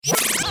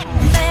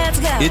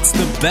It's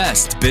the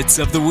best bits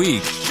of the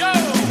week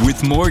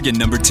with Morgan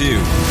number 2.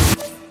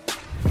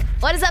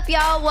 What is up,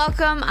 y'all?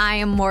 Welcome. I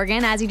am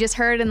Morgan. As you just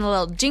heard in the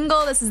little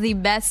jingle, this is the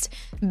best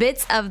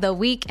bits of the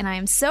week, and I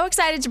am so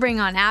excited to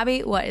bring on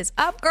Abby. What is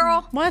up,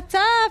 girl? What's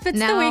up? It's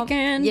the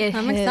weekend.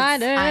 I'm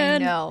excited. I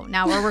know.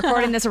 Now we're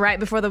recording this right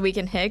before the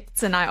weekend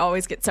hits, and I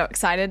always get so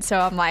excited, so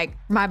I'm like,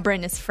 my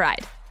brain is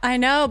fried. I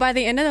know. By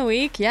the end of the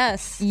week,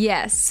 yes.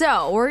 Yes.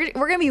 So we're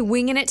going to be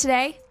winging it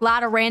today. A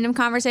lot of random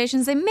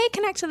conversations. They may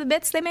connect to the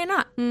bits. They may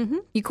not. Mm-hmm.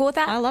 You cool with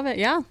that? I love it.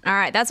 Yeah. All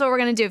right. That's what we're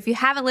going to do. If you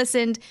haven't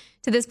listened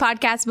to this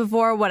podcast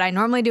before, what I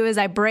normally do is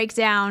I break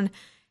down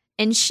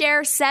and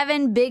share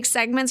 7 big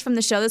segments from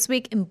the show this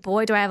week. And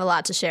boy, do I have a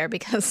lot to share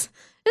because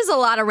there's a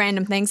lot of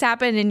random things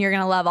happen and you're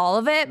going to love all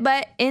of it.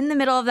 But in the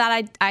middle of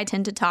that, I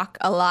tend to talk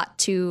a lot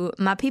to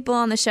my people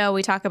on the show.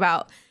 We talk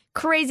about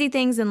crazy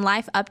things and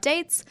life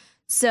updates.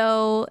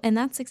 So, and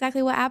that's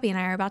exactly what Abby and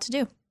I are about to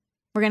do.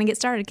 We're going to get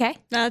started, okay?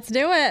 Let's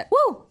do it.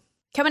 Woo!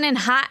 Coming in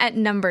hot at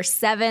number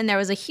 7, there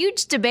was a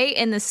huge debate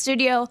in the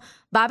studio.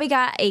 Bobby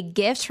got a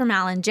gift from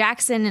Alan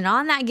Jackson, and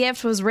on that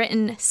gift was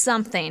written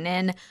something,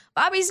 and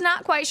Bobby's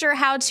not quite sure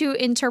how to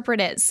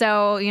interpret it.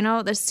 So,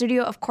 the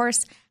studio, of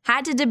course,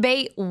 had to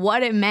debate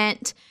what it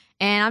meant,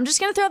 and I'm just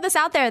going to throw this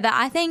out there that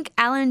I think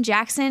Alan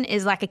Jackson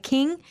is like a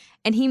king,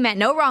 and he meant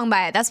no wrong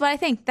by it. That's what I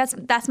think.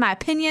 That's my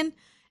opinion.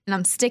 And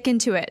I'm sticking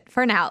to it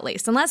for now, at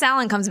least. Unless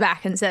Alan comes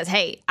back and says,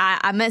 hey,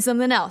 I meant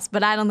something else.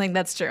 But I don't think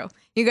that's true.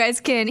 You guys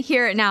can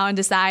hear it now and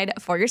decide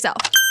for yourself.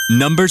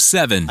 Number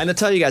 7. I'm going to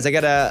tell you guys, I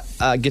got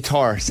a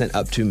guitar sent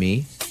up to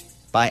me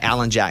by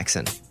Alan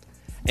Jackson.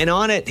 And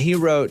on it, he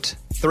wrote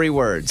 3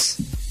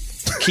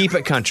 words. Keep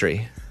it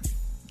country.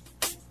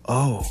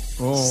 Oh.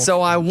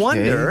 So I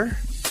wonder,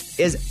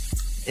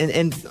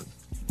 and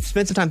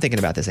spend some time thinking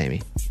about this,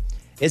 Amy.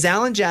 Is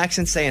Alan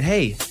Jackson saying,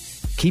 hey,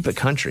 keep it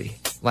country?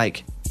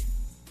 Like,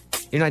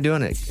 you're not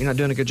doing it. You're not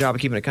doing a good job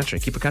of keeping it country.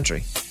 Keep it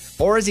country.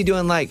 Or is he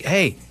doing like,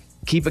 hey,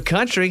 keep it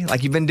country,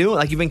 like you've been doing,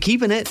 like you've been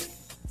keeping it.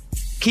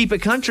 Keep it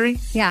country.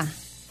 Yeah.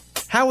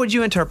 How would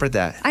you interpret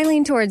that? I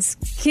lean towards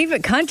keep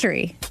it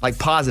country. Like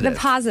positive. The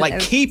positive.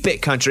 Like keep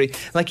it country.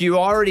 Like you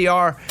already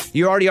are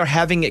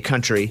having it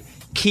country.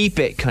 Keep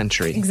it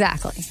country.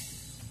 Exactly.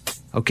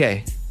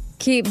 Okay.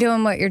 Keep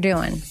doing what you're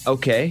doing.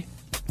 Okay.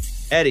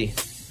 Eddie.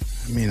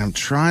 I mean, I'm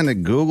trying to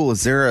Google.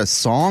 Is there a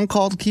song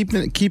called Keep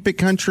It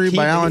Country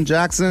by Alan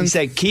Jackson? He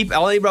said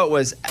all he wrote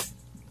was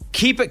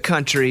Keep It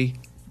Country,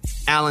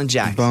 Alan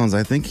Jackson. Bones,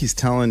 I think he's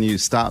telling you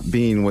stop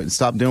doing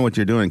what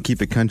you're doing.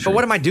 Keep it country. But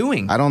what am I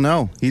doing? I don't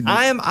know.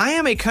 I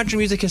am a country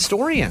music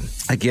historian.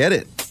 I get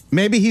it.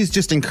 Maybe he's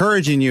just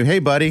encouraging you. Hey,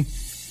 buddy,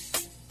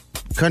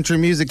 country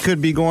music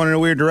could be going in a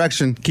weird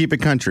direction. Keep it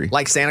country.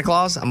 Like Santa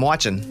Claus, I'm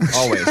watching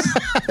always.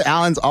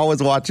 Alan's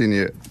always watching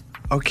you.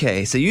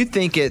 Okay, so you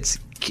think it's...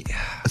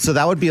 So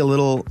that would be a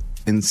little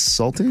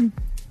insulting,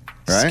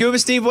 right? Scuba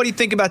Steve, what do you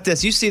think about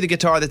this? You see the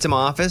guitar that's in my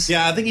office?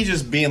 Yeah, I think he's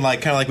just being like,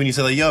 kind of like when you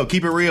say, like, yo,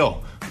 keep it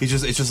real. It's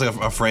just like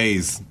a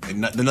phrase.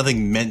 There's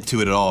nothing meant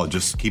to it at all.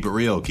 Just keep it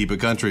real. Keep it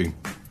country.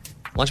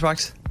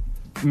 Lunchbox?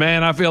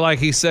 Man, I feel like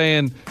he's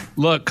saying,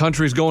 look,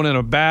 country's going in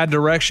a bad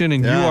direction,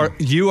 and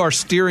you are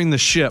steering the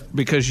ship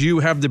because you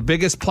have the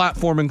biggest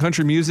platform in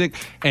country music,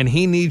 and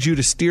he needs you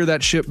to steer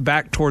that ship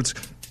back towards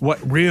what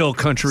real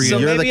country So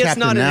is. maybe it's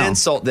not an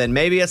insult then.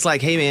 Maybe it's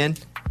like, hey, man,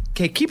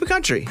 okay, keep it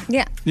country.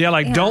 Yeah. Yeah,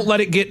 like don't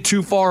let it get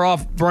too far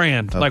off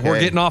brand. Like we're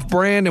getting off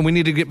brand and we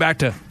need to get back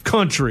to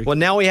country. Well,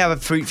 now we have a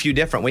few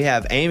different. We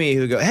have Amy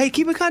who go, hey,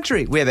 keep it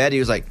country. We have Eddie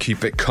who's like,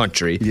 keep it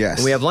country. Yes.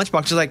 And we have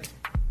Lunchbox who's like,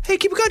 hey,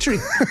 keep it country.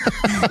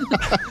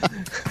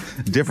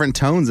 Different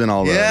tones in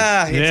all those.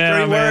 Yeah,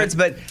 it's 3 words,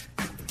 but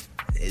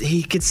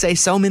he could say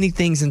so many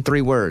things in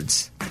 3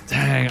 words.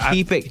 Dang.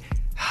 Keep it.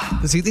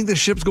 Does he think the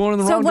ship's going in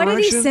the So wrong what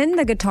direction? did he send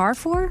the guitar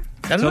for?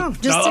 I don't know.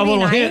 Just to a be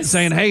little nice? hint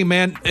saying, hey,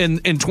 man, in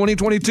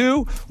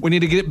 2022, we need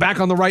to get it back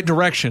on the right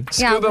direction.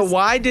 Yeah, Scuba,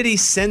 why did he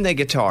send the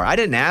guitar? I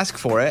didn't ask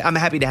for it. I'm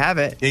happy to have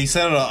it. Yeah, he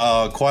sent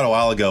it quite a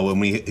while ago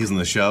when he was on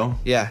the show.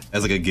 Yeah.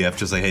 As like a gift,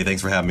 just like, hey,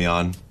 thanks for having me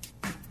on.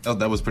 Oh,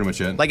 that was pretty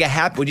much it.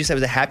 Like would you say it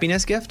was a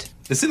happiness gift?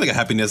 It seemed like a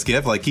happiness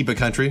gift, like keep it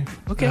country.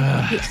 Okay.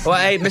 Well,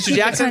 hey, Mr.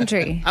 Jackson,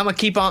 country. I'm gonna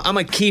keep on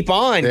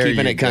There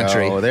keeping you it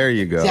country. go. There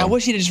you go. Yeah, I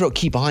wish he'd just wrote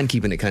keep on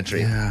keeping it country.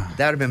 Yeah.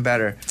 That would have been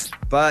better.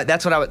 But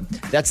that's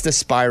that's the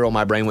spiral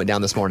my brain went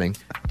down this morning.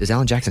 Does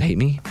Alan Jackson hate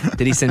me?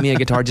 Did he send me a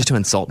guitar just to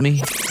insult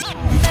me?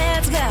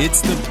 Let's go.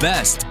 It's the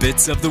best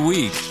bits of the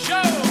week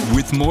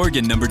with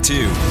Morgan number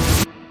 2.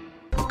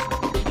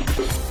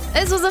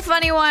 This was a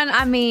funny one.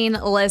 I mean,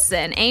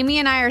 listen, Amy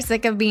and I are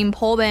sick of being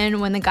pulled in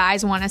when the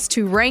guys want us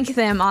to rank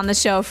them on the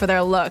show for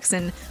their looks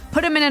and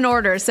put them in an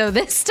order. So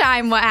this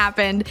time what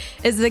happened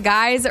is the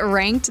guys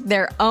ranked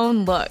their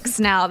own looks.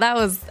 Now, that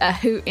was a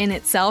hoot in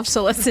itself.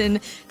 So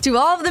listen to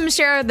all of them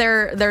share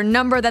their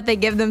number that they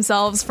give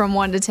themselves from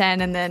 1 to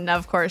 10. And then,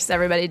 of course,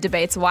 everybody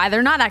debates why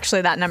they're not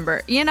actually that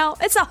number.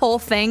 It's a whole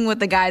thing with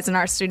the guys in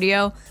our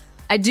studio.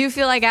 I do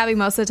feel like, Abby,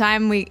 most of the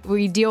time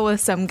we deal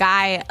with some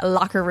guy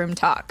locker room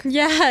talk.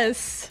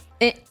 Yes.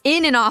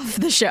 in and off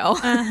the show.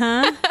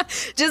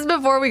 Just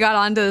before we got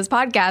onto this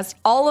podcast,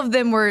 all of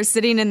them were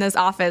sitting in this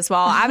office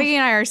while Abby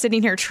and I are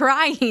sitting here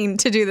trying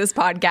to do this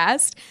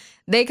podcast.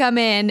 They come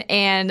in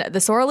and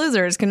the sore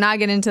losers could not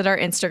get into their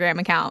Instagram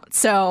account.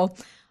 So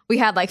we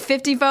had like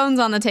 50 phones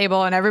on the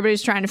table and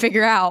everybody's trying to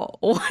figure out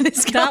what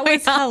is going on.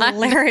 That was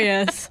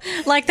hilarious.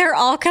 Like they're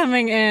all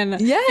coming in.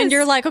 Yes. And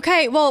you're like,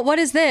 okay, well, what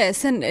is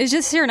this? And is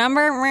this your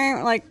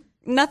number? Like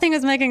nothing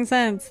is making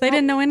sense. They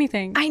didn't know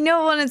anything. I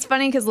know, and it's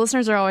funny because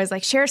listeners are always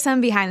like, share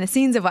some behind the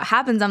scenes of what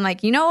happens. I'm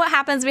like, you know what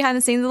happens behind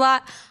the scenes a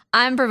lot?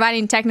 I'm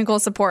providing technical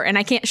support, and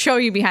I can't show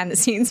you behind the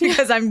scenes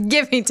because I'm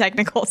giving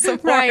technical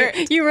support.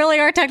 Right. You really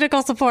are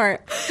technical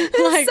support.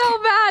 It's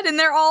so bad, and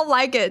they're all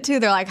like it,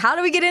 too. They're like, how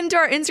do we get into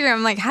our Instagram?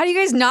 I'm like, how do you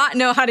guys not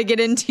know how to get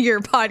into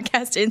your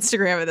podcast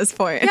Instagram at this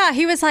point? Yeah,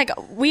 he was like,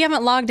 we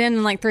haven't logged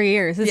in like 3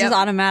 years. This is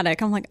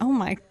automatic. I'm like, oh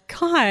my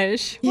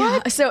gosh. Yeah.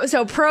 What?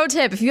 So pro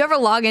tip, if you ever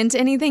log into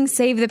anything,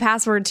 save the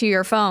password to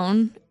your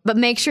phone. But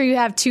make sure you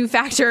have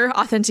 2-factor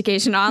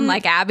authentication on,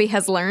 like Abby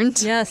has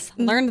learned. Yes,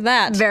 learned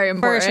that. Very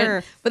important. For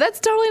sure. But that's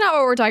totally not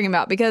what we're talking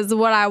about, because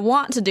what I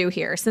want to do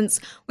here, since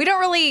we don't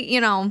really,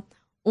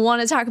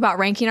 want to talk about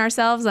ranking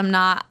ourselves, I'm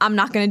not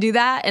going to do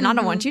that, and I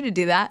don't want you to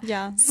do that.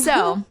 Yeah.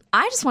 So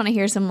I just want to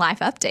hear some life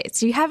updates.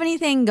 Do you have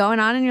anything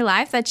going on in your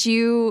life that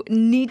you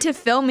need to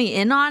fill me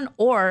in on,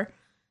 or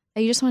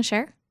that you just want to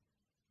share?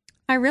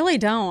 I really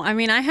don't. I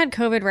mean, I had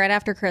COVID right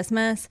after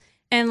Christmas.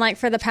 And like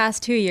for the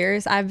past 2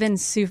 years, I've been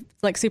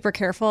super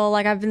careful.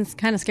 Like I've been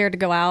kind of scared to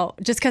go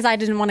out just because I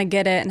didn't want to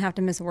get it and have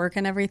to miss work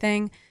and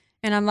everything.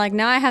 And I'm like,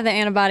 now I have the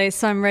antibodies,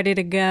 so I'm ready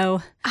to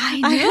go. I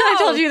know. I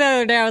told you the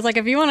other day, I was like,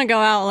 if you want to go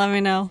out, let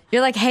me know.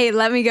 You're like, hey,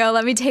 let me go.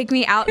 Let me take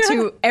me out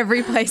to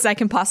every place I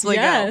can possibly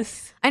go.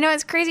 I know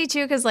it's crazy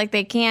too, because like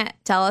they can't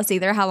tell us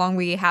either how long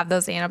we have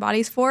those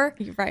antibodies for.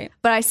 Right.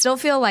 But I still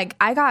feel like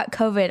I got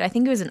COVID. I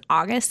think it was in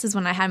August is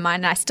when I had mine.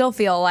 And I still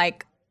feel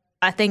like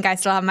I think I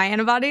still have my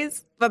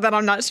antibodies, but then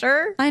I'm not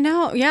sure. I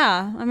know.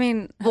 Yeah. I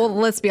mean, well,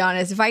 let's be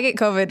honest. If I get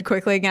COVID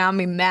quickly again, I'm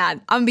going to be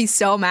mad. I'm going to be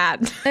so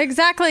mad.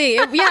 Exactly.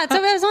 Yeah. So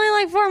it was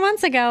only like 4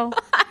 months ago.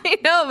 I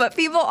know, but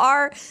people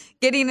are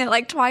getting it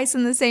like twice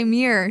in the same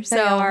year. They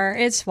are.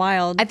 It's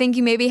wild. I think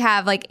you maybe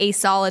have like a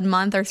solid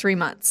month or 3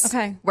 months.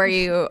 Okay. Where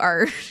you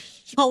are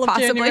all of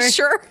possibly January.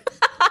 Sure.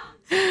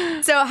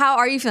 So how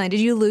are you feeling?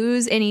 Did you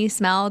lose any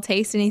smell,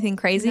 taste, anything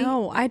crazy?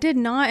 No, I did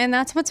not. And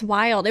that's what's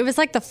wild. It was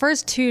like the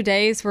first 2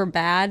 days were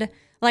bad.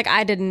 Like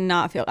I did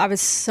not feel, I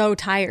was so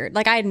tired.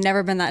 Like I had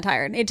never been that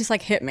tired. It just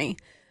like hit me.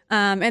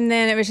 And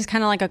then it was just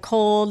kind of like a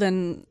cold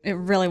and it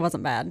really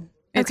wasn't bad.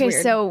 It's okay.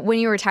 weird. So when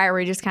you were tired,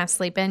 were you just kind of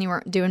sleeping? You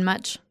weren't doing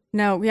much?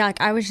 No. Yeah.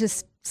 Like I was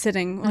just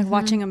sitting, like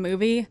watching a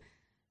movie.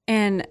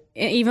 And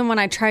even when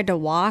I tried to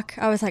walk,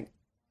 I was like,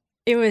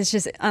 it was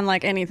just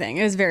unlike anything.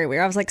 It was very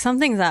weird. I was like,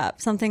 something's up.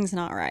 Something's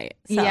not right.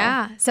 So.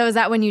 Yeah. So is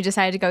that when you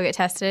decided to go get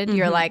tested?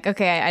 You're like,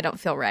 okay, I don't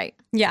feel right.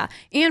 Yeah.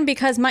 And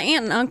because my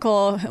aunt and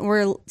uncle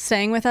were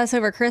staying with us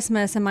over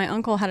Christmas, and my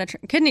uncle had a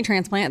kidney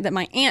transplant that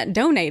my aunt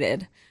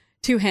donated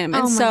to him.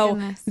 And so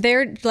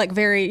they're like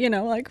very,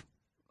 like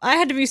I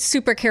had to be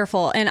super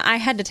careful. And I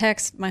had to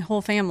text my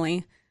whole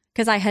family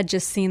because I had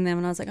just seen them.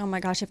 And I was like, oh my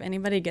gosh, if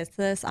anybody gets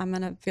this, I'm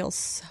going to feel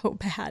so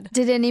bad.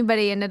 Did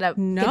anybody ended up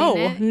getting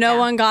it? No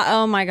one got,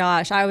 oh my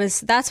gosh.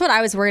 That's what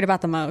I was worried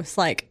about the most,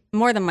 like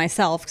more than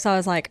myself. Cause I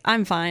was like,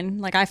 I'm fine.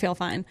 Like I feel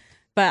fine,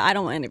 but I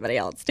don't want anybody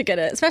else to get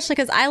it, especially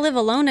because I live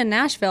alone in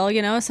Nashville,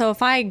 so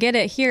if I get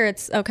it here,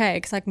 it's okay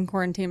because I can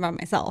quarantine by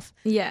myself.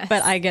 Yes.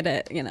 But I get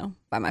it,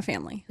 by my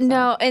family. So.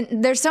 No,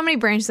 and there's so many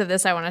branches of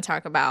this I want to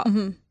talk about.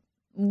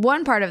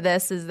 One part of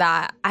this is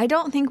that I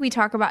don't think we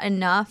talk about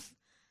enough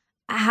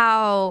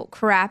how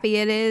crappy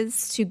it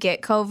is to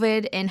get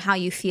COVID and how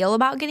you feel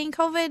about getting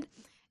COVID.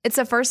 It's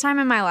the first time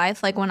in my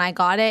life, like when I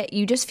got it,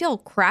 you just feel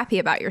crappy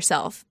about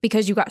yourself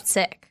because you got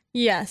sick.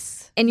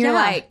 Yes. And you're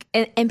like,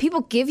 and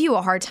people give you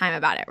a hard time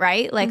about it,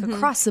 right? Like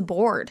across the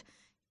board.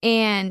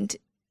 And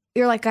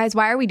you're like, guys,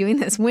 why are we doing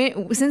this?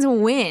 Since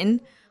when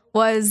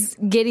was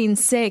getting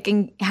sick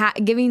and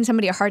giving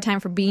somebody a hard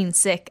time for being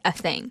sick a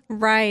thing?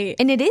 Right.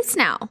 And it is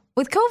now.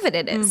 With COVID,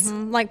 it is.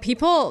 Like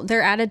people,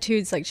 their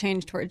attitudes like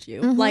change towards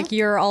you. Like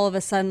you're all of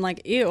a sudden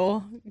like,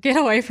 ew, get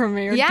away from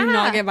me or do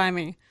not get by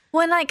me.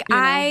 Well, like and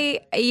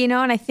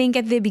I think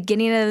at the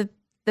beginning of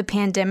the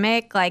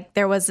pandemic, like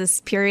there was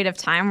this period of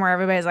time where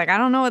everybody's like, I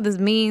don't know what this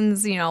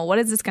means. What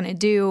is this going to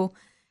do?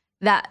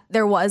 That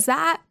there was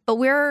that, but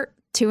we're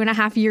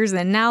 2.5 years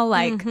in now.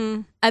 Like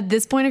at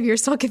this point, if you're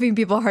still giving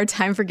people a hard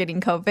time for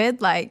getting COVID,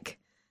 like,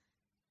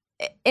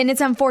 and it's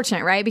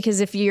unfortunate, right?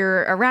 Because if you're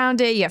around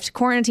it, you have to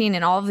quarantine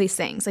and all of these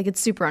things. Like it's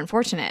super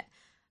unfortunate.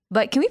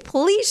 But can we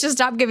please just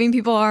stop giving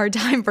people a hard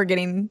time for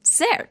getting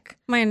sick?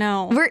 I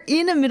know. We're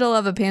in the middle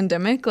of a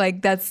pandemic.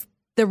 Like that's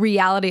the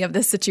reality of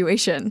this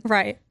situation.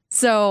 Right.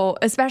 So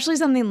especially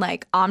something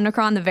like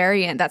Omicron, the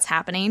variant that's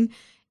happening.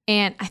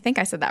 And I think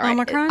I said that right.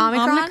 Omicron? Wait,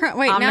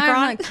 Omicron?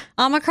 now I'm like,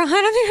 Omicron?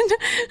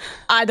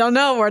 I don't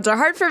know. Words are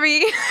hard for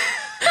me.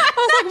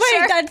 I was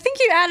like, wait, I think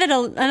you added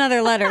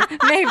another letter.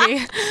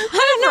 Maybe.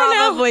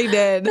 I probably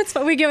did. That's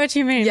what we get what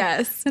you mean.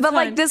 Yes. But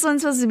like this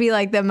one's supposed to be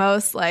like the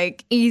most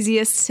like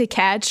easiest to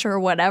catch or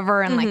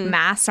whatever. And like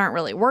masks aren't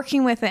really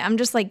working with it. I'm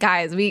just like,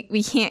 guys,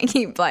 we can't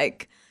keep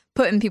like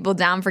putting people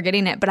down for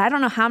getting it. But I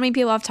don't know how many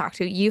people I've talked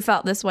to. You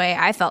felt this way.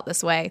 I felt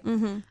this way.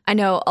 I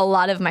know a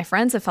lot of my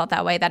friends have felt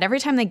that way, that every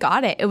time they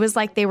got it, it was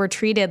like they were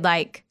treated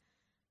like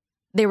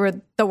they were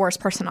the worst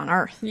person on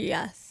earth.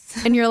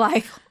 Yes. And you're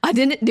like, I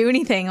didn't do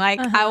anything. Like,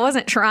 I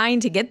wasn't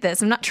trying to get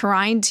this. I'm not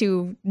trying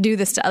to do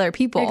this to other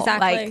people.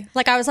 Exactly.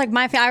 Like I was like,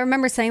 I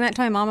remember saying that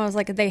to my mom. I was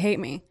like, they hate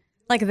me.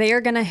 Like, they are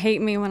going to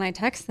hate me when I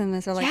text them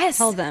this or like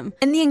tell them.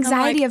 And the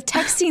anxiety of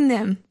texting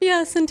them.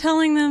 Yes. And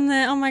telling them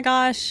that, oh my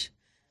gosh,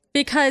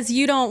 because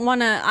you don't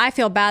want to, I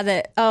feel bad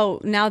that,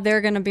 oh, now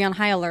they're going to be on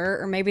high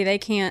alert, or maybe they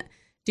can't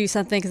do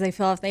something because they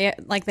feel if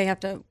they have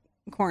to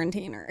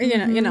quarantine or,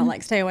 you know,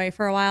 like stay away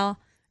for a while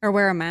or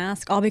wear a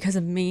mask all because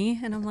of me.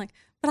 And I'm like,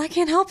 but I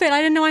can't help it.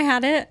 I didn't know I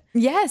had it.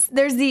 Yes.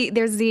 There's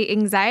the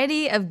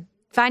anxiety of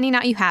finding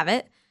out you have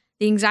it,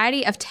 the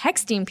anxiety of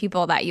texting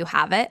people that you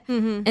have it,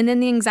 and then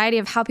the anxiety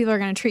of how people are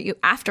going to treat you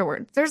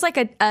afterwards. There's like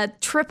a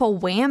triple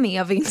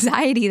whammy of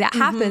anxiety that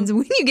happens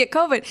when you get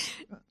COVID,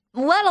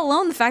 let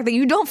alone the fact that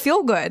you don't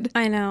feel good.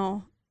 I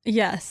know.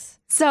 Yes.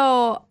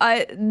 So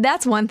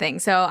that's one thing.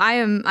 So I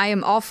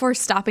am all for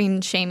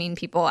stopping shaming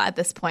people at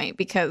this point,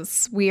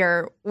 because we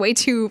are way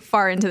too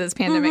far into this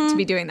pandemic to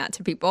be doing that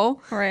to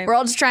people. Right. We're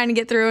all just trying to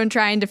get through and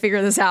trying to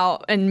figure this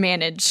out and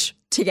manage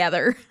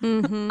together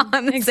on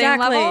the same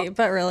level.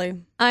 But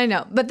really, I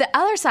know. But the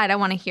other side I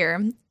want to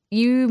hear,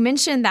 you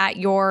mentioned that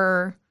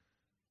your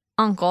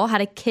uncle had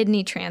a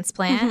kidney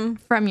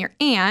transplant from your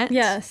aunt.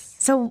 Yes.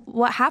 So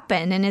what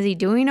happened, and is he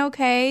doing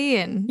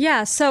okay? And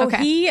yeah, so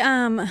he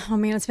oh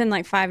man, it's been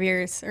like 5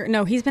 years, or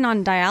no, he's been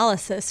on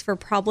dialysis for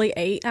probably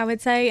 8, I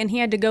would say, and he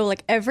had to go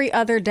like every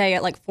other day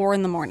at like 4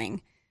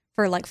 a.m.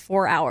 for like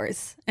 4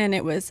 hours. And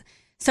it was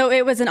an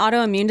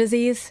autoimmune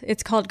disease.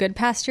 It's called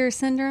Goodpasture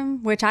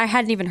syndrome, which I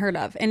hadn't even heard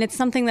of, and it's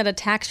something that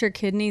attacks your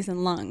kidneys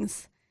and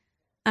lungs,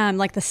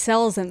 like the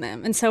cells in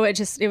them. And so it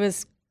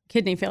was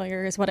kidney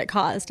failure is what it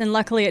caused. And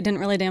luckily it didn't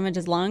really damage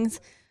his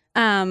lungs.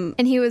 And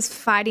he was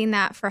fighting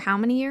that for how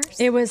many years?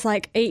 It was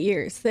like 8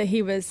 years that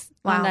he was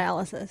on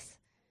dialysis.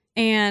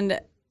 And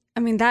I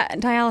mean,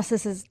 that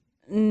dialysis is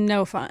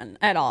no fun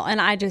at all.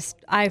 And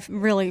I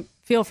really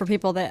feel for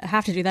people that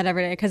have to do that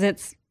every day, because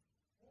it's,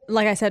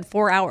 like I said,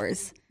 4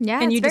 hours.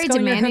 Yeah, and it's very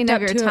demanding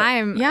of your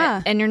time.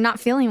 Yeah. And you're not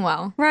feeling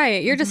well.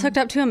 Right. You're just hooked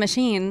up to a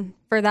machine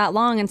for that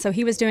long. And so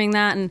he was doing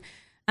that.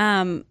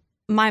 And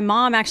my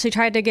mom actually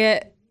tried to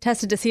get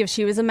tested to see if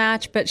she was a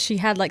match, but she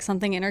had like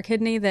something in her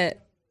kidney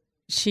that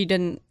she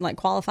didn't like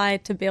qualify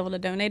to be able to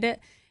donate it.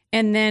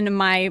 And then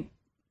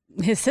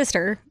his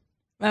sister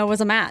was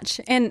a match,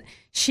 and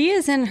she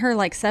is in her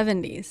like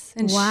 70s,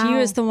 and she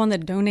was the one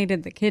that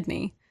donated the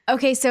kidney.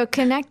 Okay, so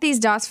connect these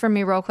dots for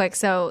me real quick.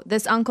 So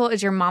this uncle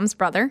is your mom's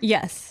brother.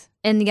 Yes.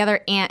 And the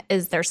other aunt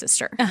is their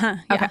sister. Yeah.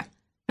 Okay.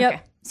 Yep.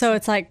 Okay. So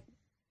it's like,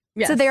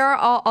 yes. So they are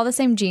all the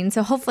same genes.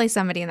 So hopefully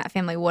somebody in that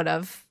family would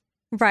have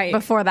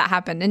before that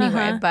happened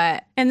anyway.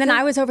 But and then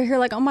I was over here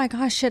like, oh my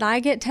gosh, should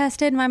I get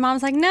tested? And my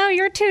mom's like, no,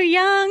 you're too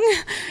young.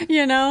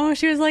 You know,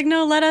 she was like,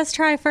 no, let us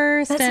try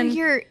first. So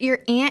your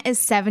aunt is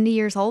 70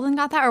 years old and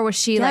got that, or was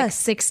she like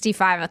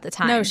 65 at the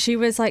time? No, she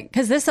was like,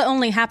 because this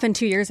only happened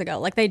 2 years ago.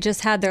 Like they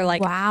just had their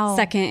like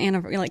second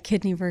anniversary, like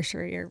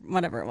kidney-versary or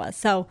whatever it was.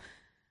 So,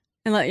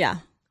 and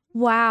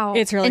wow,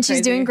 it's really and crazy.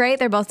 she's doing great.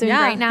 They're both doing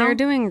great now. They're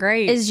doing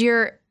great. Is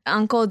your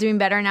uncle doing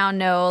better now?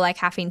 No, like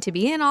having to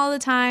be in all the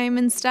time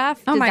and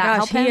stuff. Oh my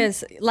gosh, he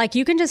is like,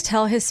 you can just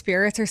tell his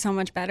spirits are so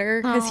much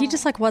better, because he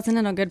just like wasn't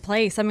in a good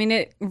place. I mean,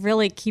 it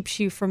really keeps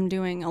you from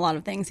doing a lot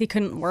of things. He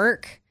couldn't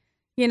work,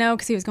 you know,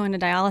 because he was going to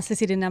dialysis.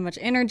 He didn't have much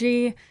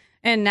energy,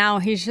 and now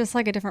he's just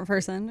like a different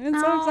person. It's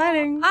so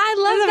exciting. I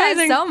love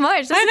that so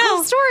much. That's a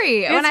cool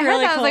story. When I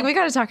heard that, I was like, we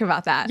got to talk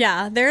about that.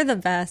 Yeah, they're the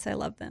best. I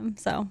love them.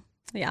 So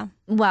yeah.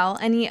 Well,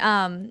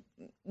 and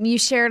you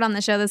shared on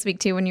the show this week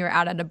too, when you were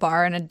out at a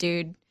bar and a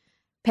dude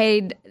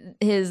paid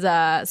his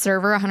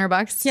server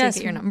 $100 to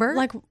get your number.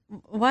 Like,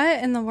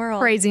 what in the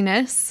world?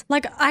 Craziness.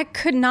 Like, I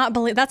could not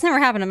believe that's never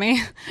happened to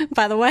me,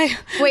 by the way.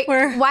 Wait,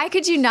 why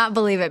could you not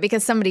believe it?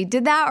 Because somebody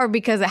did that, or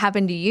because it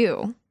happened to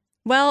you?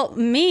 Well,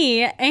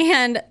 me,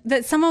 and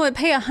that someone would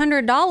pay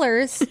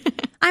 $100.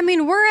 I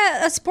mean, we're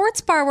at a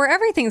sports bar where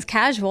everything's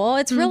casual.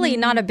 It's really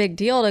not a big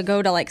deal to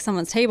go to like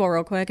someone's table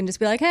real quick and just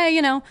be like, hey,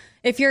 you know,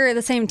 if you're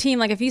the same team,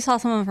 like if you saw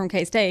someone from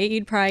K-State,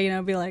 you'd probably, you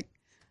know, be like,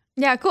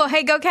 yeah, cool.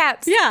 Hey, go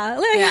Cats. Yeah.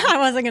 I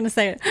wasn't going to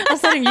say it. I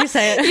was letting you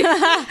say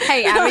it.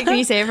 Hey, Abby, can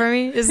you say it for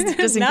me? Just in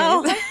case.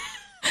 I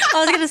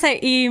was going to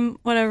say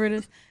whatever it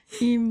is.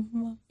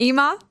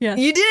 Ema? Yeah.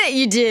 You did it.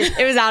 You did.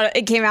 It was out.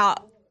 It came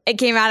out. It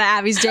came out of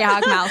Abby's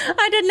Jayhawk mouth.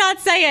 I did not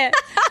say it.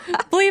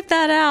 Bleep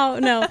that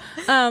out. No.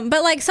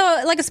 But like, so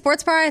like a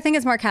sports bar, I think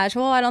it's more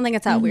casual. I don't think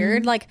it's that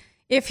weird. Like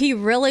if he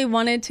really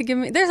wanted to give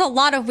me, there's a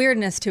lot of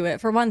weirdness to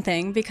it, for one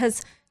thing,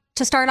 because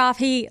to start off,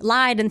 he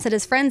lied and said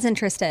his friend's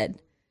interested.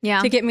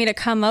 to get me to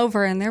come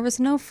over. And there was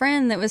no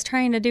friend that was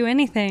trying to do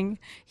anything.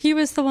 He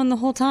was the one the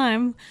whole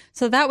time.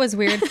 So that was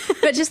weird.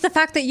 But just the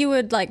fact that you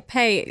would like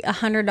pay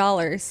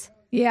 $100.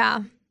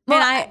 Yeah.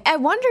 Well, I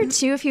wondered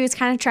too if he was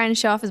kind of trying to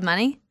show off his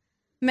money.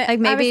 Like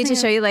maybe to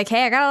show you like,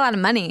 hey, I got a lot of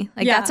money.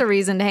 Like that's a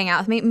reason to hang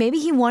out with me. Maybe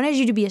he wanted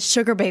you to be a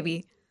sugar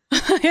baby.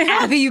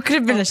 Abby, you could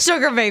have been a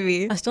sugar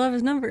baby. I still have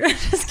his number.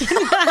 Just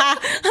kidding.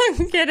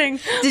 I'm kidding.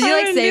 Did you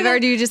like save it, or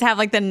do you just have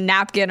like the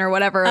napkin or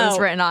whatever it was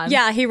written on?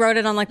 Yeah, he wrote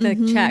it on like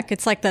the check.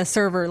 It's like the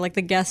server, like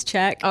the guest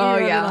check. Oh,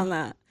 he wrote yeah. it on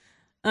that.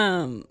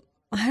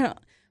 I don't.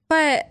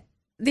 But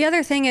the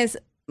other thing is,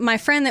 my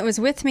friend that was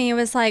with me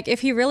was like,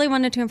 if he really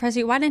wanted to impress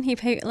you, why didn't he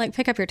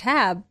pick up your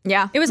tab?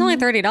 Yeah, it was only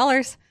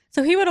 $30.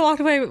 So he would have walked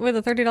away with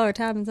a $30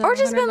 tab instead. Or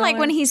just been like,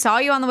 when he saw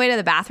you on the way to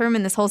the bathroom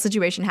and this whole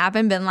situation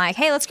happened, been like,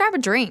 hey, let's grab a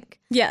drink.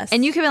 Yes.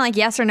 And you could have been like,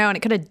 yes or no, and it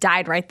could have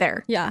died right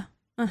there. Yeah.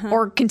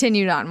 Or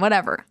continued on,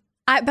 whatever.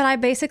 But I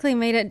basically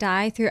made it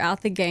die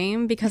throughout the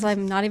game because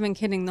I'm not even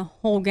kidding. The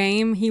whole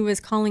game, he was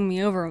calling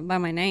me over by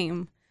my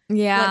name.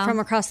 Yeah. Like from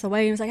across the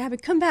way. He was like, Abby,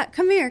 come back.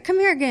 Come here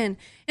again.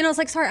 And I was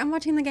like, sorry, I'm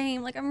watching the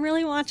game. Like, I'm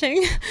really watching.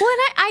 Well, and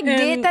I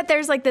get that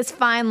there's like this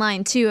fine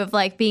line too of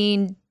like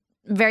being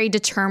very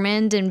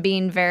determined and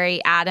being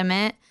very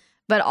adamant,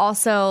 but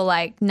also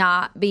like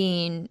not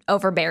being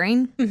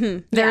overbearing.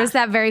 Mm-hmm. There is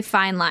that very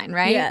fine line,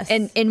 right? Yes.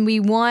 And we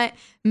want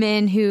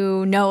men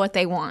who know what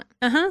they want.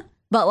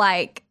 But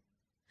like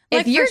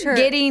if you're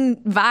getting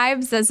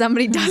vibes that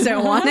somebody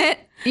doesn't want it,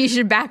 you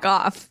should back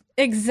off.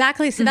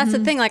 Exactly. So that's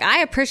the thing. Like,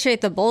 I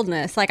appreciate the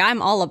boldness. Like,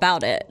 I'm all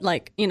about it.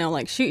 Like, you know,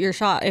 like shoot your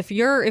shot. If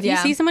you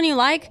see someone you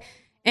like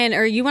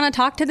or you want to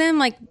talk to them,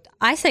 like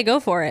I say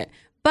go for it.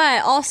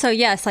 But also,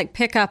 yes, like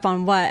pick up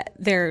on what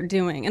they're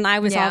doing. And I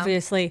was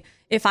obviously,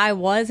 if I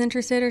was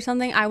interested or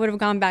something, I would have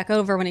gone back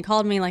over when he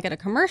called me like at a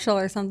commercial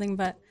or something,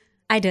 but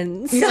I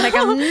didn't. So. You're like,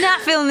 I'm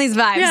not feeling these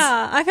vibes.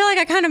 Yeah, I feel like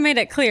I kind of made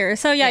it clear.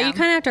 So yeah, you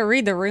kind of have to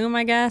read the room,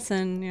 I guess.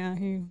 And yeah,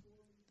 he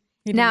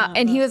now,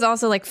 and he was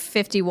also like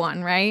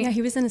 51, right? Yeah,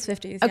 he was in his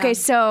 50s. Okay,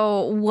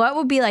 so what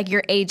would be like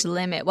your age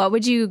limit? What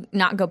would you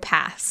not go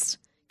past?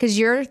 Because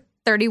you're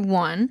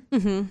 31.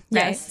 Mm-hmm. Right?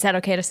 Yes. Is that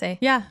okay to say?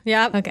 Yeah.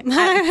 Okay.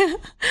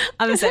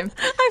 I'm the same.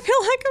 I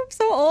feel like I'm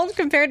so old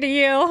compared to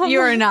you.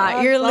 You are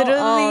not. You're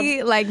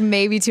literally like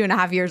maybe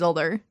 2.5 years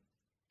older.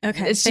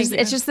 Okay. It's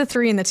just the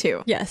 3 and the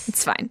 2. Yes.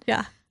 It's fine.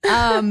 Yeah.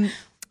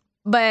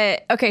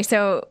 But okay,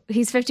 so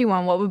he's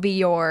 51. What would be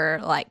your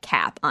like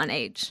cap on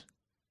age?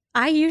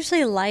 I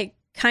usually like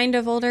kind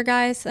of older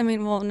guys. I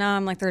mean, well, now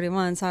I'm like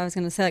 31, so I was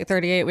going to say like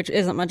 38, which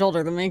isn't much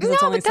older than me because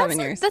it's only 7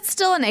 years. That's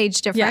still an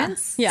age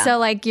difference. Yeah. So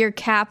like your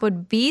cap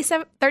would be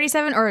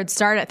 37 or it'd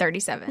start at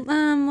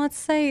 37? Let's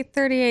say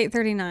 38,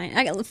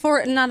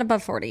 39. Not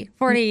above 40.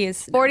 40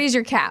 is... 40 is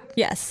your cap.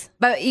 Yes.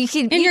 But you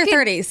can... In your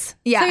 30s.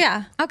 Yeah. So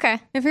yeah. Okay.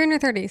 If you're in your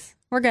 30s,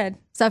 we're good.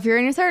 So if you're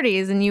in your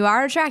 30s and you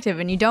are attractive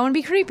and you don't want to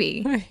be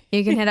creepy,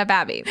 you can hit up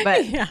Abby.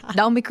 But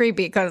don't be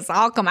creepy because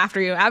I'll come after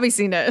you. Abby's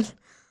seen it.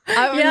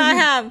 I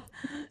have.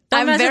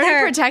 I'm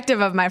very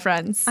protective of my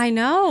friends. I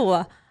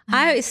know.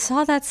 I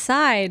saw that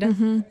side.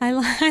 Mm-hmm. I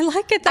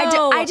like it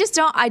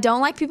though. I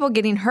don't like people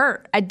getting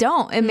hurt. I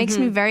don't. It makes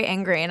me very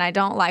angry, and I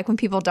don't like when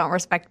people don't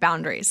respect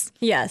boundaries.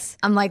 Yes.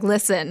 I'm like,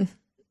 listen,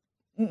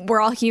 we're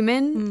all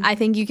human. Mm-hmm. I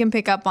think you can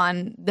pick up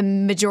on the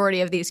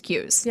majority of these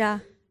cues. Yeah.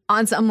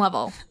 On some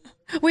level.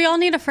 We all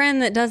need a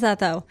friend that does that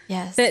though.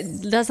 Yes.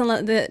 That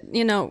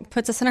doesn't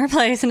puts us in our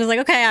place and is like,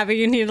 okay, Abby,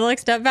 you need to like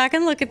step back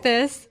and look at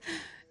this.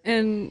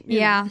 And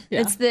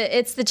it's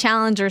the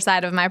challenger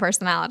side of my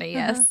personality,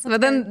 yes. But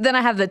then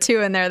I have the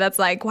 2 in there that's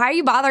like, why are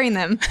you bothering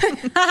them?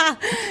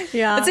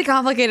 Yeah. It's a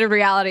complicated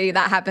reality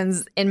that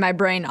happens in my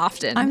brain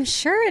often. I'm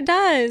sure it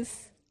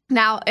does.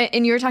 Now,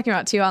 and you were talking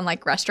about too on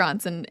like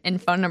restaurants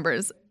and phone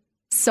numbers.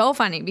 So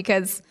funny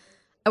because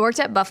I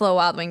worked at Buffalo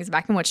Wild Wings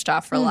back in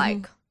Wichita for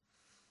like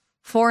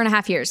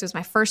 4.5 years. It was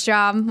my first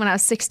job when I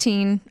was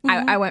 16.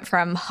 I went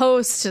from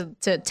host to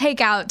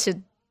takeout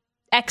to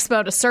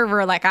expo to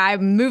server. Like I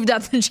moved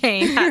up the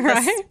chain at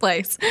this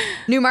place.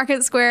 New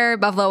Market Square,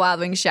 Buffalo Wild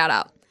Wings, shout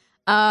out.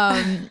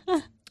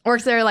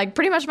 Worked there like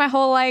pretty much my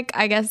whole like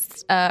I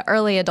guess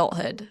early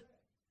adulthood.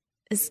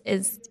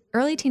 Is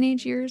early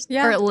teenage years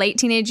or late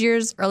teenage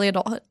years early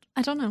adulthood?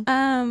 I don't know.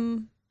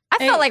 I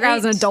felt like I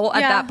was an adult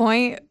at that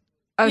point.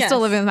 I was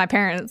still living with my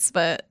parents,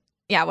 but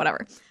yeah,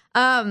 whatever.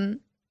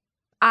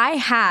 I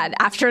had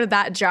after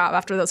that job,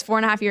 after those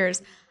 4.5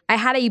 years, I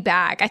had a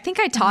bag. I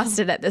think I tossed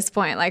it at this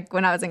point, like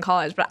when I was in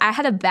college, but I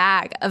had a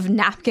bag of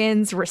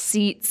napkins,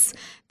 receipts,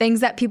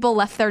 things that people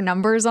left their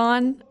numbers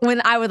on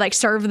when I would like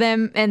serve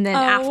them and then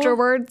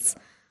afterwards.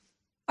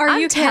 Are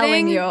you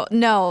telling kidding? you?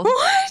 No.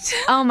 What?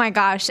 Oh my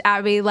gosh,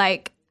 Abby,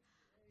 like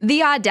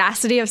the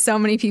audacity of so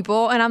many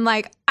people. And I'm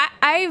like,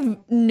 I've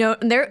no,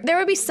 there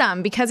would be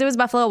some because it was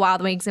Buffalo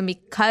Wild Wings and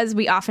because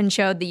we often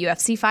showed the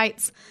UFC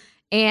fights.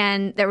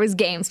 And there was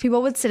games.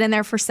 People would sit in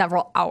there for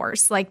several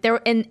hours. Like there,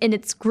 and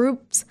it's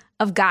groups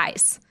of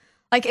guys.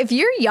 Like if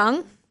you're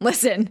young,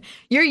 listen,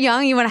 you're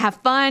young, you want to have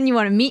fun, you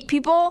want to meet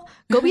people,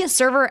 go be a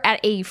server at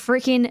a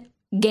freaking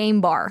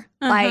game bar.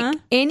 Like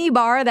any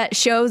bar that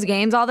shows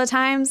games all the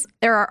times,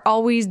 there are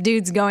always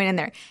dudes going in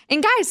there.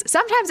 And guys,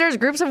 sometimes there's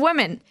groups of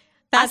women.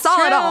 That's I saw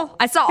true. it all.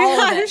 I saw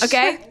all of it. Yeah,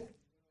 Okay. sure.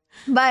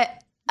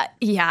 But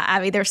yeah,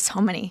 Abby, there's so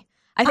many.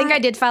 I think I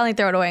did finally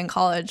throw it away in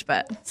college,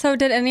 but So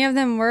did any of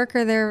them work,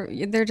 or they're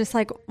just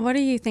like, what are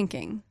you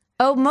thinking?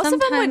 oh, most of them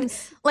would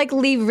Sometimes- like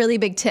leave really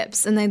big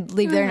tips and they'd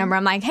leave their number.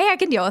 I'm like, hey, I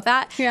can deal with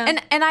that. Yeah.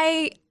 And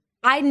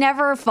I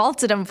never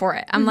faulted them for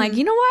it. I'm like,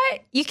 you know what?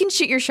 You can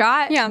shoot your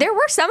shot. Yeah. There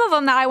were some of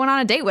them that I went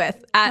on a date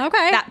with at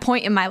Okay. that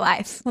point in my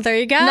life. Well, there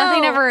you go.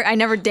 I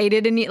never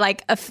dated any,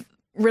 like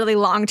really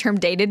long-term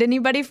dated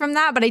anybody from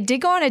that, but I did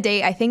go on a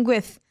date, I think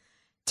with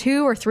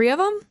 2 or 3 of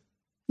them.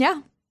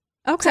 Yeah.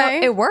 So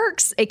Okay. it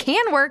works. It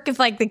can work if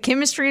like the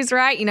chemistry is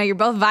right. You know, you're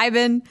both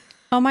vibing.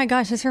 Oh my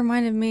gosh, this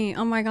reminded me.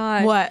 Oh my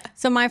gosh. What?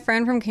 So my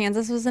friend from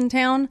Kansas was in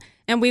town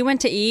and we went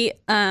to eat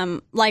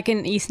like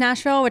in East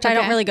Nashville, which I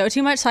don't Okay. really go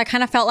too much. So I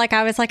kind of felt like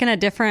I was like in a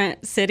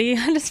different city.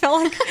 I just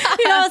felt like,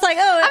 I was like,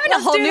 oh, I'm in a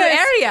let's whole do new this.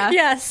 area.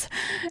 Yes.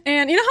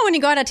 And you know how when you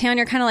go out of town,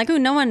 you're kind of like, ooh,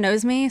 no one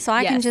knows me. So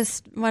I can Yes.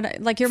 just,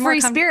 like you're Free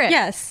more spirit.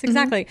 Yes,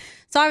 exactly.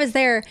 So I was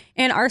there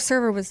and our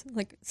server was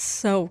like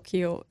so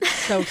cute.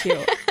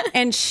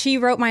 And she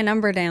wrote my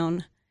number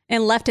down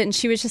and left it. And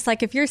she was just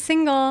like, if you're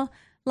single,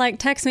 like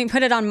text me,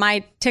 put it on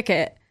my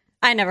ticket.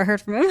 I never heard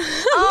from him.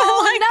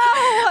 Oh,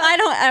 no. I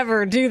don't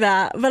ever do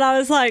that. But I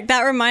was like,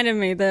 that reminded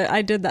me that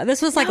I did that.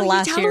 This was like No,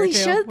 last you totally year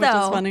too, should, which is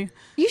though. funny.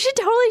 You should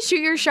totally shoot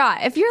your shot.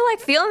 If you're like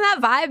feeling that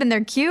vibe and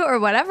they're cute or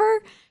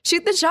whatever,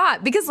 shoot the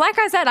shot. Because like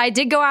I said, I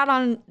did go out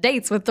on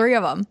dates with 3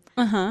 of them.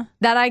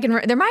 That I can.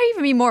 There might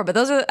even be more, but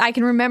those are I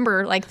can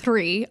remember like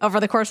 3 over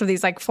the course of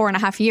these like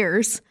 4.5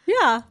 years,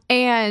 Yeah.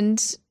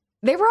 and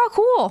they were all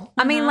cool.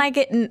 I mean, like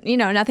it. You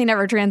know, nothing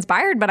ever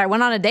transpired, but I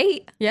went on a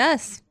date.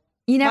 Yes.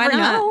 You never Why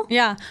not? know.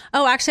 Yeah.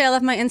 Oh, actually, I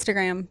left my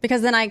Instagram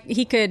because then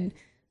he could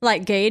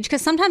like gauge,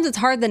 because sometimes it's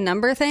hard, the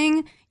number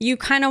thing. You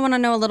kind of want to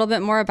know a little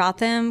bit more about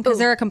them because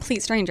they're a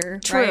complete stranger.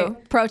 True.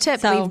 Right? Pro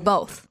tip: So- leave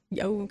both.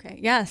 Oh, okay.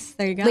 Yes.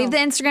 There you go. Leave the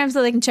Instagram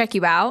so they can check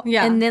you out.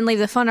 Yeah. And then leave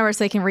the phone number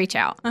so they can reach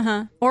out.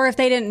 Or if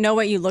they didn't know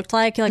what you looked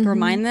like, you like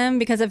remind them,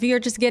 because if you're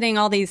just getting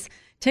all these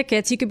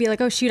tickets, you could be like,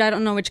 oh shoot, I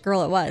don't know which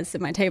girl it was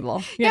at my table.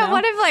 You Yeah, know?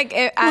 what if like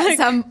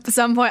at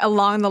some point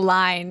along the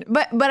line?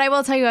 But I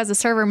will tell you, as a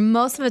server,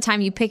 most of the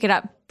time you pick it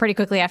up pretty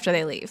quickly after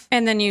they leave,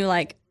 And then you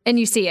like, and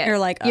you see it. You're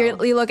like, you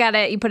oh. look at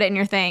it, you put it in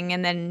your thing,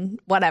 and then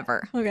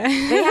whatever. okay.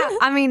 Yeah,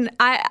 I mean,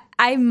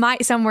 I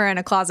might somewhere in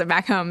a closet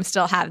back home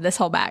still have this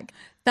whole bag.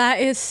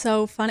 That is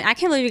so funny. I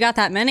can't believe you got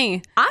that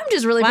many. I'm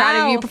just really proud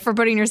Wow. of you for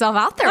putting yourself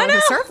out there as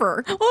a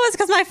server. Well, it's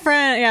because my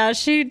friend,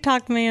 she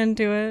talked me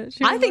into it.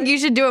 She I was think like, you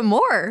should do it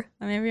more.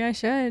 maybe I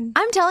should.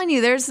 I'm telling you,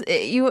 there's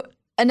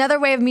another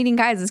way of meeting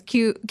guys is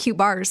cute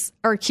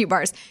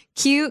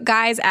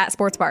guys at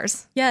sports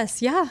bars.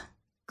 Yes. Yeah.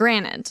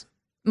 Granted,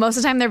 most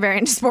of the time they're very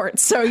into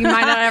sports, so you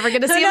might not ever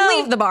get to see them know.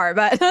 leave the bar,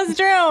 but That's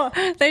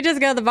true. They just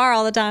go to the bar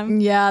all the time.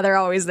 yeah, they're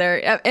always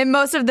there. And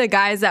most of the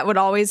guys that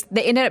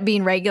they ended up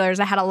being regulars.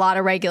 I had a lot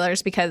of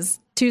regulars because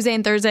Tuesday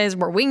and Thursdays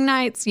were wing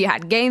nights. You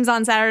had games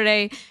on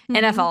Saturday,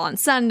 NFL on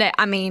Sunday.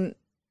 I mean,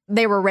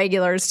 they were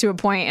regulars to a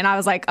point, and I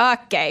was like,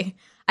 okay.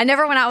 I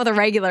never went out with a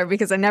regular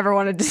because I never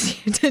wanted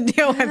to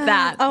deal with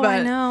that. Oh, I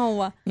but,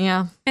 know.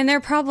 Yeah. And there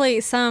are probably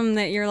some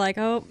that you're like,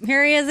 oh,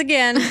 here he is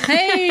again.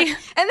 Hey. And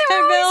they were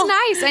Hey, always Bill.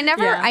 nice.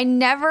 Yeah. I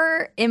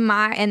never in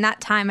that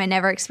time I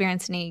never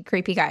experienced any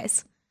creepy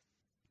guys.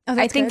 Oh,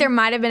 I think there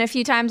might have been a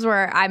few times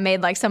where I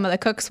made like some of the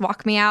cooks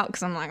walk me out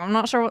because I'm like, I'm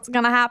not sure what's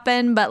gonna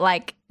happen, but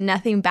like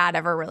nothing bad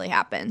ever really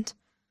happened.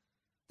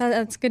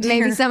 That's good to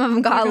Maybe hear. some of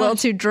them got a little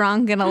too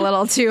drunk and a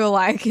little too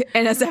like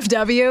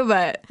NSFW,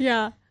 but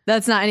Yeah.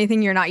 that's not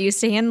anything you're not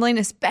used to handling,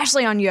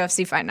 especially on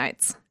UFC fight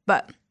nights.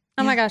 But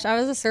Oh my gosh. I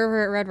was a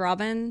server at Red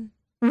Robin.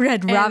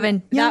 Red and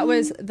Robin, That yum.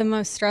 was the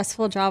most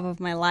stressful job of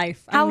my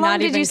life. How long not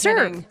did even you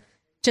serve? kidding.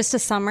 Just a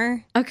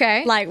summer.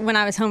 Okay. Like when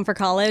I was home for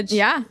college.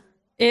 Yeah.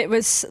 It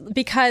was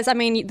because, I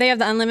mean, they have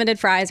the unlimited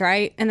fries,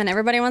 right? And then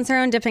everybody wants their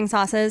own dipping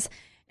sauces.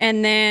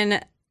 And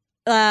then,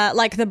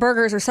 like, the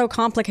burgers are so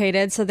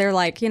complicated. So they're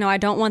like, I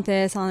don't want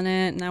this on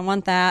it and I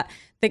want that.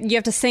 That you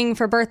have to sing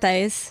for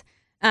birthdays.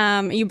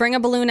 You bring a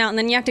balloon out and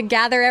then you have to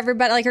gather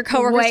everybody, like your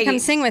coworkers, to come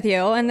Wait. sing with you.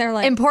 And they're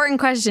like, Important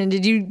question.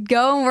 Did you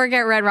go and work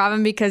at Red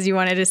Robin because you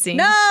wanted to sing?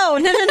 No.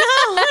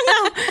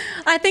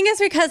 I think it's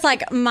because,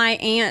 like, my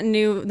aunt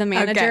knew the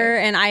manager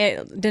and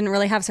I didn't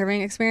really have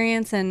serving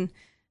experience. And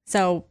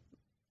so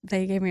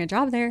they gave me a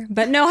job there.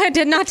 But no, I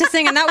did not to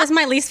sing. And that was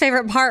my least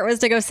favorite part, was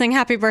to go sing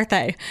happy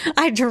birthday.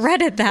 I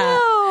dreaded that.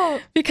 No.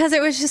 Because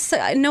it was just,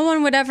 no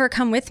one would ever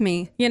come with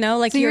me,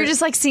 like So you were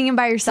just like singing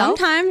by yourself?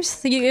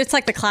 sometimes it's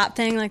like the clap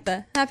thing, like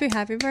the happy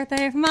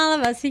birthday from all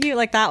of us, you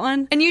like that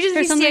one. And you just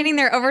Or be something. standing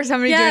there over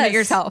somebody doing it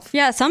yourself.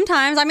 Yeah,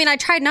 sometimes. I mean, I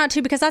tried not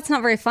to because that's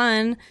not very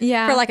fun.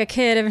 Yeah. For like a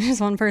kid, if it's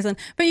just one person.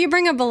 But you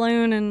bring a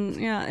balloon, and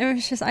yeah, it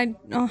was just it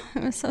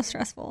was so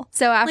stressful.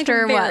 So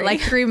after very. like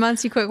 3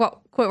 months, you quit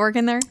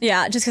working there?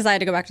 Yeah, just because I had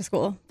to go back to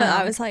school. But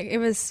I was like,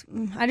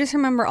 I just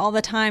remember all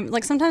the time.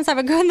 Like sometimes I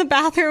would go in the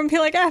bathroom and be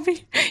like,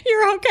 Abby,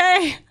 you're okay.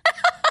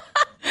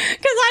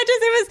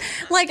 it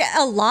was like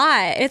a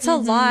lot. It's a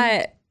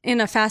lot in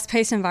a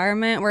fast-paced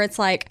environment where it's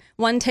like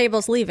one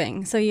table's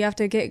leaving, so you have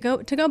to get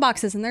go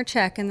boxes and they're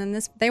checked, and then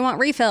they want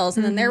refills,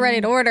 and then they're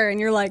ready to order, and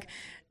you're like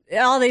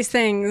all these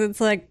things.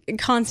 It's like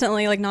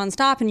constantly like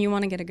nonstop, and you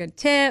want to get a good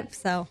tip.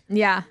 So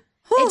yeah,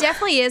 it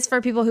definitely is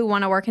for people who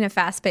want to work in a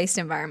fast-paced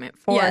environment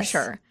for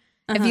sure.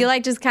 If you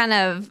like just kind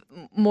of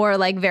more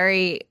like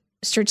very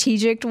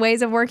strategic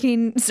ways of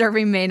working,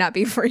 serving may not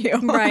be for you.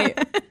 Right.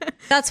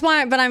 That's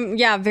why, but I'm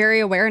very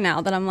aware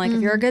now that I'm like, if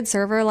you're a good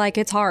server, like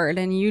it's hard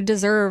and you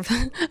deserve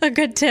a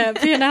good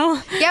tip, you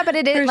know? Yeah, but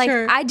it is For like,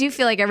 sure. I do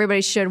feel like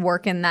everybody should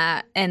work in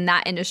that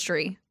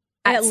industry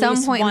at some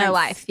least point in their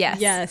once. life. Yes.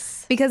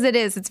 Yes. Because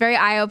it's very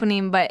eye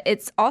opening, but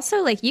it's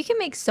also like you can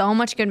make so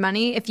much good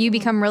money if you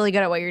become really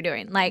good at what you're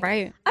doing. Like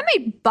Right. I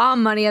made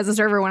bomb money as a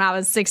server when I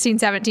was 16,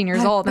 17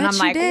 years old. And bet I'm you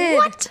like, did.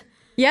 what?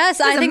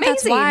 Yes, I think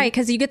that's amazing. why,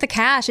 because you get the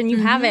cash and you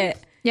have it.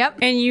 Yep.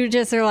 And you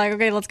just are like,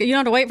 okay, let's go. You don't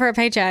have to wait for a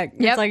paycheck.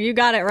 Yep. It's like, you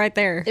got it right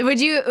there. Would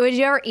you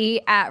ever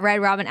eat at Red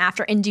Robin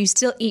after? And do you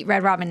still eat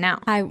Red Robin now?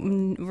 I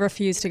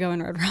refuse to go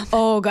in Red Robin.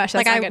 Oh gosh,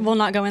 that's Like, not I good. will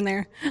not go in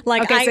there.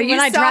 Like, Okay, so you when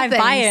I saw drive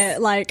by things.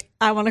 it, like,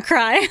 I want to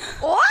cry.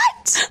 What?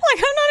 Like,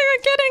 I'm not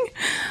even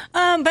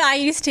kidding. But I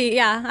used to,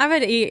 I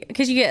would eat,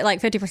 because you get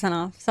like 50%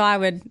 off. So I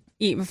would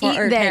eat before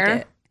or Eat there, take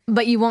it.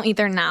 but you won't eat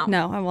there now.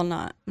 No, I will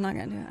not. I'm not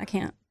going to do it. I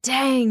can't.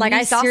 Dang. Like, you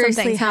I saw some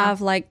seriously things, huh? have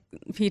like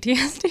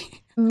PTSD.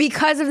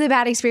 Because of the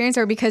bad experience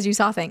or because you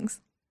saw things?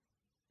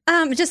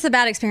 Just the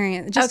bad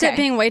experience. Just Okay. it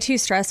being way too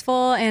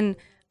stressful, and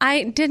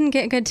I didn't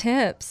get good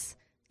tips.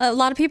 A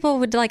lot of people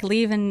would like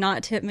leave and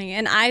not tip me,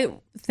 and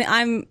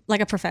I'm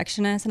like a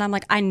perfectionist, and I'm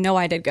like, I know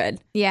I did good.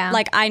 Yeah.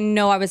 Like, I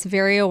know I was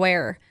very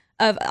aware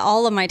of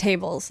all of my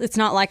tables. It's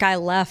not like I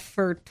left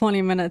for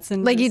 20 minutes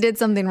and Like you just- did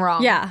something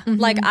wrong. Yeah.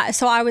 Like,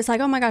 so I was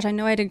like, oh my gosh, I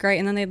know I did great,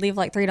 and then they'd leave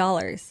like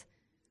 $3,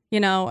 you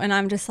know, and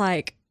I'm just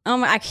like, oh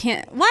my, I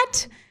can't.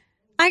 What?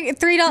 I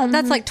 $3.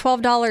 That's like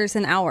 $12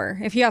 an hour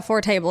if you have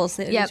 4 tables.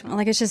 Yep.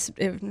 Like, it's just,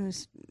 it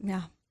was,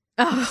 yeah.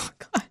 Oh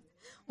God.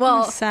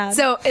 Well, That's sad.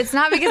 so it's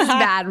not because it's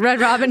bad. Red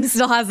Robin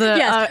still has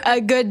Yes. a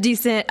good,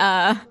 decent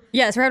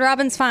Yes, Red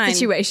Robin's fine.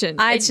 situation.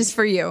 It's just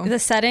for you. The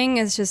setting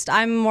is just,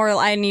 I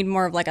need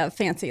more of like a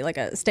fancy, like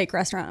a steak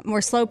restaurant,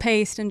 more slow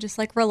paced and just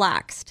like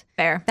relaxed.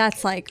 Fair.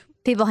 That's like,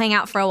 People hang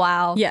out for a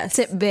while. Yes.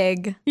 Sit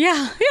big.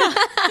 yeah,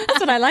 that's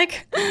what I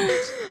like.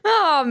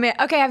 Oh man.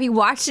 Okay. Have you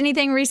watched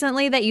anything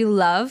recently that you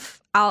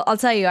love? I'll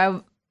tell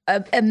you.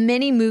 A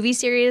mini movie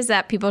series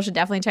that people should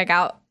definitely check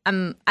out.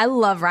 I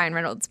love Ryan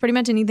Reynolds. Pretty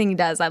much anything he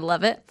does, I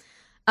love it.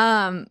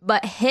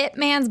 But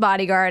Hitman's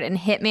Bodyguard and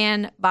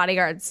Hitman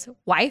Bodyguard's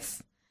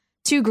Wife,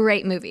 2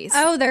 great movies.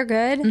 Oh, they're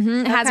good.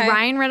 It has Okay.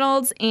 Ryan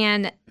Reynolds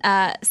and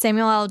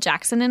Samuel L.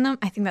 Jackson in them.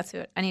 I think that's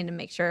who I need to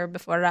make sure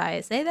before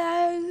I say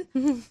that.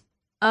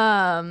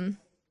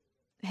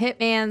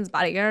 Hitman's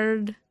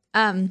Bodyguard.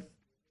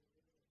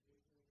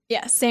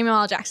 Yeah, Samuel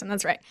L. Jackson.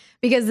 That's right.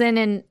 Because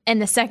then in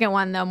the second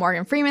one, though,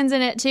 Morgan Freeman's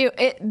in it too.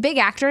 Big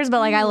actors, but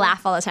like I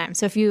laugh all the time.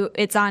 So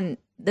it's on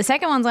the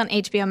second one's on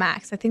HBO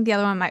Max. I think the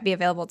other one might be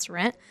available to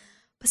rent.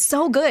 But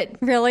so good.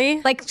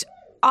 Really? Like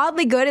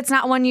oddly good. It's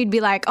not one you'd be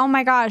like, oh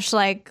my gosh,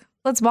 like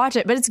let's watch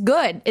it. But it's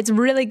good. It's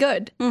really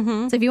good.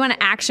 So if you want an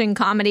action,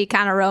 comedy,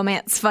 kind of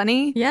romance,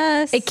 funny,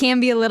 Yes. it can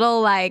be a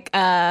little like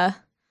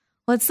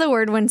what's the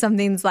word when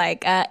something's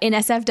like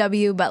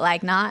NSFW but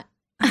like not?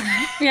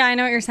 Yeah, I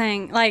know what you're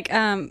saying. Like,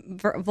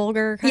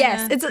 vulgar. Kinda.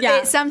 Yes,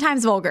 it's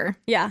sometimes vulgar.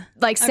 yeah.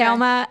 Like Okay.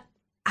 Selma,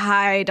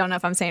 I don't know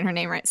if I'm saying her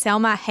name right.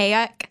 Selma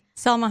Hayek.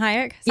 Selma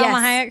Hayek. Yes, Selma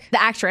Hayek.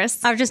 the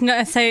actress. I've just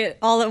say it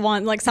all at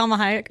once, like Selma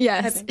Hayek. I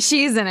Yes, think.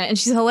 she's in it and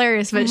she's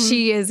hilarious, but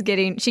she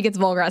gets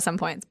vulgar at some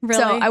points. Really?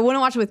 So I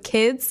wouldn't watch it with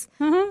kids,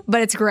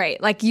 but it's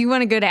great. Like you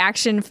want a good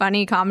action,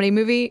 funny comedy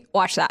movie,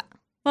 watch that.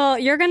 Well,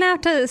 you're gonna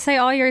have to say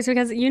all yours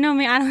because you know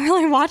me. I don't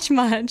really watch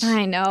much.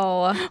 I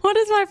know. What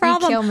is my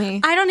problem? kill me.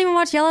 I don't even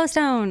watch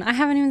Yellowstone. I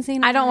haven't even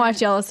seen it. I don't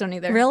watch Yellowstone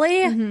either.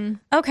 Really?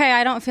 Okay,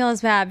 I don't feel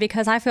as bad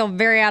because I feel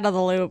very out of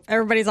the loop.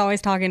 Everybody's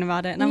always talking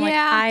about it. And I'm like,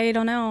 Yeah. I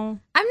don't know.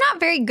 I'm not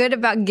very good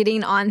about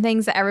getting on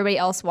things that everybody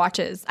else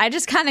watches. I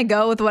just kind of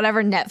go with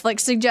whatever Netflix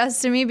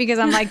suggests to me because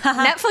I'm like,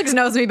 Netflix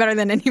knows me better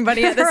than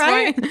anybody at this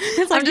Right? point.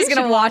 It's like, I'm just you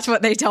going to should watch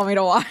what they tell me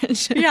to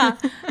watch. Yeah,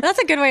 that's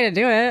a good way to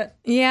do it.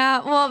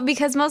 Yeah, well,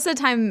 because most of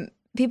the time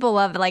people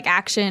love like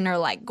action or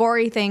like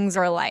gory things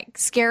or like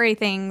scary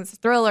things,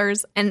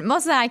 thrillers, and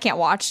most of that I can't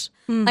watch.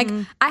 Like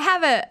I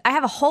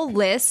have a whole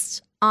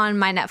list on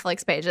my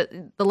Netflix page,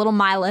 the little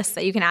My List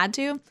that you can add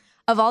to,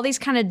 of all these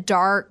kind of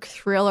dark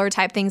thriller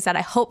type things that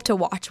I hope to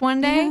watch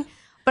one day,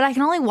 but I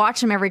can only watch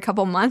them every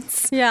couple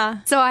months. Yeah.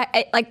 So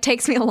it like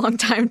takes me a long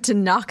time to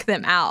knock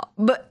them out.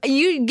 But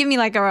you give me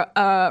like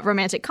a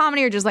romantic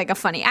comedy or just like a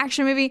funny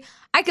action movie,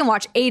 I can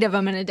watch 8 of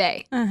them in a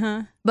day.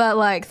 But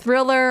like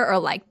thriller or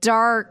like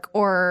dark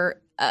or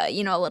a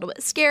little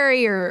bit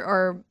scary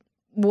or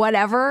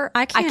whatever,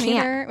 I can't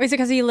either. Is it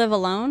because you live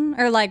alone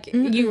or like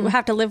you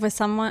have to live with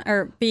someone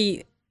or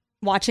be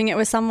watching it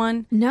with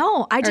someone?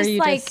 No, I just you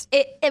like just-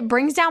 it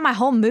brings down my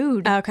whole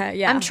mood. Okay,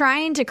 yeah. I'm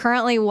trying to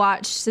currently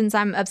watch, since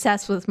I'm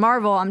obsessed with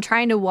Marvel, I'm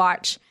trying to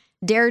watch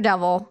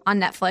Daredevil on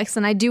Netflix,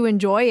 and I do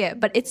enjoy it,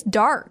 but it's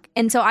dark,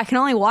 and so I can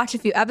only watch a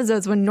few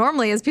episodes when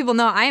normally, as people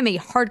know, I am a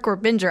hardcore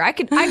binger. I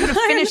could have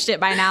finished it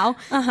by now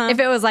if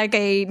it was like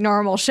a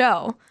normal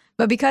show,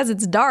 but because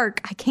it's dark,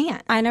 I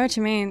can't. I know what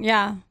you mean.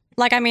 Yeah.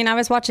 Like, I mean, I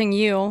was watching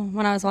You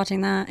when I was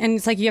watching that, and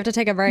it's like you have to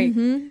take a break.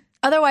 Mm-hmm.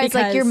 Otherwise,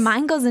 like your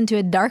mind goes into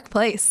a dark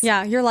place.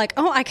 Yeah, you're like,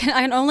 oh, I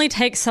can only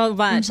take so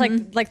much.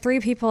 Like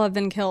 3 people have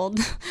been killed.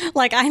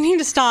 Like, I need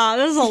to stop.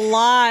 This is a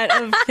lot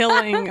of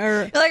killing. Or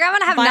you're like, I'm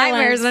gonna have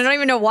nightmares, and I don't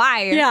even know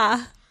why.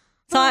 Yeah.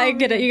 So I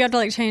get it. You got to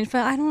like change,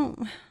 but I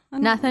don't.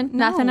 Nothing.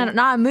 No.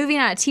 Not a movie,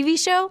 not a TV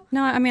show.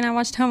 No, I mean, I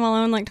watched Home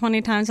Alone like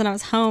 20 times when I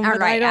was home. All but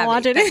right, I don't Abby,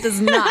 watch it. That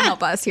does not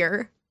help us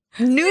here.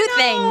 New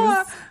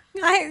things.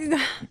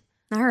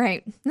 All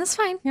right, that's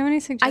fine. You have any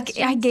suggestions?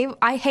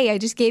 I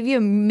just gave you a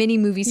mini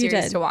movie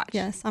series to watch.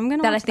 Yes, I'm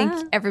gonna. That watch I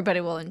think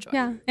everybody will enjoy.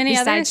 Yeah. Any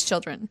besides others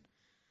children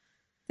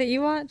that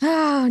you watch?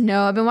 Oh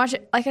no, I've been watching.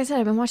 Like I said,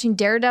 I've been watching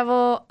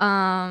Daredevil,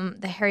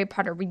 the Harry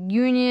Potter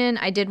reunion.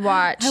 I did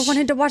watch. I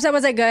wanted to watch that.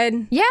 Was it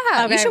good? Yeah,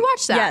 okay. you should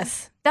watch that.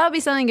 Yes, that would be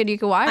something good you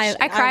could watch.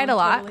 I cried a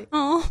lot. Totally.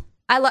 Oh,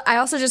 I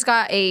also just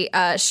got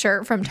a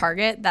shirt from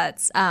Target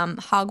that's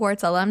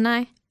Hogwarts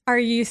alumni. Are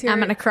you serious? I'm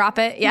gonna crop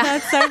it. Yeah,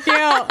 that's so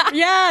cute.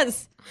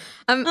 Yes.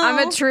 I'm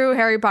a true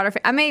Harry Potter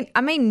fan. I'm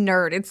a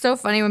nerd. It's so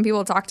funny when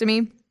people talk to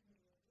me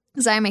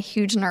because I am a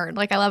huge nerd.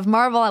 Like, I love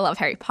Marvel. I love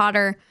Harry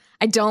Potter.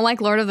 I don't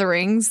like Lord of the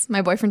Rings.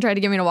 My boyfriend tried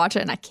to get me to watch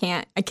it, and I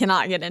can't. I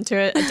cannot get into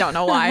it. I don't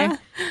know why.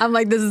 I'm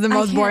like, this is the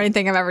most boring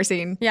thing I've ever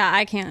seen. Yeah,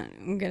 I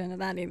can't get into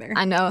that either.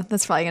 I know.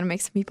 That's probably going to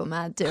make some people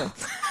mad, too.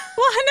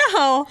 Well,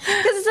 no.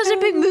 Because it's such a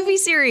big movie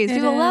series.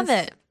 People love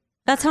it.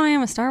 That's how I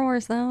am with Star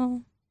Wars,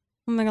 though.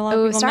 I'm like a lot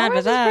of people Star mad Wars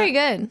with that. is pretty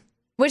good.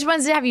 Which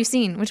ones have you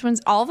seen? Which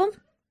ones? All of them?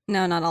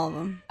 No, not all of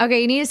them.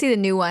 Okay, you need to see the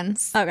new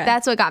ones. Okay.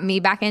 That's what got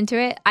me back into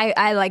it.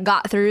 I like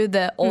got through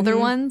the older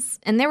ones,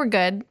 and they were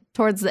good.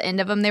 Towards the end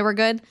of them, they were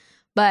good.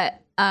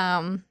 But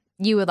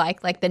you would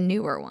like the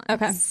newer ones.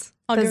 Okay.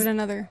 I'll give it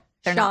another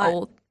They're shot. not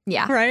old.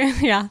 Yeah. Right?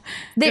 Yeah.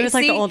 It was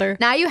like the older.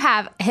 Now you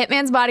have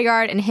Hitman's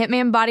Bodyguard and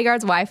Hitman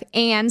Bodyguard's Wife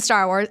and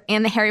Star Wars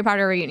and the Harry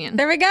Potter reunion.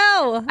 There we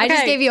go. I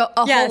just gave you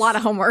a whole lot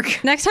of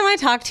homework. Next time I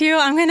talk to you,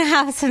 I'm going to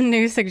have some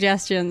new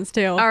suggestions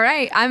too. All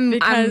right. I'm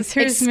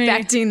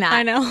expecting that.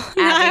 I know.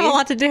 I have a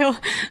lot to do.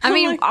 I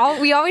mean,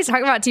 we always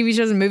talk about TV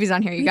shows and movies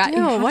on here. You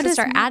have to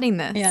start adding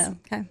this. Yeah.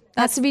 Okay.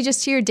 That's to be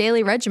just to your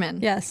daily regimen.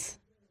 Yes.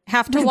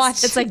 Have to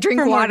watch. It's like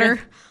drink water,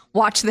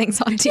 watch things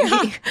on TV.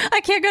 Yeah. I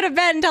can't go to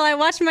bed until I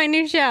watch my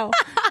new show.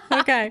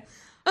 Okay.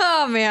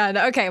 Oh, man.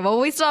 Okay. Well,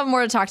 we still have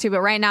more to talk to,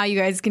 but right now you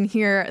guys can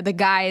hear the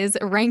guys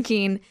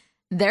ranking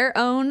their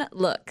own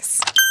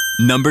looks.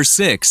 Number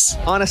 6.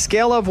 On a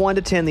scale of 1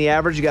 to 10, the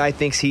average guy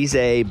thinks he's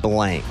a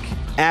blank.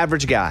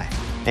 Average guy.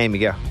 Amy,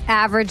 go.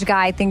 Average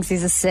guy thinks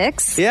he's a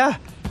 6. Yeah.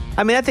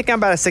 I mean, I think I'm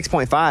about a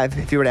 6.5.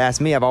 If you were to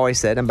ask me, I've always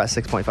said I'm about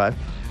 6.5.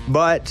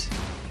 But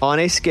on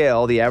a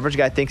scale, the average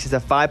guy thinks he's a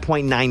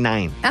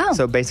 5.99. Oh.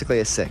 So basically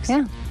a 6.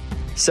 Yeah.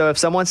 So if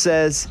someone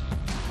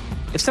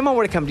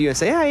were to come to you and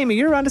say, "Hey, Amy,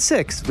 you're around a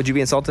 6," would you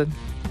be insulted?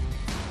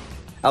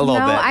 A little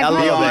bit. I've A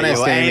little bit.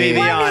 honest, Amy. Be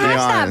honest.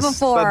 that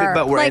before.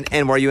 But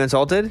were you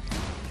insulted?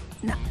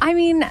 I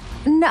mean,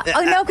 no,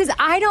 because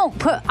I don't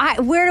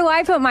where do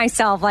I put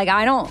myself? Like,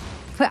 I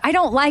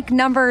don't like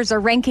numbers or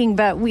ranking,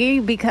 but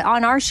because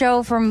on our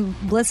show from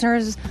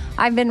listeners,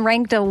 I've been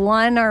ranked a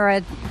 1 or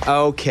a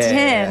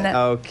 10.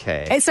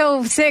 Okay.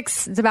 So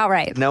 6 is about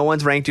right. No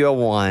one's ranked you a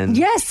 1.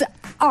 Yes.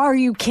 Are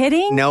you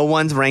kidding? No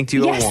one's ranked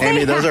you a 1.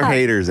 Amy, those are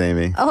haters,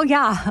 Amy. Oh,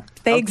 yeah.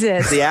 They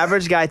exist. The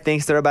average guy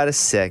thinks they're about a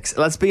 6.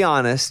 Let's be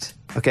honest.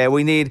 Okay,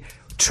 we need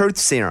truth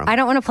serum. I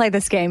don't want to play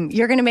this game.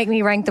 You're going to make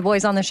me rank the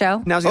boys on the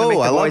show? Now I was going to make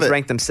the I love boys it.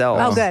 rank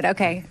themselves. Oh, good.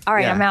 Okay. All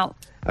right, Yeah. I'm out.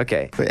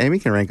 Okay. But Amy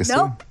can rank us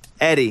Nope. too.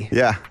 Eddie.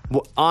 Yeah.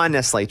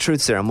 Honestly,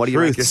 truth serum. What do you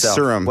rank Truth yourself?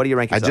 serum. What do you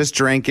rank yourself? I just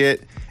drank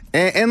it.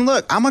 And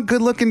look, I'm a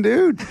good-looking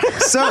dude.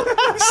 So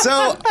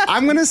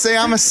I'm going to say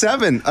I'm a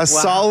 7, a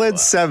solid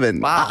 7.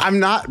 Wow. I'm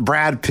not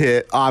Brad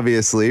Pitt,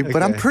 obviously,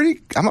 but I'm a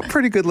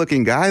pretty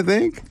good-looking guy, I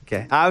think.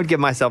 Okay. I would give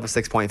myself a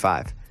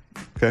 6.5.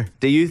 Okay.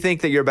 Do you think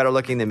that you're better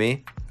looking than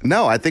me?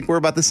 No, I think we're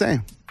about the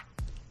same.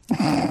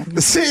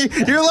 See,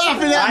 you're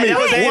laughing at me. That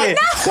was Amy.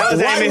 That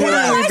was Amy who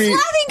laughed.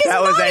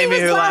 That was Amy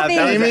who laughed.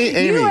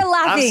 Amy. You were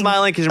laughing. I'm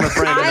smiling because you're my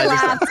friend. I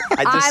laughed.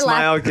 I just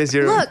smile because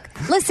you're. Look,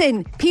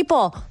 listen,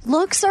 people,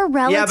 looks are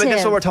relative. Yeah, but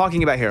that's what we're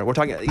talking about here. We're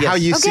talking yes. How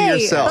you see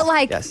yourself. But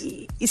like, Yes.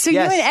 so Yes. you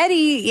and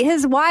Eddie,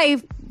 his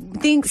wife,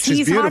 thinks She's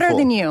he's hotter beautiful.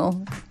 than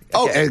you.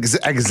 Oh,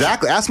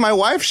 exactly. Ask my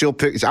wife. She'll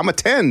pick. I'm a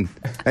 10,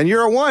 and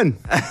you're a 1.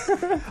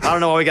 I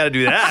don't know why we got to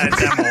do that.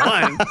 It's number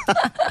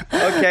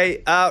 1.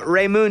 Okay,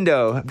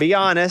 Raymundo. Be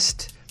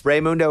honest.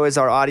 Raymundo is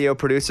our audio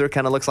producer.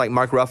 Kind of looks like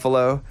Mark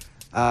Ruffalo.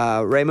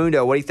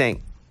 Raymundo, what do you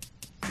think?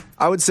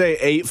 I would say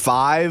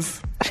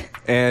 8'5",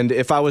 and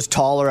if I was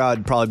taller,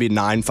 I'd probably be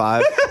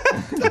 9'5".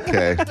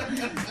 Okay.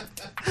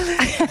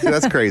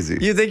 That's crazy.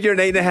 You think you're an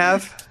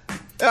 8.5?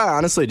 Yeah, I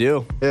honestly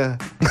do. Yeah.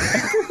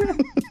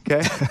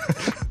 Okay.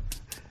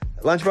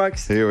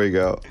 Lunchbox? Here we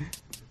go.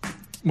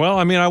 Well,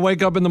 I mean, I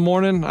wake up in the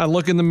morning, I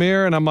look in the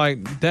mirror, and I'm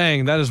like,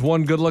 dang, that is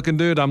one good-looking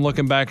dude I'm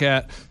looking back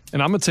at,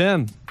 and I'm a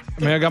 10.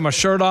 I mean, I got my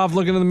shirt off,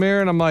 looking in the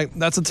mirror, and I'm like,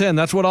 that's a 10.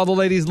 That's what all the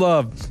ladies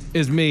love,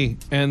 is me,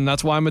 and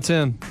that's why I'm a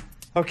 10.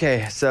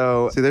 Okay,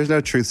 so See, there's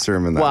no truth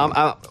serum in that.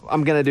 well,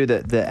 I'm gonna do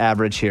the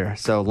average here.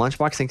 So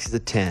Lunchbox thinks he's a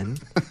 10.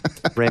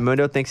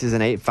 Raymundo thinks he's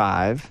an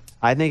 8.5.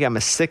 I think I'm a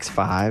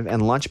 6.5,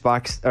 and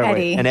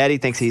Lunchbox and Eddie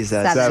thinks he's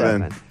a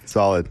 7.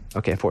 Solid.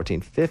 Okay,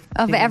 14, 15.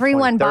 Of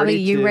everyone, 20, Bobby,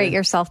 you 32, rate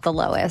yourself the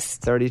lowest.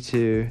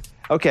 32.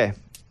 Okay.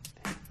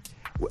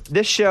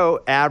 This show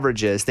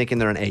averages thinking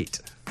they're an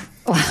 8.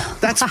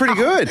 That's pretty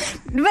good.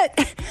 But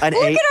look at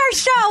our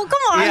show.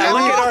 Come on. Yeah,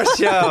 look at our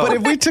show. But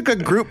if we took a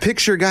group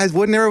picture, guys,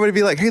 wouldn't everybody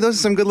be like, hey, those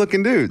are some good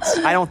looking dudes?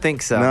 I don't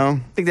think so. No?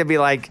 I think they'd be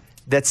like,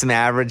 that's some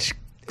average,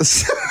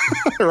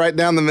 Right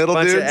down the middle,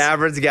 bunch dudes? of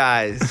average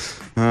guys.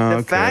 Oh,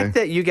 The fact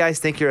that you guys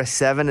think you're a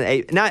 7 and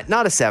 8,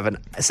 not a 7.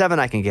 A 7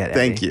 I can get.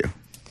 Thank Eddie. you.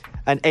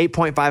 An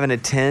 8.5 and a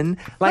 10.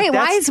 Like, Wait,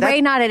 why is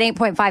Ray not at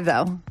 8.5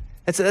 though?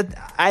 It's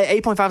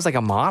 8.5 is like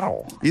a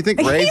model. You think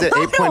Ray's at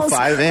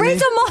 8.5, Amy?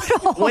 Ray's a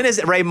model. When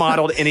has Ray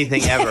modeled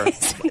anything ever?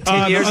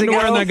 10 years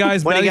underwear ago? in that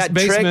guy's when he got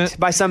basement. tricked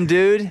by some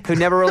dude who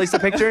never released the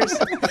pictures?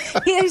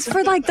 He's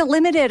for like the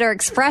Limited or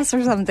Express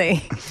or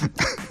something.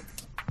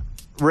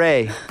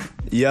 Ray.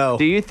 Yo.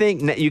 Do you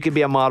think you could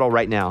be a model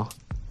right now?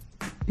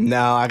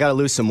 No, I got to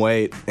lose some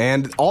weight.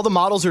 And all the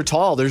models are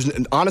tall. There's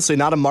honestly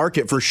not a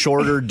market for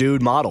shorter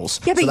dude models.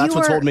 Yeah, but so that's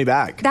what's holding me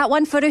back. That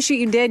one photo shoot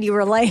you did, you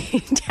were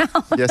laying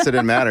down. Yes, it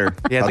didn't matter.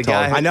 Yeah, the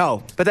guy. I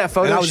know. But that And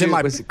photo I was shoot in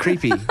my- was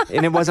creepy,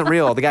 and it wasn't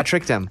real. The guy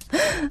tricked him.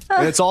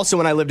 And it's also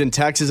when I lived in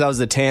Texas, I was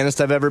the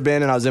tannest I've ever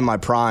been, and I was in my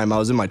prime. I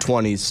was in my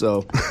 20s,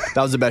 so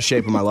that was the best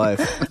shape of my life.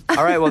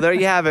 All right, well, there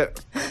you have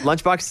it.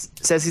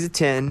 Lunchbox says he's a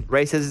 10.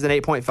 Ray says he's an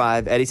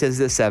 8.5. Eddie says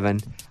he's a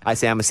 7. I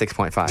say I'm a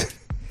 6.5.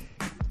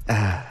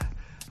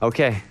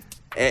 Okay.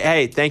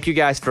 Hey, thank you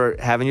guys for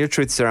having your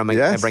truth serum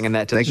and bringing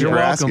that to the show. Thank you for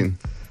asking.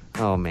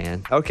 Oh,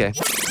 man. Okay.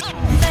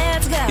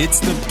 Let's go. It's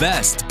the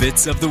best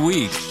bits of the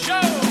week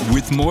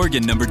with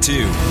Morgan number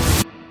 2.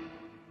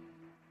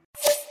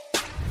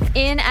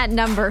 In at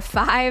number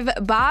 5,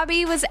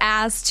 Bobby was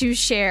asked to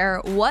share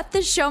what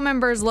the show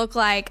members look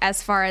like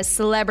as far as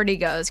celebrity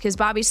goes, because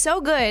Bobby's so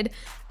good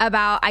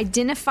about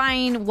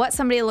identifying what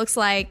somebody looks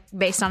like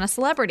based on a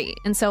celebrity.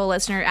 And so a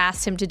listener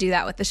asked him to do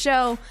that with the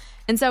show.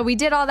 And so we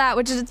did all that,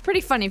 which is it's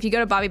pretty funny. If you go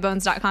to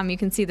bobbybones.com, you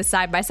can see the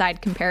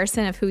side-by-side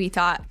comparison of who he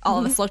thought all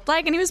of us looked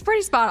like. And he was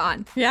pretty spot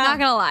on. Yeah. Not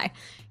going to lie.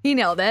 He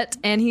nailed it.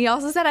 And he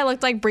also said I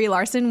looked like Brie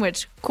Larson,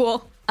 which,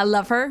 cool. I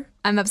love her.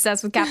 I'm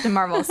obsessed with Captain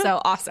Marvel.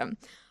 So awesome.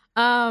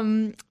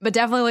 But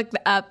definitely look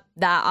up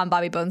that on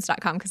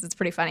bobbybones.com because it's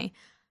pretty funny.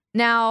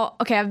 Now,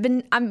 okay, I've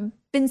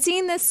been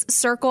seeing this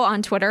circle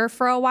on Twitter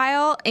for a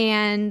while,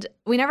 and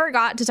we never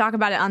got to talk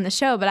about it on the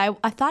show, but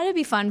I thought it'd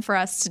be fun for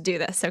us to do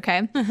this,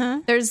 okay?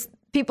 There's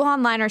people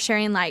online are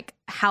sharing like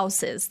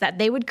houses that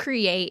they would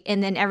create,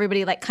 and then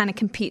everybody like kind of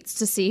competes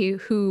to see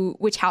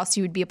which house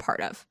you would be a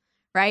part of,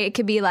 right? It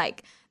could be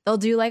like they'll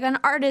do like an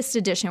artist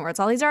edition where it's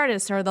all these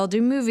artists, or they'll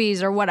do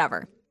movies or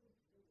whatever.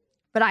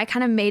 But I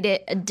kind of made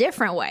it a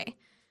different way.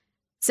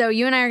 So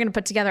you and I are going to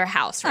put together a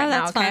house right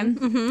now, okay?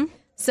 Mm-hmm.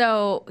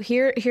 So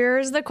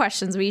here's the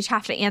questions we each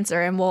have to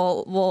answer, and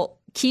we'll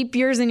keep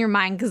yours in your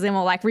mind because then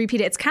we'll like repeat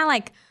it. It's kind of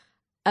like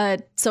a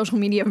social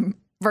media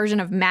version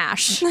of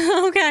MASH.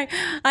 Okay.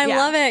 I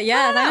love it.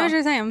 Yeah, I know what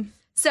you're saying.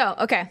 So,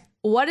 okay.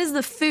 What is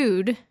the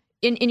food,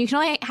 and you can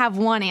only have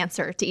one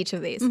answer to each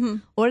of these. Mm-hmm.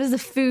 What is the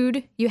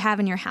food you have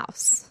in your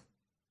house?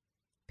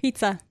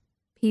 Pizza.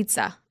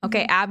 Pizza.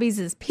 Okay, Abby's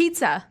is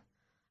pizza.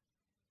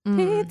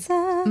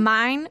 Pizza.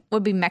 Mine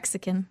would be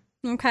Mexican.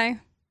 Okay.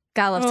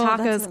 Gotta love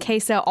tacos,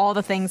 queso, all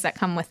the things that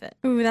come with it.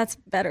 Ooh, that's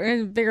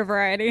better. Bigger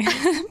variety.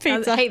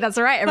 Pizza. Hey, that's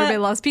all right. Everybody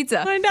loves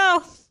pizza. I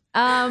know.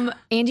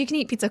 And you can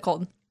eat pizza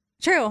cold.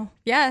 True.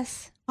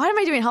 Yes. Why am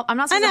I doing help? I'm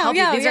not supposed to help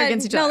you. These are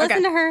against each other. No,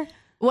 listen to her.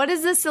 What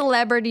is the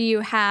celebrity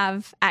you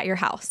have at your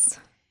house?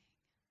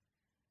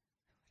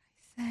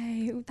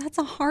 That's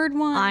a hard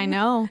one. I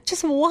know.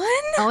 Just one?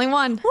 Only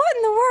one. What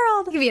in the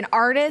world? It could be an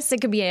artist. It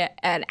could be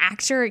an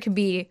actor. It could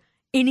be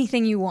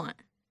anything you want.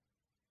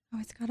 Oh,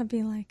 it's got to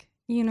be like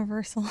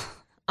Universal.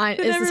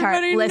 This is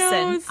hard.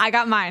 Listen, knows. I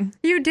got mine.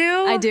 You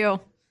do? I do.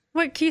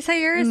 What, can you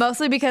say yours?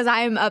 Mostly because I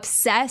am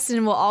obsessed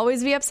and will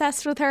always be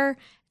obsessed with her.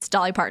 It's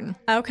Dolly Parton.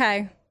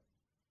 Okay.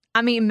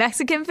 I mean,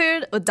 Mexican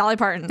food with Dolly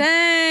Parton.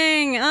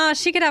 Dang. Oh,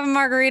 she could have a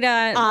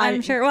margarita,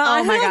 I'm sure. Well,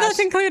 oh my gosh. That's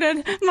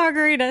included.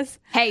 Margaritas.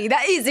 Hey,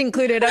 that is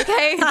included,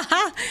 okay?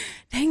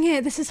 Dang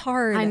it. This is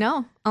hard. I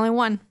know. Only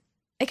one.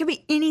 It could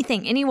be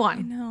anything,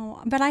 anyone.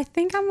 No, but I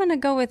think I'm going to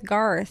go with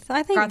Garth.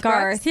 I think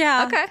Garth.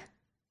 Yeah. Okay.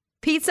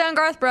 Pizza and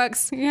Garth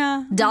Brooks.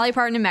 Yeah. Dolly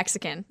Parton and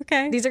Mexican.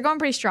 Okay. These are going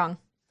pretty strong.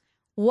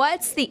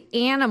 What's the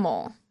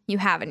animal you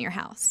have in your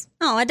house?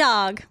 Oh, a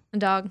dog. A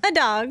dog. A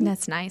dog.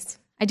 That's nice.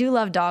 I do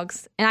love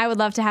dogs, and I would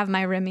love to have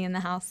my Remy in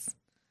the house.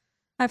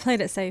 I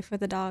played it safe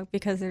with a dog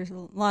because there's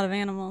a lot of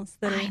animals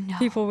that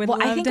people would love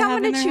to have in their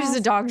I'm going to choose house.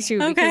 a dog too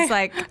because,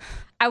 like,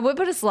 I would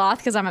put a sloth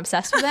because I'm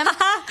obsessed with them.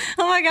 Oh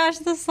my gosh,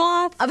 the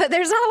sloth. But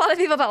there's not a lot of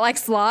people that like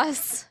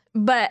sloths.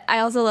 But I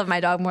also love my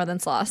dog more than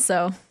Sloth.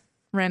 So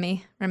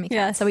Remy Cat.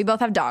 Yes. So we both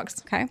have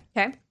dogs. Okay.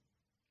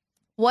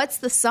 What's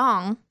the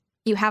song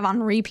you have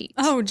on repeat?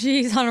 Oh,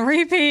 geez, on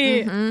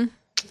repeat. Mm-hmm.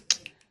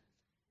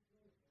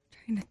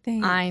 Trying to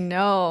think. I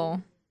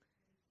know.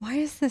 Why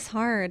is this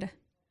hard?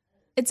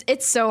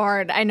 It's so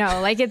hard. I know.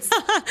 Like it's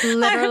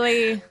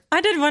literally. I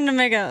did one to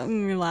make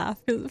me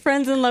laugh.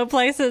 Friends in Low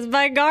Places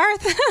by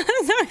Garth.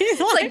 So he's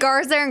like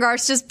Garth's there and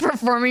Garth's just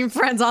performing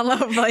Friends on Low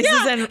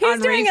Places and he's on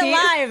doing repeat. it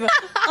live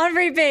on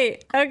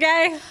repeat.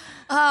 Okay.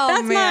 Oh,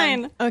 that's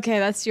man. mine. Okay,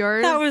 that's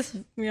yours. That was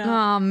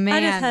Oh man.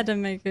 I just had to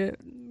make it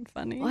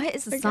funny. What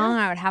is the song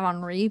I would have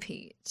on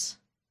repeat?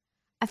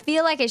 I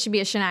feel like it should be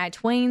a Shania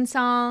Twain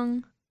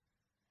song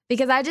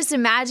because I just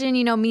imagine,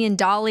 me and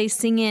Dolly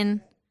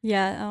singing.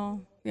 Yeah.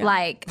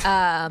 Like,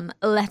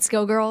 Let's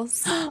Go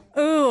Girls.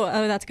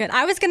 Oh, that's good.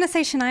 I was going to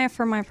say Shania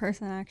for my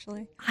person,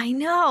 actually. I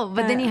know,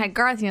 but then you had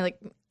Garth and you're like,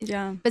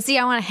 yeah. But see,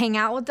 I want to hang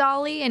out with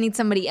Dolly. I need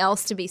somebody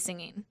else to be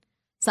singing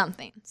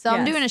something. So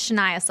I'm doing a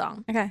Shania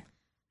song. Okay.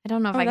 I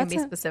don't know if I can be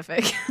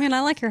specific. Man,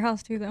 I like your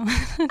house too, though.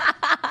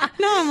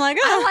 No, I'm like,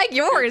 I like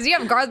yours. You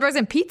have Garth Brooks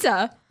and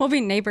pizza. We'll be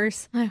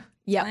neighbors.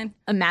 Yeah,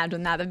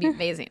 imagine that. That'd be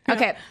amazing.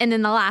 Okay, and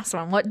then the last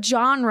one. What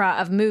genre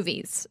of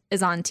movies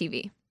is on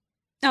TV?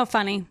 Oh,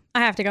 funny. I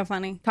have to go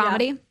funny.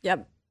 Comedy? Yeah.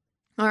 Yep.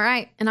 All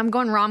right. And I'm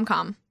going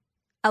rom-com.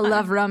 I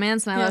love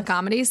romance and I love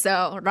comedy.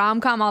 So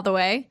rom-com all the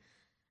way.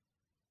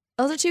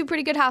 Those are two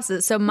pretty good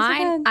houses. So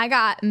mine, I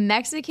got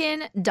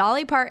Mexican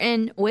Dolly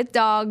Parton with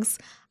dogs.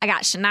 I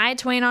got Shania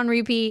Twain on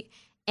repeat.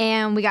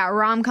 And we got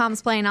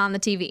rom-coms playing on the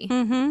TV.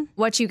 Mm-hmm.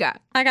 What you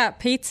got? I got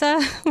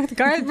pizza with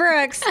Garth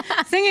Brooks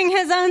singing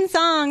his own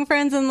song,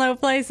 Friends in Low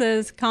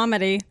Places,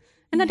 comedy,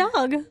 and a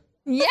dog.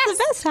 Yes. That's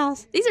the best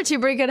house. These are two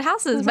pretty good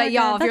houses. But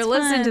y'all, if you're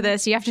listening to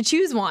this, you have to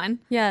choose one.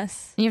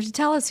 Yes. And you have to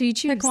tell us who you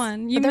choose. Pick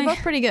one. But they're both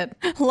pretty good.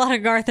 A lot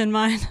of Garth in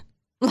mine.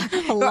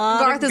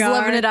 Garth is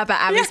living it up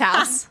at Abby's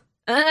house.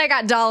 And then I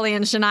got Dolly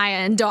and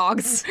Shania and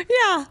dogs.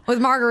 Yeah. With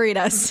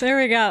margaritas. There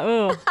we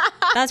go. Ooh.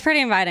 That's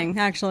pretty inviting,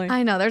 actually.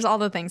 I know. There's all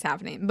the things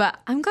happening. But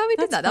I'm glad we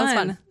did that. That was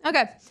fun.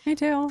 Okay. Me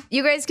too.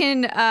 You guys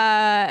can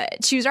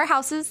choose our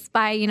houses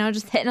by,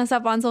 just hitting us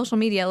up on social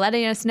media,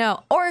 letting us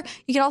know. Or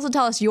you can also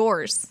tell us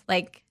yours.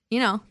 Like,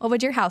 what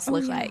would your house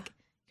look like?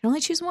 You can only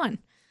choose one.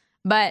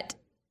 But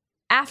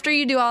after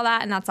you do all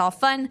that, and that's all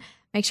fun,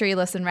 make sure you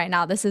listen right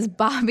now. This is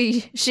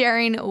Bobby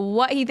sharing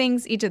what he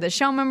thinks each of the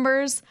show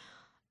members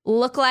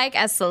look like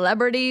as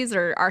celebrities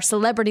or are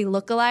celebrity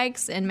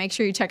lookalikes. And make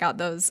sure you check out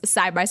those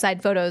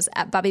side-by-side photos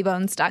at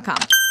bobbybones.com.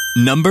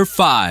 Number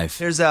 5.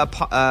 There's a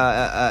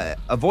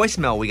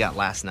voicemail we got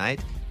last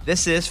night.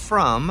 This is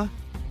from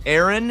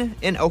Aaron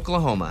in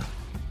Oklahoma.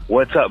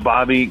 What's up,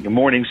 Bobby? Good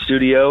morning,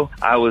 studio.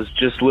 I was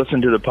just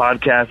listening to the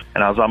podcast,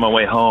 and I was on my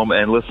way home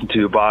and listened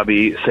to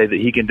Bobby say that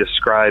he can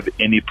describe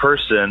any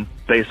person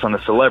based on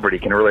a celebrity,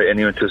 can relate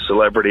anyone to a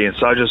celebrity. And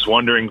so I was just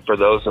wondering, for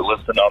those that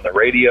listen on the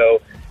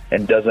radio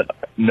and doesn't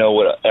know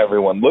what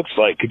everyone looks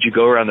like, could you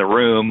go around the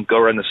room, go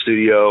around the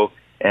studio,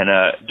 and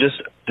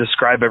just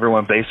describe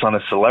everyone based on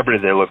a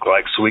celebrity they look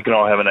like so we can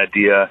all have an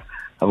idea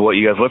of what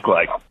you guys look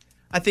like?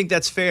 I think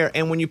that's fair.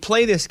 And when you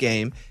play this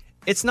game,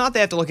 it's not they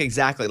have to look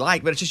exactly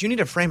like, but it's just you need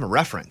a frame of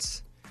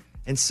reference.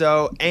 And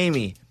so,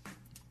 Amy,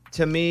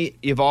 to me,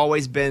 you've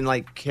always been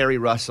like Carrie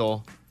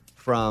Russell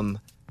from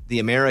The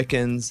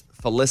Americans,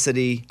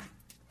 Felicity,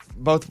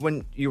 both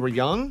when you were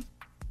young.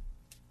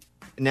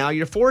 Now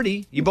you're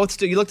 40. You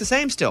both you look the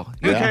same still.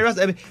 You and Carrie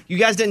Russell. I mean, you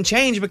guys didn't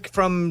change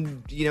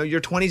from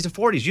your 20s to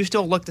 40s. You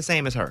still look the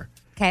same as her.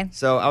 Okay.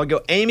 So I would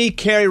go Amy,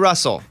 Carrie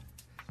Russell,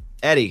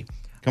 Eddie.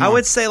 I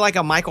would say like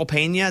a Michael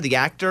Pena, the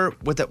actor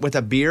with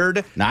a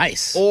beard.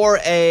 Nice. Or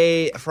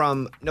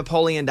from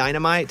Napoleon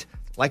Dynamite,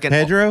 like an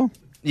Pedro.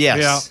 Yes.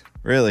 Yeah.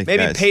 Really?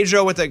 Maybe guys.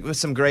 Pedro with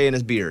some gray in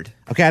his beard.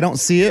 Okay, I don't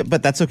see it,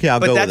 but that's okay. I'll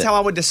go with it. But that's how I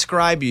would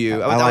describe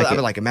you. I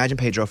would imagine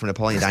Pedro from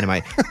Napoleon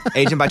Dynamite,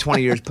 aging by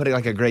 20 years, putting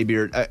like a gray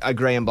beard, a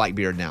gray and black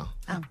beard now.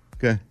 Oh.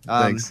 Okay.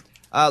 Thanks.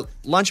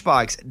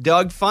 Lunchbox,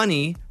 Doug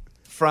Funny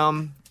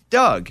from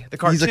Doug, the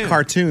cartoon. He's a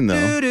cartoon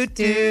though.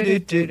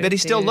 But he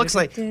still looks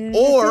like,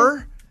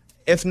 or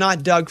if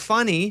not Doug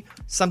Funny,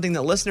 something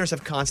that listeners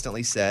have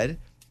constantly said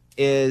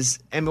is,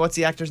 and what's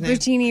the actor's name?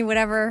 Buscemi,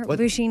 whatever.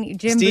 Buscemi,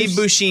 Steve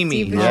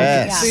Buscemi.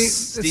 Yes. See, it's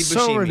Steve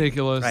so Buscemi.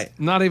 ridiculous. Right.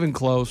 Not even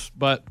close,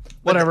 but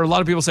whatever. A lot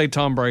of people say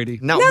Tom Brady.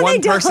 Not No,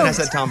 one they person don't. has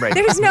said Tom Brady.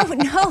 There's no,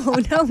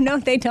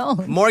 they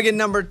don't. Morgan,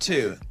 number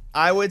 2.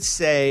 I would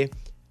say,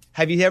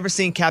 have you ever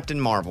seen Captain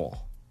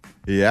Marvel?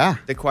 Yeah.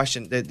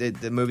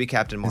 The movie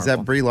Captain Marvel. Is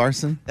that Brie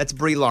Larson? That's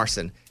Brie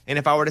Larson. And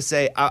if I were to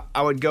say,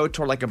 I would go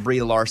toward like a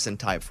Brie Larson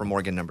type for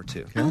Morgan, number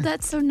 2. Oh,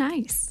 that's so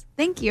nice.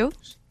 Thank you.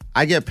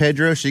 I get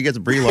Pedro. She gets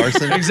Brie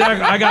Larson.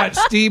 Exactly. I got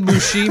Steve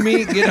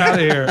Buscemi. Get out of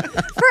here.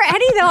 For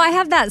Eddie, though, I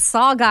have that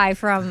Saw guy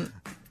from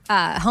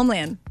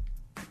Homeland.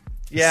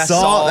 Yeah,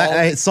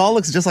 Saul. Saul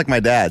looks just like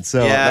my dad, so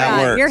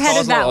that works. You're headed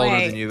Saul's a that little older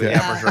way. than you,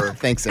 yeah, for sure.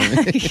 Thanks,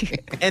 Amy.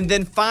 And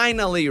then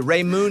finally,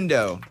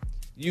 Raymundo.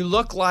 You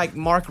look like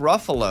Mark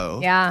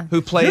Ruffalo, Yeah.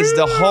 who plays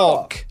the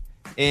Hulk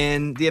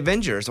in the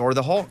Avengers or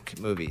the Hulk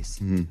movies.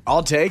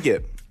 I'll take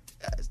it.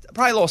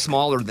 probably a little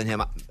smaller than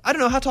him. I don't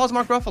know. How tall is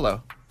Mark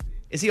Ruffalo?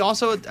 Is he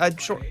also a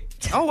short?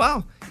 Oh,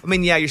 wow. I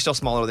mean, yeah, you're still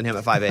smaller than him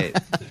at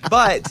 5'8".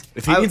 But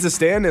if he needs a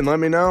stand-in, let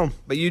me know.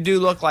 But you do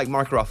look like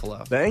Mark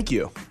Ruffalo. Thank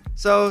you.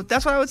 So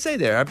that's what I would say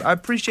there. I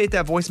appreciate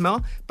that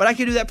voicemail, but I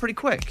could do that pretty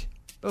quick.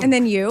 Boom. And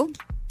then you?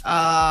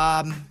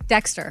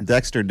 Dexter.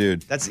 Dexter,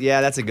 dude. That's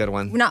a good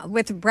one. Not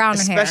with brown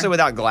hair. Especially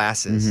without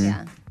glasses. Mm-hmm.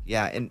 Yeah.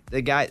 Yeah, and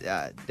the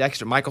guy,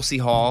 Dexter, Michael C.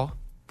 Hall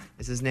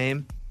is his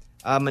name.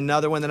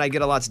 Another one that I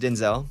get a lot is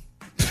Denzel.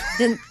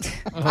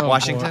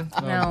 Washington?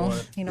 No,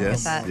 you don't get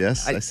that.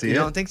 Yes, I see You it.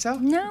 don't think so?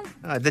 No.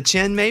 The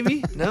chin,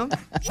 maybe? No?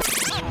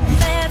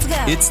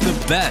 It's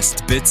the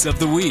best bits of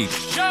the week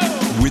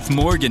with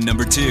Morgan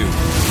number 2.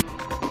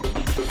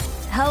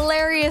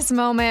 Hilarious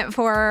moment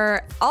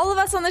for all of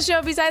us on the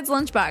show besides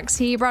Lunchbox.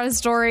 He brought a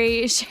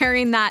story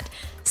sharing that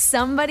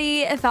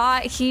somebody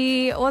thought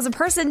he was a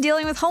person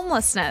dealing with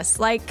homelessness.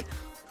 Like,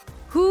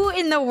 who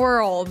in the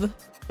world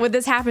would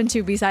this happen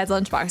to besides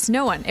Lunchbox?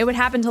 No one. It would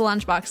happen to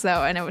Lunchbox,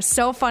 though, and it was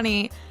so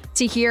funny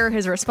to hear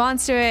his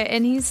response to it,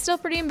 and he's still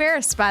pretty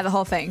embarrassed by the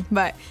whole thing.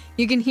 But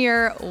you can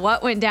hear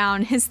what went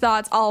down, his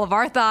thoughts, all of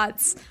our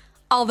thoughts,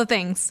 all the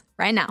things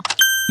right now.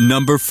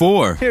 Number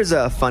 4. Here's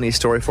a funny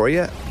story for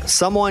you.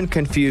 Someone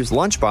confused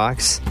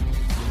Lunchbox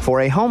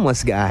for a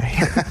homeless guy.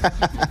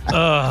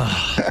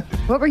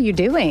 What were you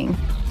doing?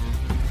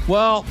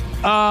 Well,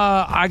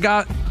 I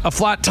got a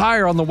flat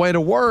tire on the way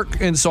to work,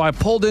 and so I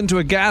pulled into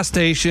a gas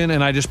station,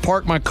 and I just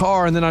parked my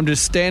car, and then I'm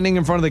just standing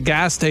in front of the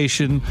gas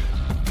station,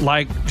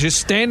 like just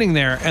standing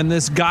there, and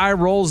this guy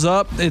rolls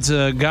up. It's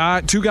a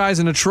guy, 2 guys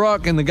in a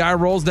truck, and the guy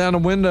rolls down the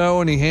window,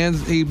 and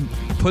he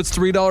puts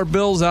 $3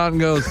 bills out and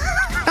goes,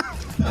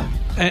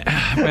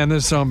 man,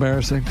 this is so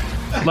embarrassing.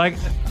 Like,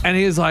 and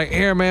he's like,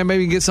 here, man,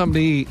 maybe get something to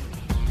eat.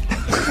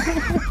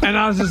 And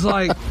I was just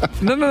like,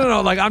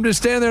 no. Like, I'm just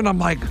standing there and I'm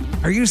like,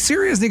 are you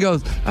serious? And he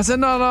goes, I said,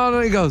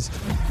 no. He goes,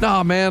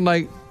 no, man,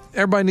 like,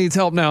 everybody needs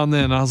help now and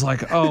then. And I was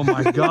like, oh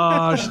my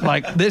gosh.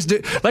 Like, this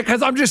dude, like,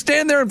 cause I'm just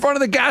standing there in front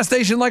of the gas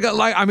station.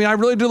 I mean, I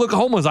really do look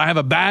homeless. I have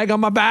a bag on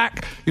my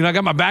back. You know, I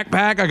got my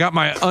backpack. I got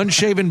my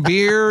unshaven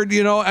beard,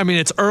 you know, I mean,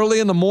 it's early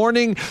in the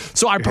morning.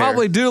 So I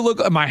probably do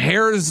look, my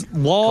hair is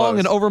long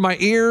and over my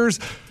ears.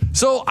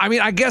 So, I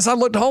mean, I guess I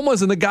looked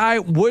homeless, and the guy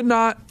would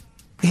not.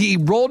 He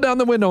rolled down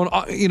the window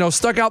and, you know,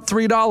 stuck out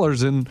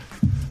 $3, and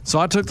so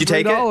I took the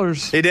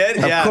 $3. He did?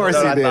 Of course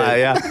he did.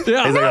 Yeah.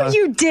 No,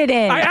 you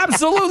didn't. I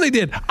absolutely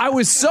did. I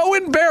was so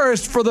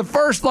embarrassed for the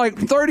first,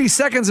 30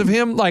 seconds of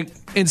him,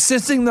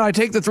 insisting that I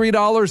take the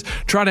 $3,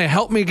 trying to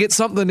help me get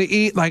something to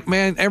eat. Like,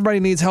 man, everybody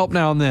needs help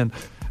now and then.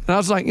 And I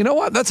was like, you know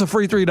what? That's a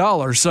free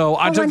 $3. So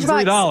I took the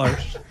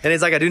 $3. And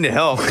he's like, I do need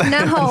help.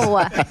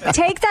 No.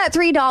 Take that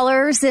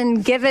 $3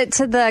 and give it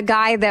to the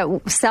guy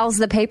that sells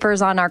the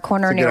papers on our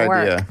corner near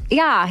work.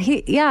 Yeah,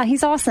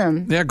 he's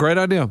awesome. Yeah, great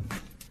idea.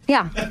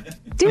 Yeah.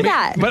 Do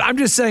that. But I'm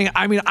just saying,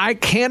 I mean, I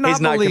cannot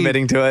He's not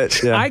committing to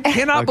it. Yeah. I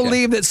cannot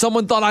believe that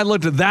someone thought I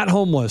looked that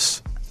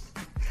homeless.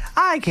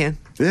 I can.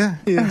 Yeah,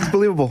 it's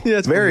believable. Yeah,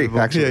 it's very,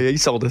 believable. actually. Yeah, you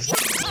sold us.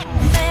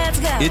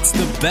 It's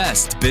the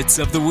best bits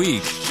of the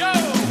week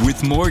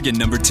with Morgan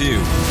number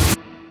 2.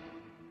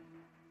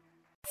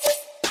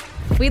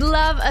 We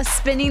love a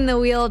spinning the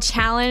wheel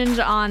challenge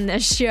on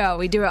this show.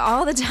 We do it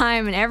all the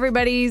time, and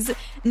everybody's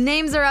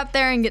names are up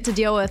there and get to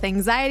deal with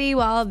anxiety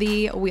while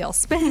the wheel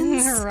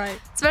spins. Right.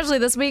 Especially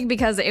this week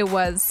because it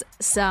was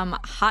some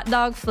hot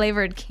dog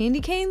flavored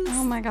candy canes.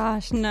 Oh my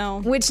gosh, no.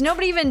 Which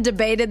nobody even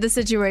debated the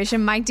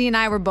situation. Mike D and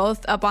I were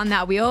both up on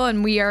that wheel,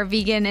 and we are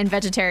vegan and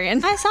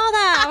vegetarian. I saw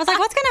that. I was like,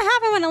 what's going to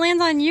happen when it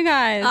lands on you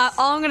guys?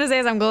 All I'm going to say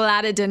is I'm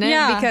glad it didn't,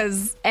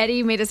 because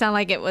Eddie made it sound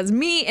like it was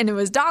meat and it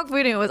was dog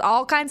food and it was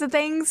all kinds of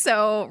things.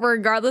 So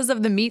regardless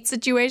of the meat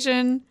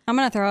situation, I'm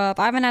going to throw up.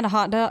 I haven't had a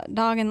hot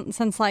dog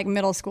since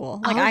middle school.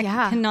 I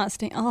cannot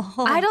stand.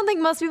 I don't think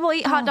most people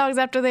eat hot dogs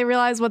after they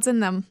realize what's in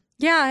them.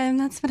 Yeah, and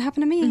that's what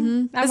happened to me.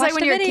 Mm-hmm. It's like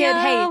when you're a kid,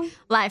 hey,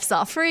 life's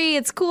all free,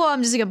 it's cool,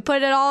 I'm just gonna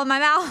put it all in my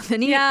mouth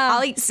and eat.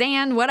 I'll eat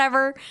sand,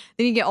 whatever.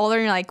 Then you get older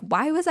and you're like,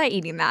 why was I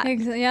eating that?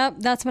 Yep,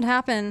 that's what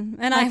happened.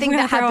 And I think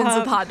that happens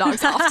with hot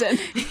dogs often.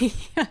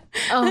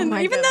 Oh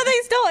my Even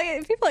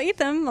though people eat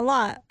them a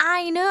lot.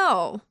 I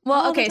know.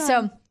 Well, okay,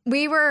 so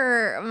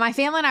my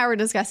family and I were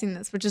discussing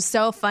this, which is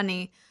so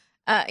funny.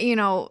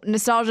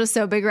 Nostalgia is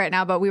so big right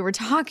now, but we were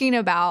talking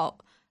about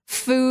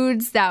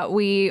foods that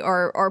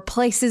or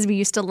places we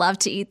used to love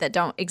to eat that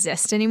don't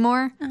exist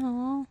anymore.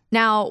 Aww.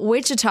 Now,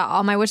 Wichita,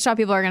 all my Wichita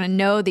people are going to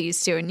know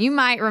these two, and you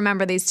might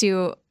remember these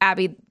two,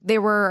 Abby. They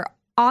were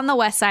on the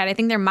west side. I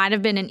think there might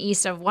have been an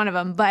east of one of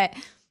them, but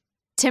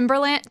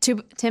Timberland.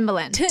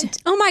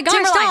 Oh my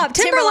gosh, stop.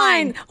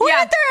 Timberline. We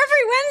went there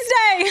every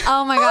Wednesday.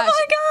 Oh my gosh.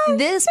 Oh my gosh.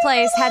 This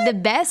place had the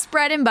best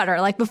bread and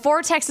butter. Like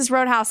before Texas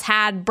Roadhouse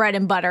had bread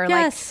and butter.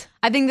 Yes. Like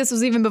I think this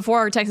was even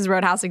before Texas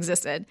Roadhouse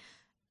existed.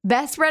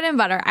 Best bread and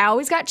butter. I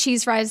always got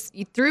cheese fries.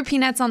 You threw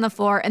peanuts on the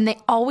floor, and they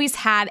always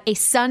had a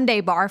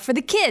sundae bar for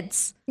the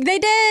kids. They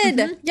did.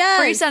 Mm-hmm. Yes.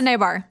 Free sundae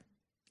bar.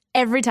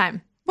 Every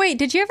time. Wait,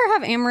 did you ever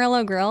have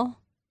Amarillo Grill?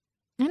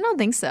 I don't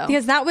think so.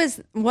 Because that was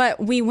what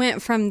we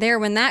went from there.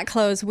 When that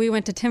closed, we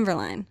went to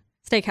Timberline.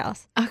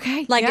 steakhouse.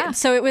 Okay. Like,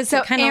 so it was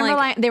so kind of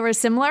like, they were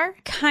similar?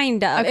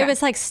 Kind of. Okay. It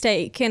was like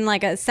steak and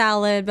like a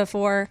salad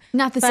before.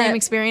 Not the same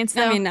experience,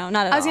 though? I mean, no,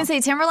 not at all. I was going to say,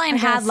 Timberline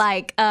had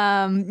like,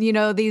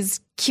 these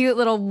cute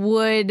little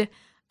wood,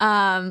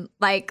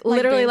 like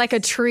literally booths. like a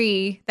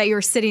tree that you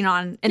were sitting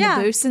on in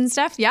the booths and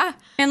stuff. Yeah.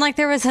 And like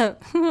there was a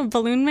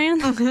balloon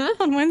man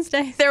on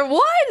Wednesdays. There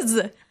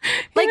was.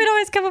 He would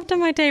always come up to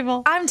my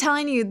table. I'm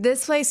telling you,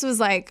 this place was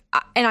like,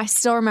 and I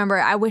still remember,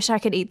 I wish I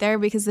could eat there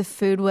because the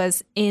food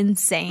was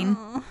insane.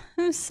 Oh,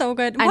 it was so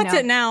good. What's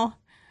it now?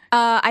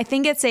 I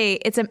think it's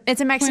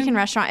a Mexican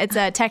restaurant. It's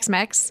a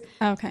Tex-Mex.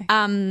 Okay.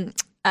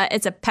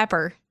 It's a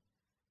pepper.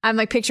 I'm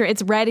like picture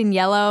it's red and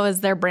yellow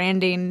as their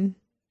branding.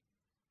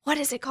 What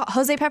is it called?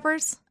 Jose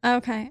Peppers?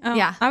 Okay. Oh,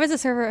 yeah. I was a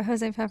server at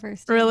Jose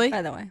Peppers. Too, really?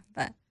 By the way,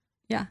 but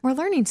yeah, we're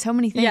learning so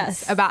many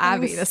things about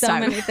Abby this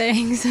time. So many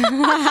things. Well,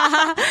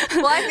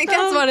 I think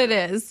that's what it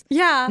is.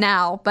 Yeah.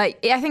 Now, but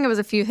I think it was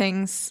a few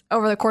things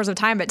over the course of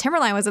time. But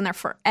Timberline was in there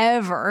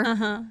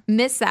forever.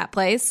 Missed that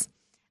place.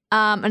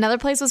 Another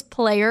place was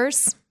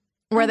Players,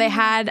 where they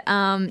had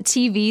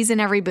TVs in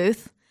every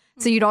booth.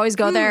 So you'd always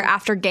go there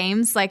after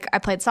games. Like I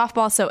played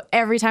softball, so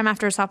every time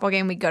after a softball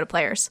game, we'd go to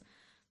Players.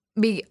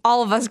 Be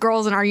all of us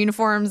girls in our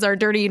uniforms, our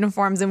dirty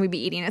uniforms, and we'd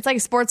be eating. It's like a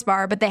sports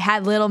bar, but they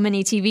had little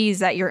mini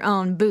TVs at your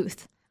own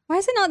booth. Why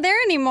is it not there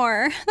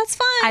anymore? That's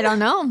fun. I don't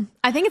know.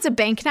 I think it's a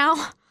bank now.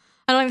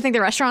 I don't even think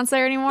the restaurant's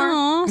there anymore.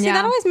 Oh, see,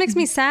 that always makes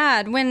me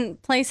sad when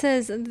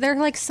places, they're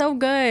like so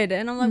good.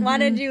 And I'm like, why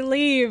did you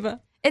leave?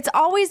 It's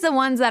always the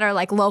ones that are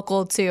like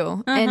local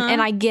too.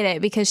 And I get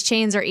it because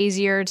chains are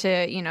easier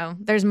to,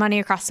 there's money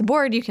across the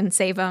board. You can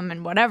save them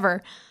and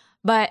whatever.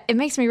 But it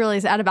makes me really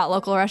sad about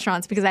local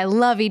restaurants because I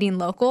love eating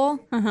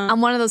local.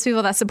 I'm one of those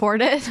people that support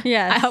it.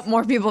 Yes. I hope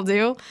more people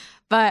do.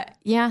 But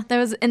yeah, there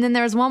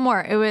was one more.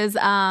 It was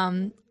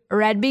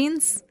red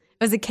beans.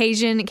 It was a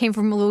Cajun. It came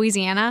from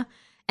Louisiana.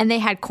 And they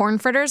had corn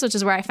fritters, which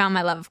is where I found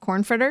my love of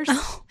corn fritters.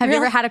 Have you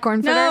ever had a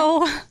corn fritter?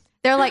 No.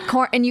 They're like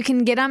corn, and you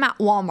can get them at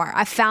Walmart.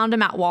 I found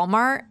them at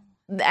Walmart.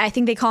 I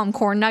think they call them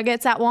corn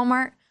nuggets at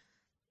Walmart.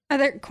 Are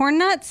there corn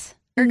nuts?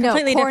 Or no,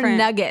 completely corn different?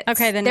 nuggets.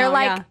 Okay, then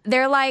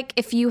they're like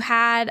if you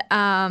had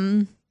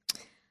fried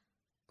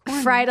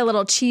a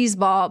little cheese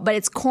ball, but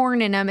it's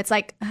corn in them. It's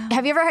like,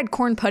 have you ever had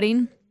corn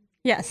pudding?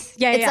 Yes.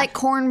 Yeah, it's like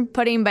corn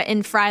pudding, but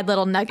in fried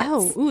little nuggets.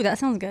 Oh, ooh, that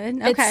sounds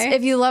good. Okay.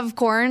 If you love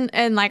corn,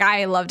 and like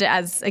I loved it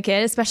as a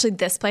kid, especially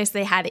this place,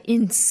 they had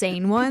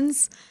insane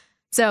ones.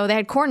 So they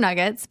had corn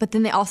nuggets, but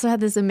then they also had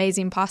this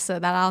amazing pasta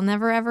that I'll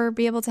never ever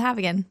be able to have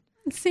again.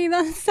 See,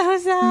 that's so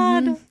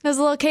sad. It was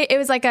a little cake. It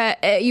was like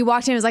you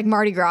walked in, it was like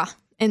Mardi Gras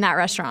in that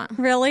restaurant.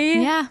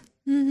 Really? Yeah.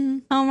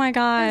 Oh my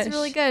gosh. It's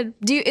really good.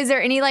 Is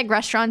there any like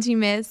restaurants you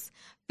miss,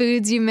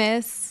 foods you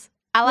miss?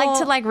 I like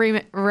to like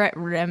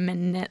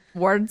reminisce.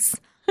 Words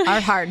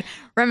are hard.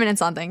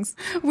 Reminisce on things.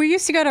 We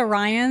used to go to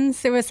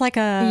Ryan's. It was like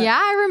Yeah,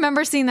 I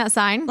remember seeing that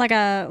sign. Like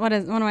what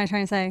am I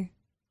trying to say?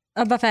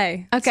 A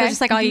buffet. Okay. So just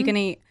like all you can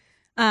eat.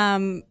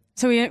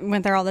 So we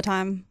went there all the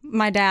time.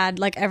 My dad,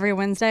 like every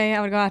Wednesday,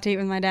 I would go out to eat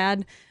with my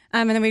dad.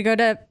 And then we'd go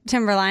to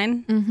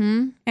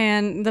Timberline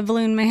and the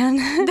Balloon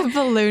Man. The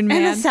Balloon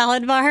Man. And the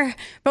salad bar.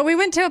 But we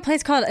went to a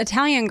place called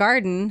Italian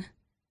Garden.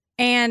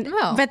 And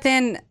but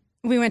then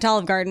we went to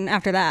Olive Garden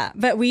after that.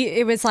 But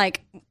it was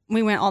like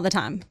we went all the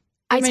time.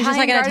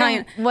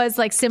 Italian was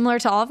like similar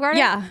to Olive Garden?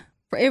 Yeah.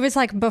 It was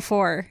like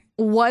before.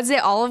 Was it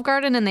Olive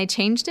Garden and they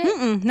changed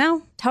it?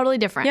 No. Totally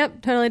different.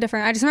 Yep, totally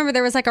different. I just remember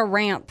there was like a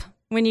ramp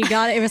when you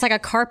got it. It was like a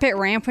carpet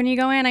ramp when you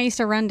go in. I used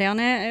to run down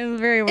it. It was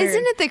very weird.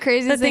 Isn't it the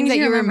craziest thing that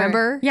you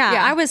remember?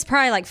 Yeah, I was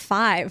probably like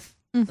 5.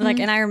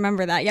 Like, and I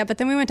remember that. Yeah, but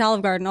then we went to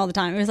Olive Garden all the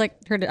time. It was like,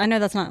 I know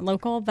that's not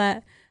local,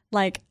 but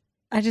like,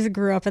 I just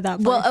grew up at that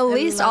place. Well, at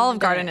least Olive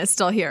Garden is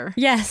still here.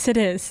 Yes, it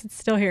is. It's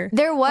still here.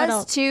 There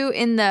was too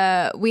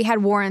we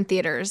had Warren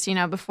Theaters,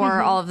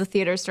 before all of the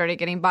theaters started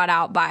getting bought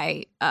out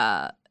by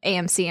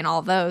AMC and all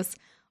of those.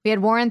 We had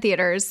Warren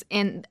Theaters,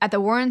 and at the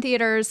Warren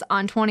Theaters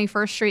on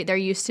 21st Street, there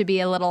used to be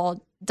a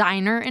little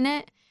diner in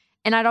it,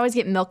 and I'd always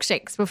get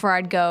milkshakes before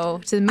I'd go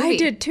to the movie. I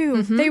did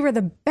too. They were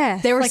the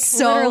best. They were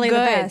so good. The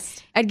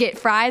best. I'd get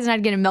fries and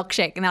I'd get a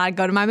milkshake, and then I'd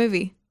go to my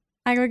movie.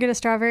 I would get a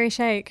strawberry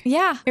shake.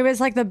 Yeah. It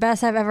was like the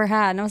best I've ever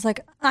had. And I was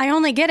like, I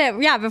only get it,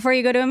 before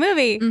you go to a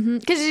movie.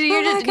 Because you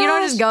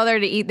don't just go there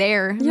to eat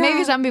there. Yeah.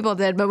 Maybe some people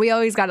did, but we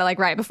always got it like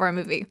right before a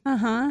movie.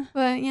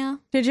 But yeah.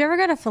 Did you ever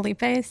go to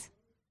Felipe's?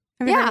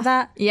 Have you heard of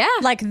that? Yeah.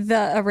 Like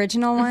the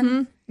original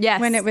one? Yes.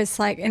 When it was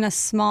like in a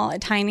small,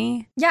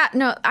 tiny. Yeah,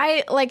 no,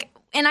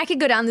 and I could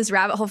go down this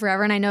rabbit hole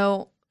forever, and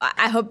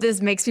I hope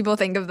this makes people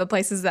think of the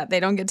places that they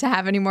don't get to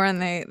have anymore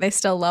and they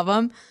still love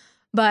them.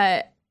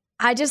 But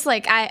I just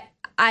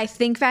I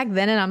think back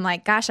then and I'm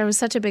like, gosh, I was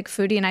such a big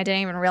foodie and I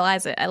didn't even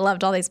realize it. I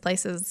loved all these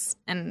places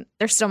and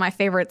they're still my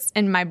favorites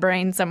in my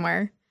brain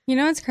somewhere. You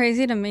know, it's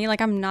crazy to me.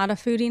 Like, I'm not a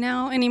foodie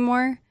now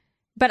anymore,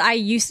 but I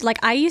used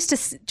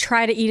to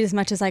try to eat as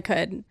much as I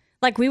could.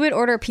 Like, we would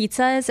order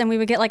pizzas and we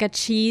would get like a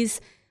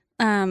cheese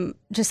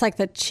just like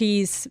the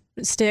cheese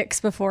sticks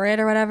before it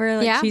or whatever,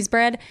 like Yeah. cheese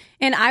bread.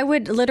 And I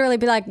would literally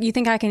be like, you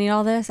think I can eat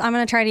all this? I'm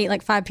going to try to eat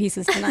like 5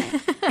 pieces tonight.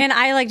 And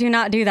I like do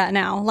not do that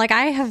now. Like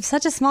I have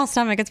such a small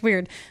stomach. It's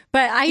weird.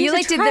 But I You, used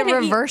like, to did try the to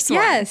reverse eat,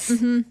 one. Yes.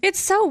 It's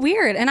so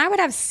weird. And I would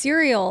have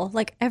cereal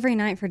like every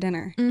night for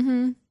dinner.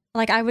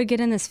 Like I would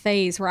get in this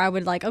phase where I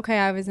would like, okay,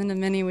 I was into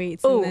mini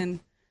wheats and then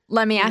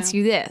Let me ask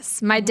you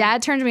this. My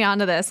dad turned me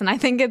onto this, and I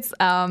think it's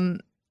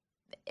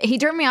he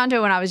turned me onto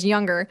it when I was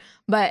younger,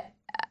 but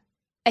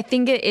I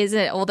think it is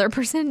an older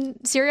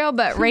person cereal,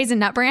 but Raisin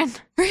Nut Bran.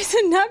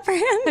 Raisin Nut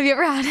Bran. Have you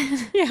ever had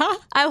it? Yeah.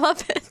 I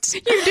love it.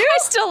 You do? I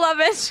still love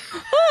it.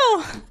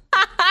 Oh.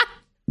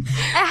 It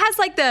has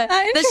like the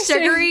Interesting.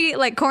 sugary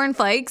like corn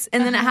flakes,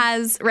 and then it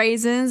has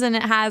raisins and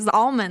it has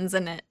almonds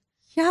in it.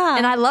 Yeah.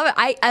 And I love it.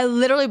 I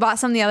literally bought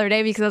some the other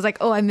day because I was like,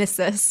 oh, I miss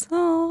this.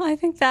 Oh, I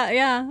think that,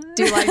 yeah.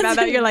 Do you like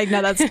that? You're like,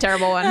 no, that's a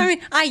terrible one. I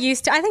mean, I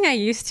think I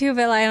used to,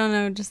 but I don't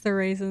know, just the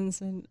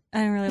raisins. And I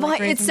don't really like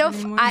raisins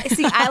anymore.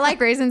 I like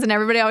raisins, and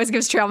everybody always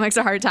gives trail mix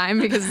a hard time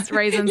because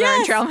raisins are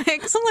in trail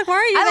mix. I'm like, why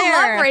are you I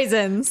there? love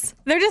raisins.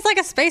 They're just like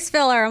a space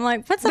filler. I'm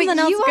like, put something But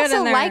else you good in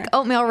also there. like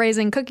oatmeal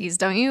raisin cookies,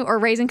 don't you? Or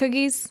raisin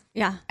cookies?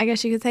 Yeah. I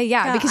guess you could say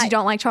yeah, Yeah, because you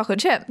don't like chocolate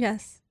chip.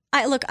 Yes.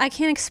 I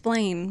can't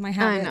explain my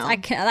habits. know. I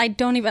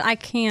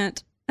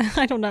can't.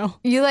 I don't know.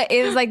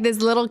 It was like this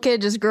little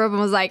kid just grew up and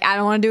was like, I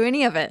don't want to do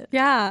any of it.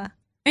 Yeah.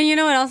 And you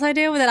know what else I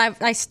do that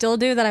I still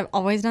do that I've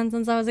always done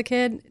since I was a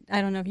kid?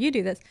 I don't know if you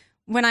do this.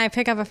 When I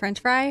pick up a French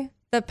fry,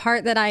 the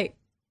part that I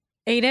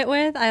ate it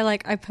with,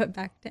 I put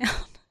back down.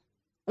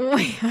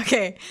 Wait,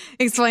 okay.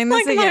 Explain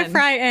this Like again. my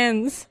fry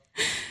ends.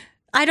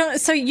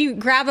 So you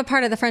grab a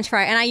part of the French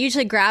fry, and I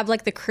usually grab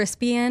like the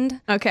crispy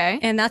end. Okay.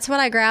 And that's what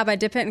I grab. I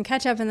dip it in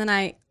ketchup, and then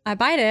I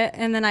bite it,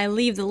 and then I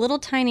leave the little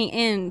tiny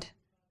end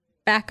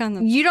back on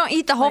the You don't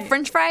eat the whole plate.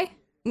 French fry?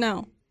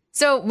 No.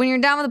 So when you're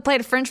done with a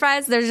plate of French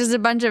fries, there's just a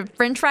bunch of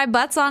French fry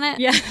butts on it?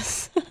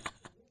 Yes.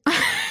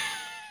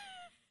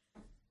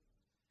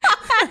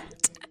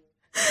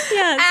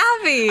 Yes.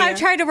 Abby! I've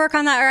tried to work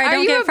on that, or I Are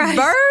don't you get a fries.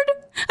 bird?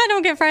 I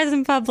don't get fries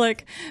in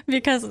public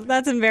because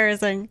that's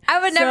embarrassing. I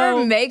would So-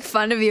 never make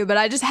fun of you, but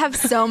I just have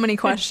so many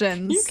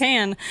questions. You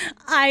can.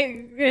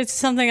 It's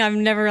something I've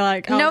never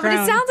like. No, but it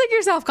outgrown. sounds like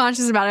you're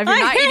self-conscious about it if you're I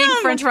not eating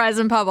am. French fries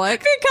in public.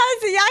 Because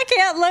I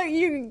can't look.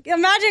 You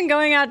imagine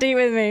going out to eat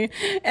with me,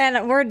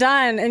 and we're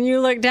done, and you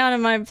look down,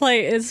 and my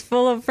plate is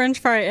full of French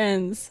fry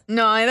ends.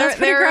 No, That's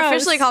pretty they're gross.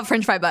 officially called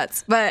French fry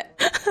butts. But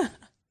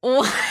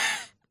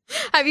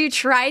have you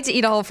tried to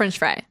eat a whole French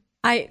fry?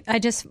 I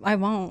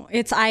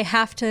won't. I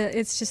have to.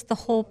 It's just the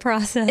whole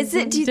process.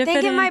 Do you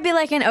think it might be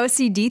like an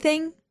OCD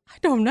thing? I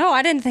don't know.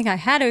 I didn't think I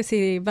had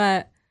OCD,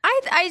 but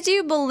I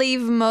do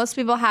believe most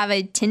people have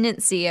a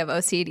tendency of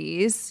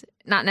OCDs,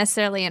 not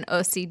necessarily an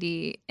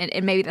OCD, and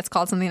maybe that's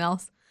called something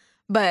else,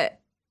 but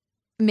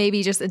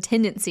maybe just a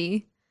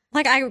tendency.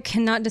 like I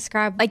cannot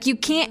describe. Like you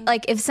can't,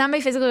 like if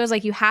somebody physically was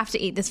like, you have to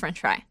eat this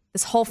French fry,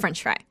 this whole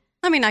French fry,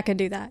 I mean, I could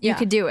do that. you yeah.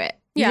 could do it.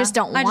 You Yeah. just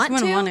don't I want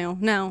just to. wouldn't want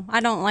to. No,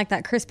 I don't like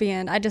that crispy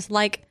end. I just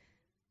like.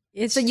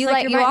 It's So just you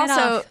like you you're biting it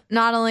also off.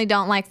 not only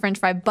don't like French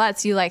fry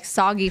butts, you like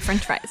soggy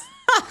French fries.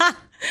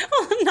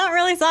 Not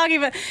really soggy,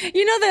 but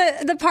you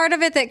know the part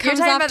of it that You're comes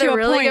talking off about to the a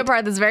really point. good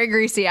part that's very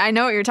greasy. I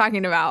know what you're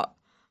talking about,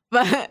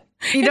 but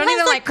you don't has,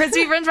 even like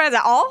crispy French fries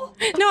at all.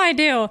 No, I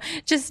do.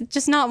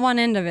 Just not one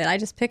end of it. I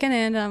just pick an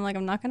end, and I'm like,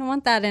 I'm not going to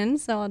want that end,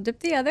 so I'll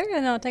dip the other,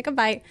 and I'll take a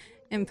bite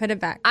and put it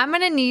back. I'm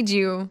gonna need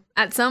you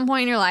at some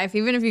point in your life,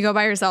 even if you go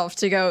by yourself,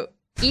 to go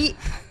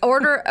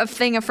order a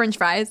thing of French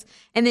fries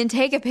and then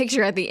take a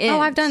picture at the end. Oh,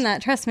 I've done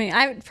that. Trust me.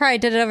 I probably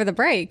did it over the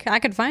break. I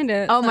could find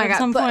it. Oh my at god!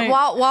 some But point.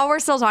 while we're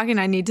still talking,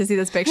 I need to see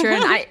this picture,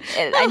 and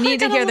I need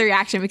to hear the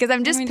reaction because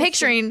I'm just me to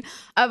picturing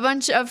a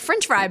bunch of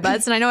French fry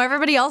butts, and I know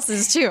everybody else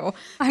is too.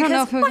 I don't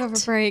know if Because it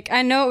was over break.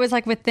 I know it was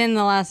like within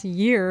the last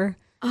year.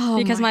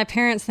 Because my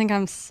parents think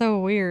I'm so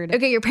weird.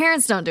 Okay, your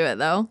parents don't do it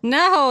though.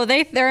 No,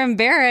 they're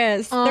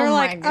embarrassed. Oh They're my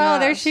like, oh,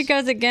 there gosh. she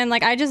goes again.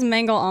 Like I just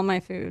mangle all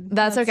my food.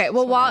 That's okay.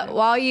 Well,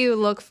 while you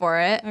look for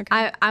it,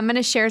 Okay. I'm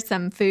gonna share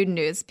some food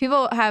news.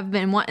 People have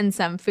been wanting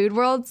some food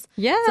worlds.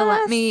 Yes. So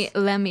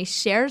let me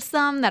share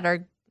some that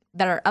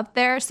are up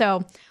there.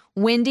 So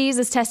Wendy's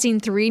is testing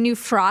 3 new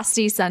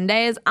Frosty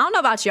Sundays. I don't know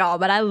about y'all,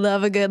 but I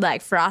love a good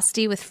like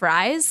Frosty with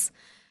fries.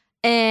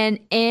 And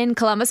in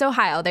Columbus,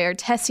 Ohio, they are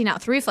testing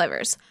out 3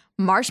 flavors: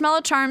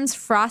 Marshmallow Charms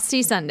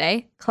Frosty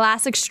Sundae,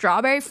 Classic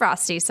Strawberry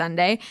Frosty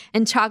Sundae,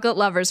 and Chocolate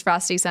Lovers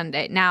Frosty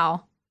Sundae.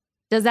 Now,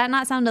 does that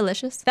not sound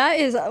delicious? That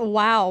is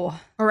wow.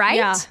 Right?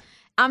 Yeah.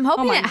 I'm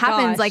hoping my it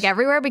happens gosh. like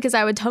everywhere because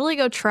I would totally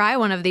go try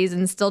one of these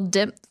and still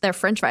dip their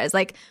French fries.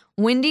 Like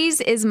Wendy's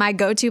is my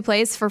go-to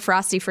place for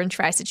Frosty French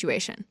fry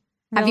situation.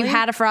 Have you Really?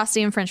 had a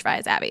Frosty and French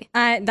fries, Abby?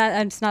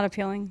 That's not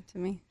appealing to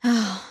me.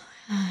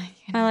 I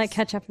like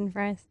ketchup and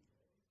fries.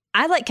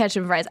 I like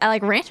ketchup and fries. I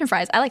like ranch and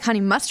fries. I like honey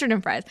mustard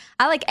and fries.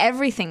 I like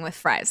everything with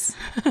fries.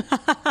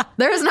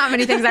 There's not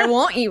many things I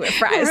won't eat with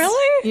fries.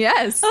 Really?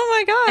 Yes. Oh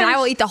my gosh. And I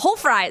will eat the whole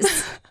fries.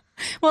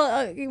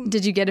 Well,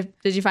 Did you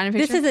find a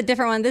picture? this is a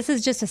different one. This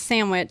is just a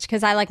sandwich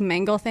because I like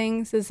mangle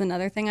things. Is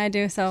another thing I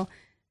do. So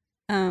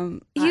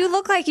You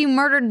look like you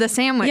murdered the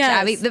sandwich,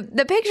 Yes. Abby.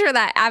 The picture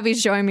that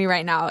Abby's showing me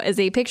right now is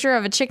a picture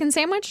of a chicken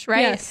sandwich,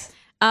 right? Yes.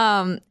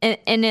 And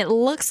it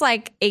looks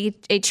like a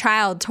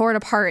child tore it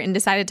apart and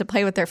decided to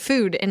play with their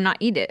food and not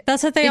eat it.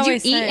 That's what they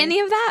always Did you eat say. any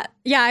of that?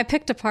 Yeah, I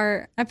picked a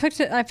part. I picked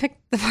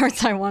the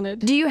parts I wanted.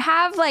 Do you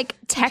have like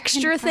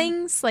texture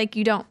things? Like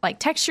you don't like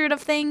textured of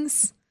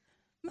things?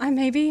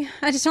 Maybe.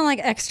 I just don't like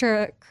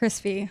extra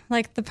crispy.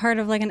 Like the part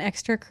of like an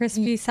extra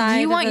crispy side.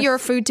 You of want a- your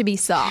food to be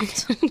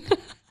soft.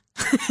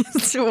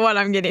 That's what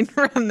I'm getting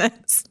from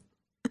this.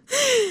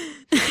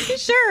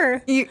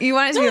 Sure. You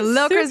want it to be a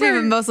little crispy,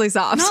 but mostly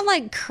soft. Not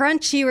like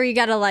crunchy where you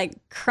got to like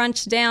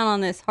crunch down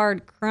on this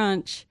hard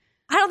crunch.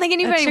 I don't think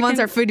anybody wants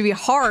their food to be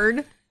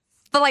hard,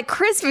 but like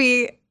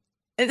crispy.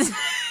 It's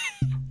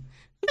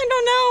I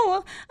don't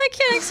know. I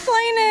can't explain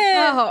it.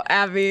 Oh,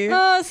 Abby.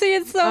 Oh, see,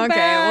 it's so okay,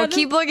 bad. well,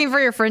 keep looking for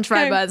your French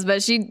fry Okay. buds.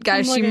 But she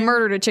looking.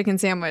 murdered a chicken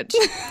sandwich.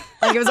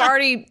 Like it was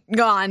already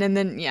gone, and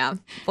then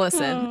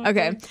listen.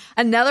 Okay,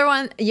 another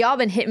one. Y'all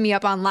been hitting me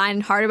up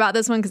online hard about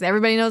this one because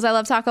everybody knows I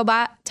love Taco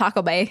Bell.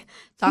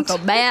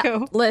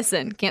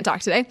 Listen, can't talk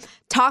today.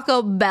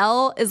 Taco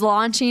Bell is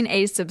launching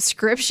a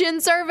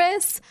subscription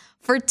service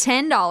for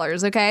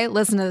 $10. Okay,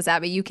 listen to this,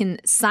 Abby. You can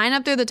sign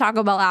up through the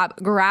Taco Bell app,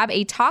 grab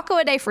a taco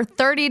a day for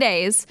 30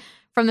 days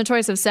from the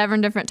choice of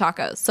 7 different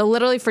tacos. So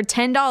literally for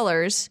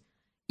 $10,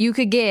 you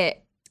could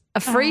get a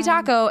free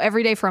taco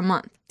every day for a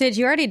month. Did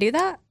you already do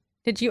that?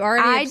 Did you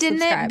already? I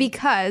didn't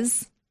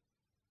because,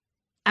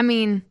 I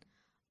mean,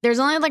 there's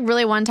only like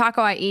really one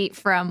taco I eat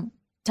from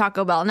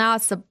Taco Bell. Now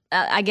it's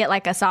I get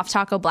like a soft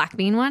taco black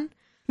bean one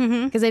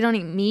because I don't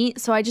eat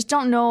meat. So I just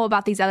don't know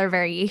about these other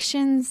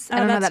variations. I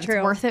don't know that it's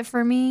worth it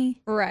for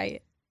me.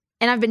 Right.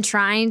 And I've been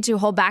trying to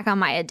hold back on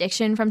my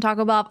addiction from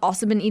Taco Bell. I've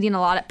also been eating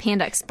a lot at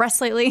Panda Express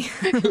lately.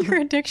 Your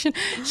addiction.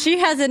 She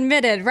has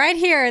admitted right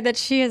here that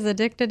she is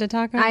addicted to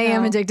Taco Bell. I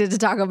am addicted to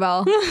Taco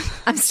Bell.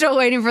 I'm still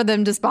waiting for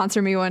them to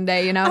sponsor me one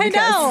day, you know? I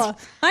because know.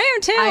 I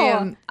am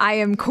too. I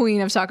am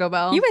queen of Taco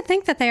Bell. You would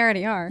think that they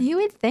already are. You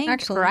would think,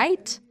 Actually.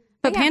 right?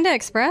 But Panda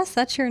Express,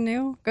 that's your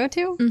new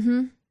go-to?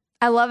 Mm-hmm.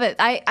 I love it.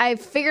 I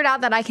figured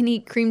out that I can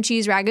eat cream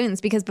cheese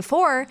ragoons because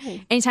before,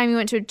 anytime you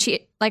went to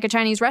a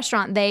Chinese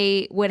restaurant,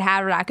 they would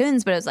have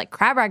ragoons, but it was like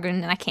crab ragoon,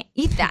 and I can't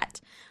eat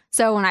that.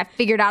 So when I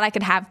figured out I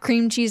could have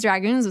cream cheese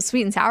ragoons with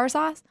sweet and sour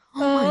sauce, oh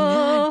my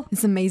God,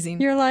 it's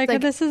amazing. You're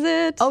like, this is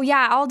it? Oh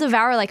yeah, I'll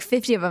devour like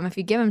 50 of them if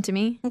you give them to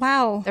me.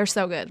 Wow. They're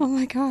so good. Oh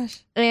my gosh.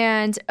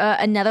 And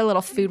another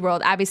little food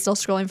world. Abby's still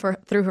scrolling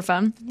through her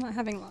phone. I'm not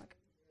having luck.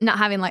 Not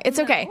having like it's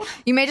okay.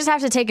 You may just have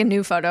to take a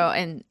new photo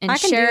and I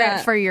can share do it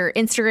that. for your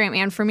Instagram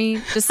and for me,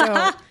 just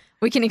so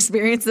we can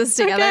experience this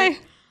together.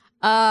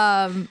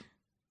 Okay.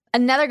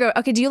 Another go.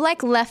 Okay, do you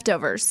like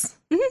leftovers?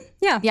 Mm-hmm.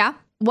 Yeah. Yeah.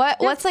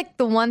 What's like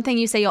the one thing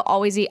you say you'll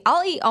always eat?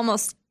 I'll eat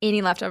almost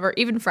any leftover,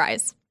 even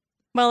fries.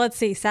 Well, let's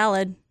see.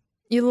 Salad.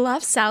 You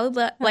love salad,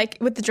 like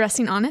with the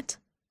dressing on it?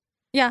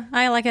 Yeah,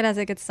 I like it as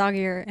it gets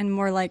soggier and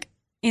more like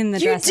in the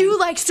You dressing. do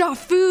like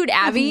soft food,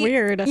 Abby.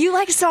 Weird. You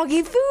like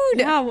soggy food.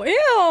 Yeah,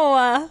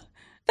 ew.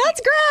 That's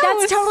gross.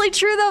 That's totally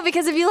true though,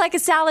 because if you like a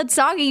salad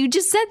soggy, you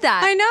just said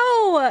that. I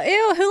know.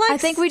 Ew, who likes I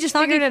think we just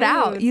soggy figured it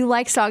out. food? You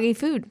like soggy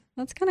food.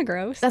 That's kind of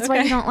gross. That's why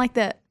Okay. you don't like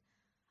that.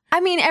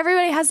 I mean,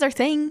 everybody has their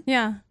thing.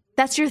 Yeah.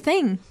 That's your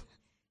thing.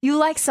 You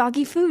like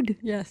soggy food.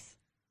 Yes.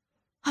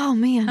 Oh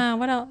man.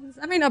 What else?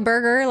 I mean, a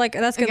burger, like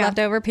that's good Okay.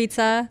 leftover.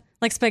 Pizza,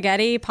 like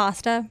spaghetti,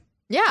 pasta.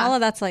 Yeah. All of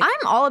that's like.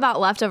 I'm all about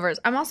leftovers.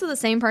 I'm also the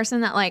same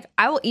person that like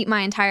I will eat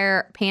my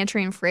entire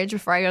pantry and fridge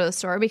before I go to the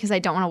store because I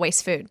don't want to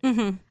waste food.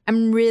 Mm-hmm.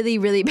 I'm really,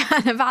 really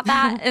bad about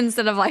that.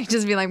 Instead of like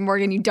just being like,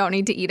 Morgan, you don't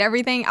need to eat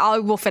everything. I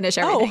will finish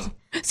everything.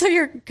 So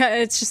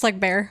it's just like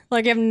bare.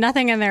 Like you have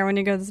nothing in there when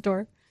you go to the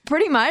store.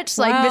 Pretty much.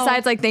 Like Wow.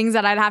 besides like things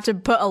that I'd have to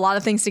put a lot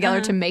of things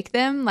together to make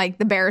them, like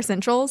the bare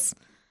essentials.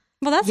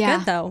 Well, that's Yeah.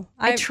 good though.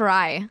 I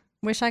try.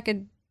 Wish I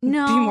could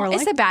No, be more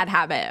like it's a bad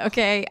habit.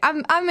 Okay,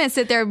 I'm gonna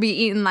sit there and be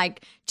eating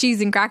like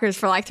cheese and crackers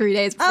for like 3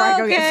 days before I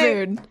go get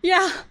Okay. food.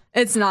 Yeah.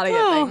 It's not a good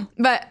Oh. thing.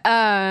 But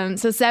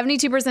so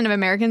 72% of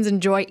Americans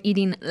enjoy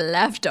eating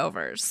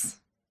leftovers.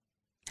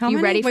 How You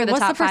many? ready for Wait, the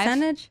what's top the five?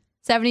 percentage?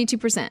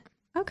 72%.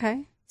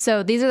 Okay.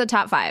 So these are the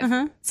top 5.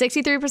 Uh-huh.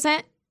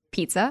 63%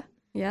 pizza,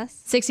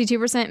 Yes.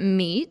 62%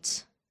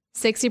 meat,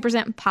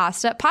 60%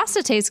 pasta.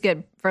 Pasta tastes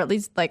good for at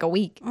least like a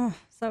week. Oh,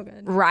 so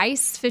good.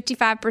 Rice,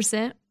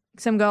 55%.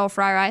 Some good old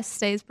fry rice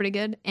stays pretty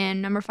good.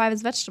 And number 5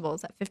 is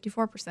vegetables at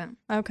 54%.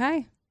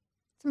 Okay.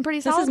 Some pretty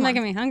This solid is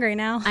making ones. me hungry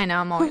now. I know.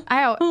 I'm always.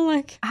 I'm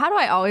like, How do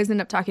I always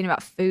end up talking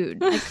about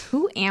food? Like,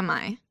 who am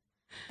I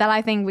that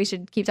I think we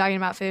should keep talking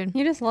about food?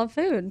 you just love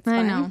food. It's I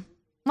fine. know.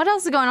 What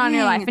else is going on in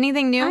your Dang. life?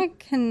 Anything new?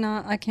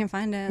 I can't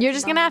find it. You're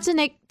just gonna have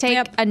to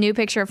take a new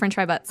picture of French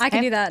fry butts. I can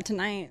okay? do that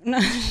tonight.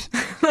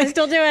 I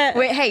still do it.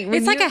 Wait, hey, when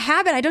it's like you- a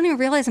habit. I don't even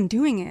realize I'm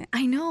doing it.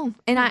 I know,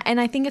 and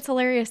I think it's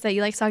hilarious that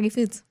you like soggy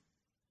foods.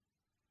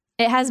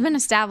 It has been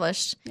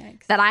established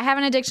Yikes. that I have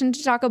an addiction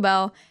to Taco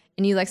Bell,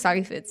 and you like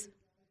soggy foods.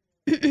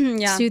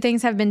 Yeah. 2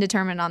 things have been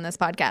determined on this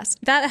podcast.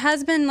 That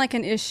has been like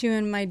an issue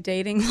in my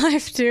dating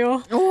life too.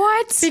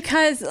 What?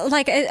 Because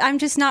like I'm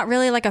just not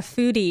really like a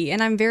foodie,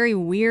 and I'm very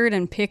weird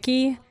and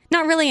picky.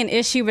 Not really an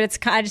issue, but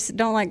I just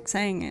don't like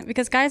saying it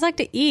because guys like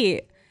to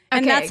eat.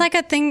 And that's like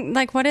a thing,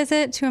 like what is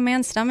it to a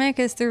man's stomach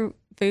is through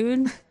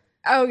food?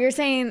 Oh, you're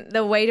saying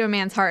the way to a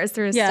man's heart is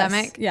through his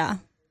stomach? Yeah.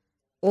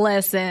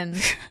 Listen,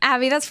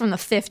 Abby, that's from the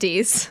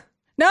 50s.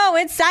 No,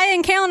 I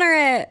encounter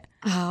it.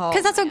 Oh,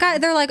 because that's what guys,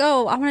 they're like,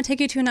 oh, I want to take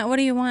you to a night. What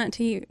do you want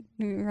to eat?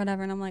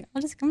 Whatever. And I'm like,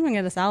 I'm going to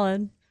get a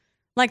salad.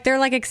 Like they're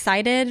like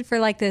excited for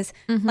like this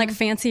like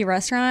fancy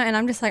restaurant. And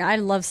I'm just like, I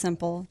love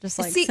simple. Just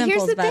like See, simple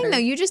here's the better. thing though.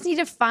 You just need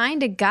to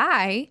find a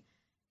guy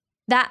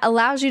that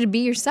allows you to be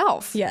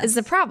yourself. Yes. Is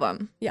the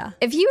problem. Yeah.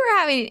 If you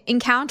were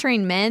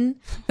encountering men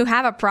who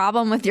have a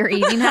problem with your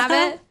eating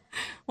habit,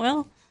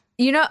 well,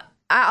 you know,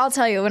 I'll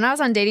tell you, when I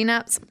was on dating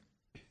apps,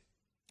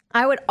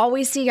 I would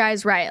always see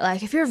guys write,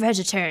 like, if you're a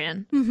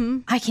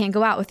vegetarian, I can't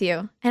go out with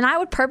you. And I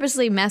would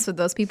purposely mess with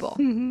those people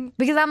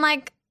because I'm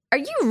like, are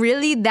you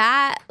really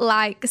that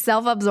like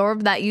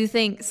self-absorbed that you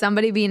think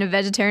somebody being a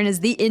vegetarian is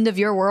the end of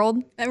your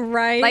world?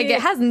 Right. Like it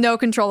has no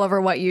control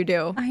over what you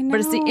do, I know. but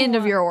it's the end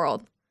of your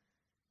world.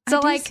 So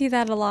I do like, see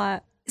that a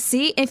lot.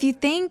 see, if you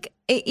think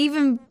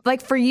even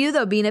like for you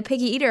though, being a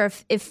picky eater,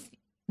 if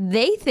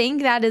they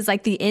think that is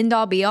like the end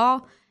all be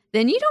all,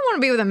 then you don't want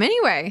to be with them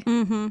anyway.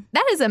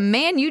 That is a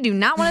man you do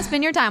not want to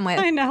spend your time with.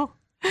 I know.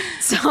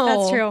 So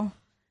That's true.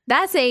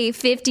 That's a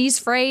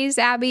 50s phrase,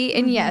 Abby.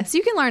 And yes,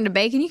 you can learn to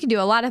bake and you can do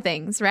a lot of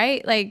things,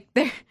 right? Like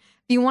if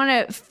you want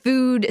a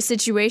food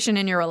situation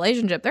in your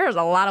relationship, there's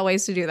a lot of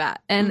ways to do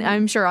that. And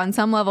I'm sure on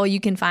some level you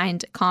can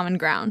find common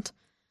ground.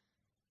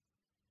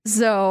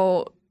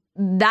 So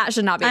that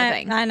should not be a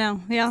thing. I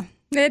know. Yeah.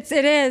 It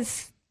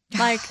is.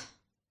 Like,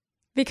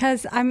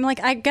 because I'm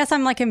like, I guess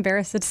I'm like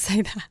embarrassed to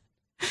say that.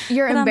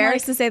 You're But I'm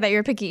embarrassed like- to say that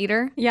you're a picky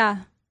eater? Yeah.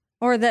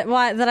 Or that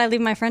I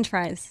leave my French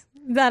fries.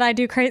 That I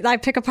do crazy. I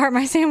pick apart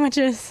my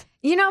sandwiches.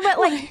 You know, but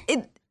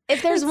like,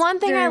 if there's one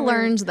thing very I weird.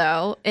 learned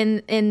though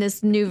in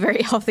this new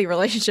very healthy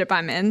relationship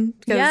I'm in,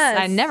 because Yes.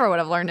 I never would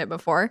have learned it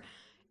before,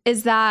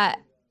 is that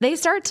they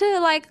start to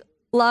like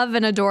love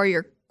and adore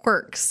your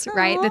quirks,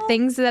 right? The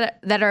things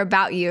that are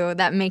about you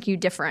that make you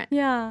different.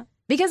 Yeah.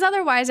 Because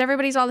otherwise,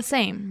 everybody's all the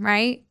same,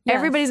 right? Yes.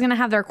 Everybody's gonna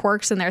have their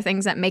quirks and their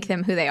things that make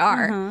them who they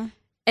are.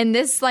 And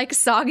this like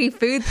soggy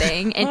food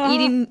thing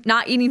and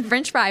not eating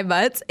French fry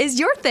butts is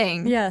your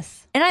thing. Yes.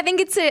 And I think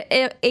it's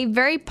a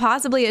very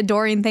possibly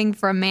adoring thing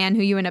for a man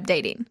who you end up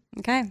dating.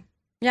 Okay.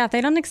 Yeah. If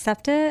they don't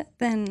accept it,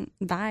 then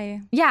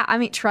bye. Yeah, I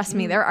mean, trust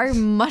me, there are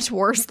much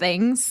worse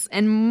things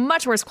and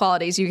much worse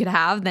qualities you could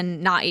have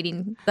than not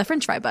eating the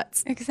French fry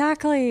butts.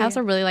 Exactly. I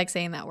also really like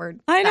saying that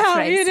word. I that know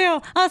phrase. you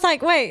do. I was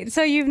like, wait,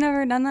 so you've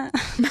never done that? I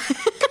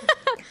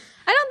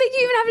don't think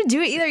you even have to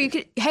do it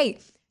either.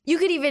 You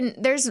could even,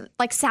 there's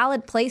like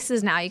salad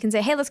places now. You can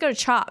say, hey, let's go to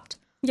Chopped.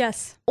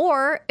 Yes.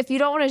 Or if you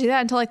don't want to do that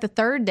until like the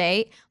 3rd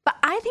date, but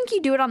I think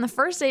you do it on the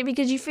 1st date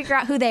because you figure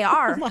out who they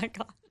are. Oh my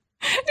God.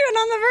 Do it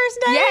on the first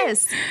day?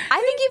 Yes.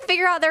 I think you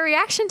figure out their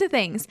reaction to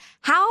things.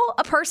 How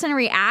a person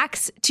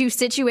reacts to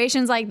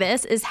situations like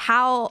this is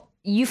how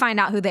you find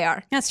out who they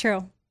are. That's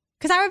true.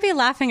 Because I would be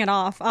laughing it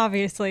off,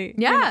 obviously.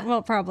 Yeah.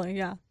 Well, probably,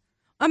 yeah.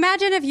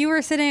 Imagine if you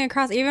were sitting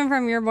across, even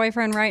from your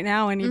boyfriend right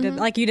now, and you did,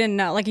 like, you didn't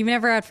know, like, you've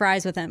never had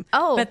fries with him.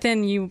 Oh. But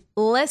then you.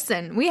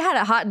 Listen, we had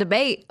a hot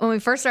debate when we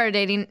first started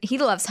dating. He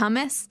loves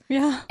hummus.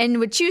 Yeah. And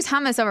would choose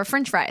hummus over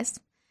French fries.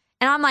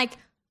 And I'm like,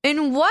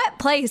 in what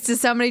place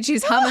does somebody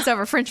choose hummus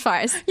over French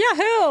fries? Yeah,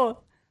 who?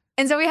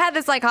 And so we had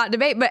this like hot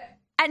debate, but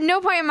at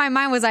no point in my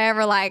mind was I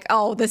ever like,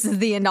 oh, this is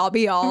the end all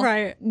be all.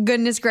 Right.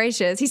 Goodness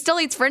gracious. He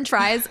still eats French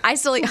fries. I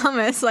still eat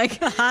hummus. Like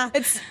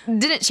it's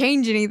didn't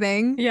change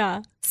anything.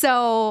 Yeah.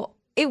 So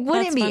it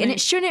wouldn't That's be. funny. And it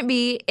shouldn't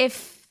be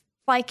if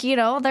like, you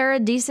know, they're a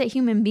decent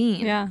human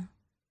being. Yeah.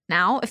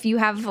 Now, if you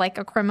have like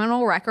a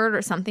criminal record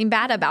or something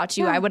bad about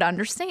you, I would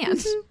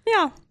understand.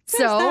 Yeah.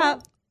 So,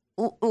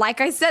 like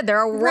I said, there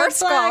are worse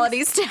flags.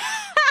 qualities to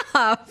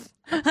have.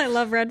 I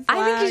love red flag.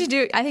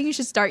 I think you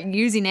should start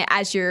using it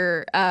as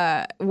your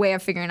way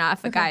of figuring out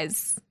if a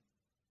guy's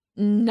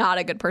not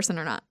a good person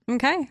or not.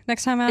 Okay.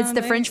 Next time out. It's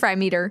the French fry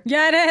meter.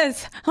 Yeah, it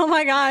is. Oh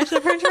my gosh,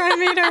 the French fry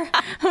meter.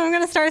 I'm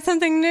going to start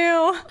something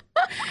new.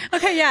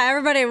 Okay, yeah,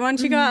 everybody,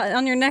 once you go out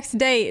on your next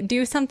date,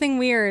 do something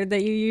weird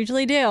that you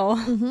usually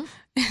do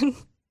and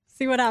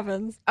see what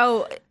happens.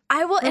 Oh,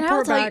 I will. And I will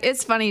Report tell you, back.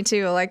 it's funny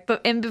too. Like,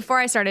 and before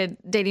I started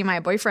dating my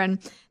boyfriend,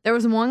 there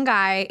was one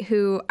guy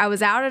who I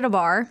was out at a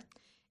bar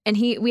and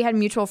we had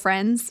mutual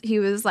friends. He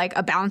was like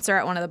a bouncer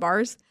at one of the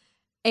bars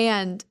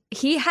and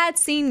he had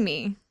seen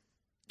me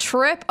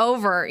trip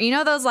over, you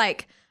know, those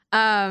like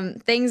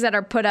things that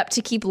are put up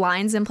to keep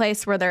lines in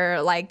place where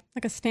they're like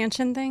a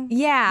stanchion thing?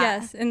 Yeah.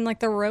 Yes, and like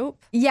the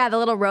rope? Yeah, the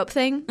little rope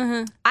thing.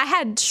 I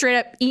had straight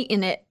up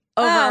eaten it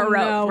over Oh, a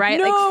rope, no. right?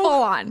 No. Like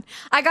full on.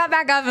 I got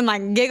back up and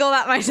like giggled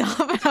at myself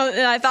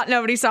and I thought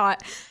nobody saw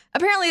it.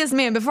 Apparently this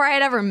man, before I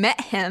had ever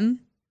met him,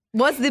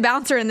 was the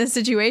bouncer in this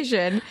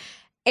situation.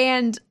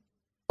 And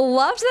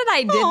loved that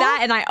I did that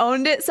and I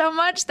owned it so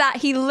much that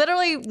he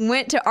literally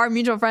went to our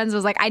mutual friends and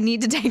was like, I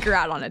need to take her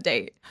out on a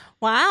date.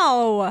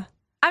 Wow.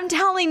 I'm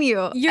telling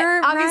you.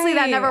 You're obviously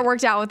that right. never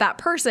worked out with that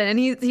person. And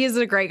he's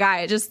a great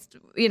guy. It just,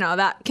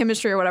 that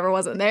chemistry or whatever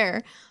wasn't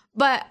there.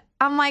 But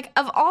I'm like,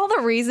 of all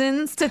the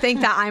reasons to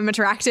think that I'm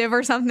attractive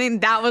or something,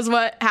 that was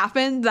what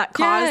happened that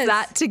caused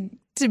that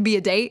to be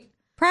a date.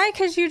 Probably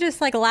because you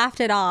just like laughed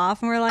it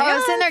off and we're like, I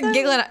was sitting there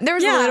giggling. There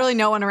was literally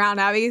no one around,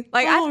 Abby.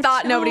 Like I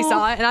thought nobody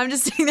saw it, and I'm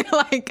just sitting there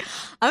like,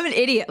 I'm an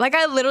idiot. Like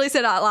I literally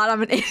said out loud,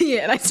 I'm an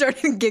idiot, and I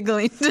started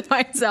giggling to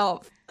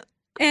myself.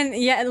 And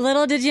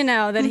little did you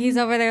know that he's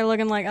over there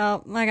looking like,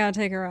 oh, I gotta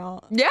take her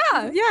out.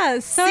 Yeah.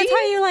 Yes. So that's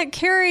how you like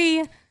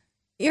carry.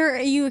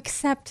 You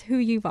accept who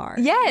you are.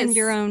 Yes. In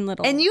your own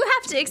little. And you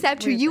have to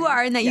accept who you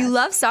are and that you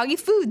love soggy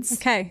foods.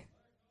 Okay.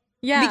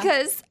 Yeah.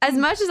 Because as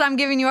much as I'm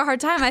giving you a hard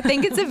time, I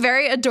think it's a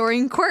very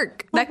adoring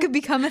quirk that could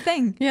become a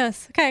thing.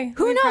 Yes. Okay.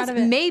 Who knows?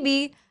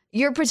 Maybe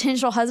your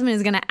potential husband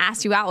is going to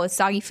ask you out with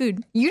soggy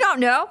food. You don't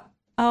know.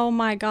 Oh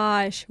my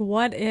gosh.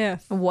 What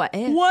if? What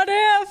if? What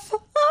if?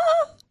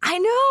 I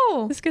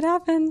know. This could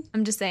happen.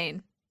 I'm just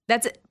saying.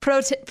 That's pro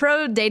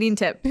dating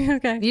tip.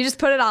 Okay. You just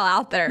put it all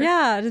out there.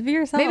 Yeah. Just be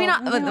yourself. Maybe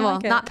not.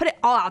 Not put it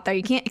all out there.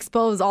 You can't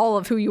expose all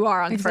of who you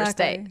are on the first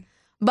date.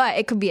 But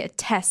it could be a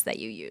test that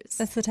you use.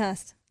 That's the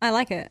test. I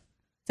like it.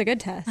 It's a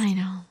good test. I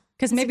know.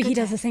 Because maybe he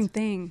does the same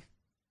thing.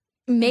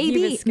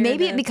 Maybe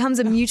it becomes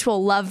a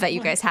mutual love that you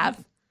guys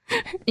have.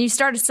 And you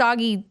start a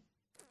soggy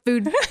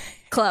food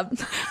club.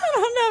 I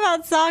don't know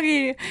about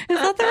soggy. Is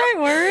that the right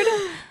word?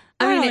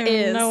 I mean, it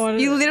is.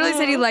 You literally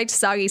said you liked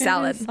soggy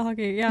salad.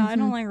 Soggy. Yeah, I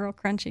don't like real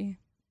crunchy.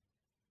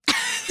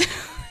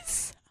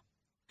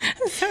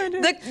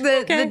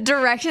 The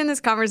direction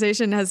this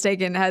conversation has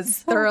taken has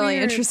thoroughly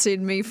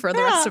interested me for the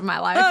rest of my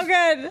life. Oh,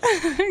 good.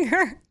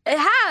 It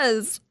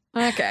has.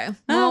 Okay.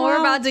 Well,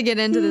 we're about to get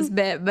into this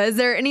bit, but is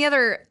there any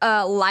other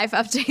life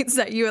updates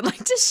that you would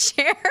like to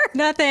share?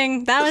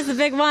 Nothing. That was the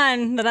big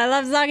one, that I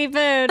love soggy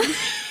food.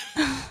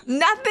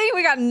 Nothing?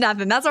 We got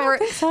nothing. That's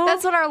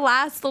what our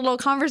last little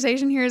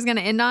conversation here is going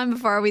to end on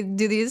before we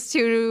do these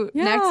three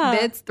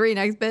next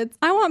bits.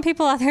 I want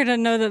people out there to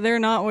know that they're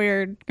not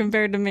weird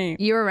compared to me.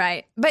 You're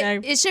right. But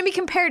it shouldn't be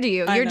compared to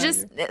you. You're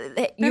just,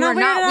 you are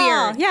not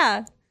weird.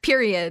 Yeah.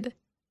 Period.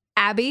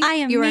 Abby, I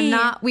am you me. are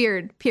not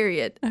weird.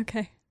 Period.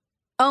 Okay.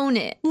 Own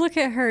it. Look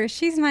at her.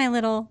 She's my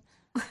little...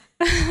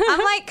 I'm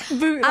like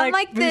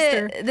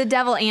the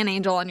devil and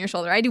angel on your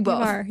shoulder. I do both.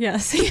 You are,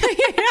 yes. Yeah.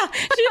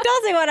 She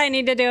tells me what I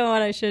need to do and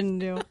what I shouldn't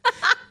do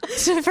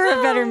for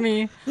a better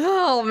me.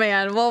 Oh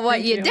man. Well,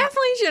 what you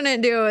definitely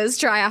shouldn't do is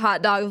try a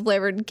hot dog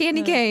flavored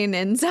candy cane.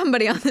 And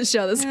somebody on the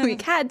show this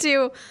week had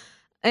to,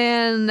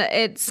 and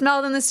it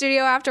smelled in the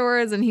studio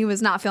afterwards, and he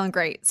was not feeling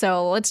great.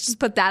 So let's just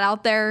put that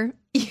out there.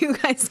 You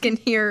guys can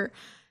hear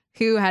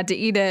who had to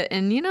eat it,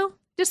 and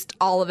just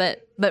all of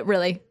it. But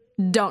really,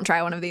 don't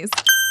try one of these.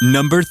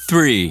 Number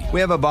 3. We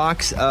have a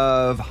box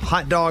of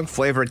hot dog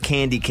flavored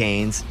candy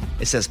canes.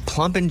 It says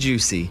plump and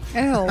juicy.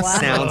 Oh, wow.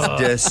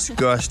 Sounds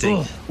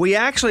disgusting. We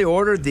actually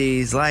ordered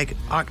these like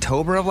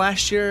October of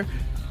last year,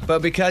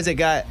 but because it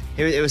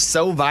was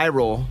so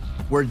viral,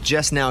 we're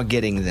just now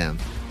getting them.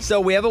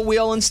 So we have a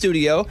wheel in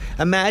studio.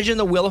 Imagine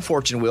the Wheel of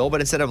Fortune wheel, but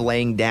instead of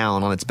laying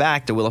down on its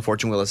back, the Wheel of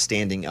Fortune wheel is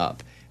standing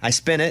up. I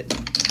spin it.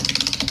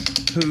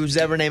 Whose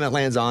ever name it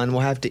lands on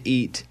will have to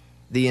eat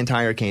the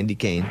entire candy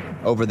cane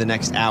over the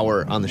next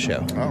hour on the show.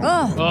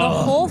 The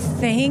whole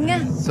thing?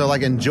 So,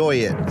 enjoy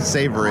it,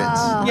 savor it.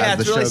 Yeah,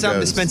 it's really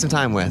something to spend some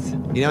time with.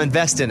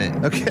 Invest in it.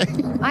 Okay.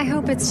 I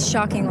hope it's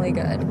shockingly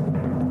good.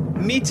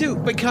 Me too,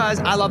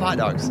 because I love hot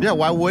dogs. Yeah,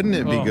 why wouldn't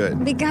it be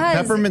good? Because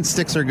peppermint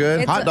sticks are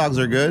good. Hot dogs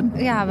are good.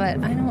 Yeah,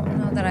 but I don't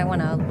know that I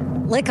want to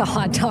lick a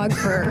hot dog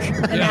for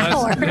an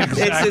hour.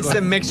 Exactly. It's a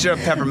mixture of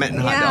peppermint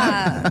and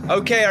hot dog.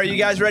 Okay, are you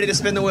guys ready to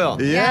spin the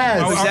wheel?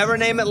 Yes. Whoever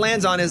name it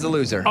lands on is the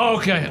loser.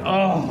 Okay.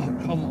 Oh,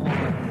 come on.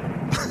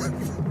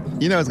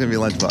 You know it's going to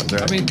be Lunchbox,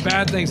 right? I mean,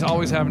 bad things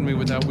always happen to me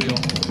with that wheel.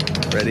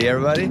 Ready,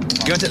 everybody?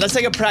 Let's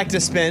take a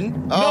practice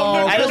spin.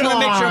 I just want to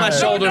make sure my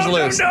shoulder's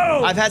loose.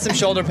 No. I've had some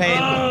shoulder pain.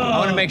 I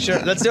want to make sure.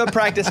 Let's do a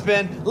practice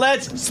spin.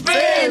 Let's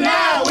spin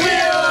that wheel!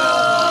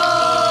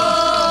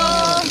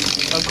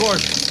 Of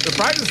course. The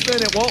practice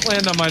spin, it won't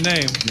land on my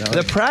name. No.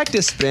 The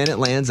practice spin, it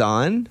lands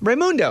on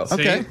Raymundo.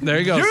 Okay. See? There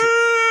you go.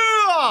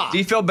 Yeah! Do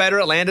you feel better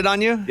it landed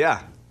on you?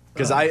 Yeah.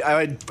 Because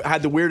I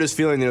had the weirdest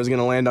feeling that it was going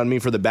to land on me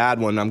for the bad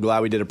one. I'm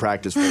glad we did a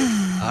practice for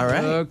it. All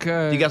right.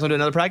 Okay. You guys want to do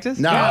another practice?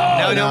 No. No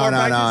more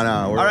practice?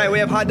 No. All right, we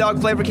have hot dog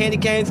flavored candy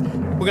canes. We're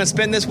going to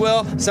spin this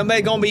wheel.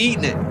 Somebody's going to be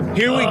eating it.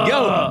 Here we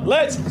go.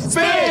 Let's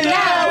spin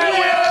that wheel!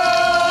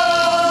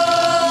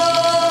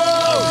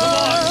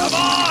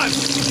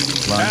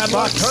 Bad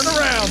luck, turn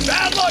around.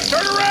 Bad luck,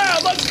 turn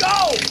around. Let's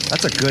go.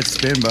 That's a good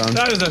spin, Bone.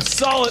 That is a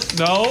solid.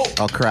 No.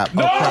 Oh, crap.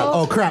 No.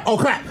 Oh, crap.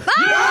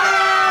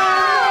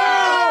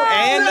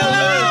 And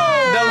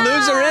the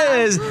loser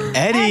is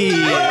Eddie.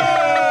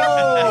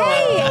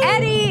 Hey,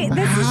 Eddie,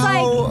 this is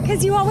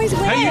because you always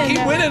win. Hey, you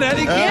keep winning,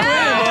 Eddie. Keep winning.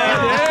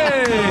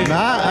 Hey.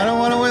 Nah, I don't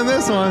want to win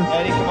this one.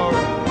 Eddie, come over.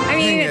 I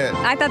mean,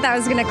 I thought that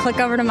was going to click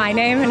over to my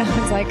name, and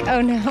I was like,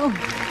 oh no.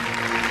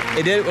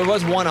 It did. It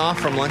was one off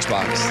from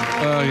Lunchbox.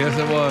 Oh, yes,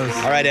 it was.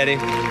 All right, Eddie.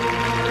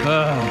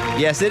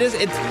 Yes, it is.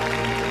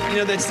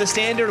 It's the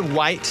standard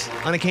white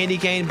on a candy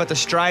cane, but the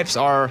stripes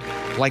are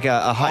like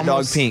a hot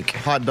dog pink.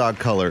 Hot dog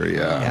color,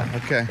 yeah.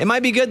 Okay. It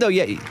might be good, though.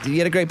 Yeah, you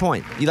get a great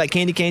point. You like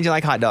candy canes, you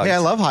like hot dogs. Yeah, I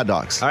love hot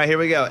dogs. All right, here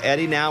we go.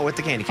 Eddie now with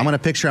the candy cane. I'm going to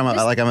picture I'm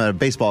at a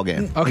baseball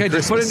game. Okay,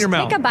 just put it in your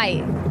mouth. Take a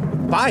bite.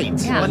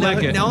 Bite? Yeah.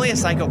 No, only a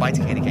psycho bites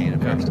a candy cane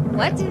at first.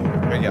 What?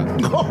 There you go.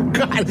 Oh,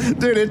 God.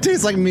 Dude, it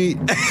tastes like meat.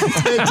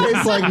 It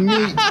tastes like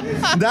meat.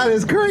 That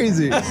is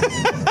crazy. All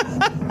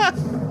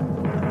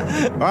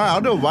right,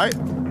 I'll do a bite.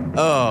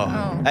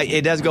 Oh.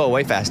 It does go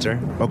away faster.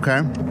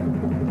 Okay.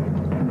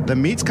 The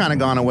meat's kind of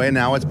gone away.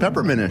 Now it's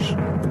peppermint-ish.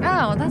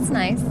 Oh, that's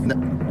nice.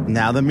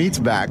 Now the meat's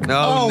back.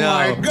 Oh, no.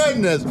 My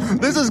goodness.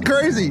 This is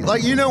crazy.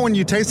 Like, when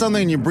you taste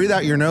something and you breathe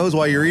out your nose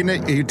while you're eating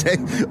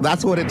it,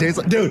 that's what it tastes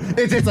like. Dude,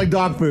 it tastes like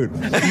dog food.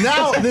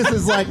 Now this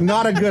is like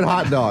not a good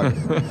hot dog.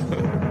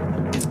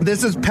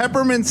 This is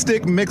peppermint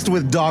stick mixed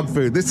with dog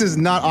food. This is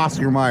not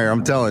Oscar Mayer,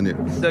 I'm telling you.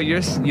 So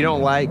you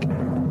don't like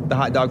the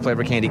hot dog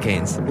flavor candy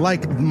canes?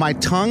 Like, my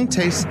tongue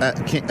tastes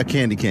a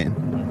candy cane,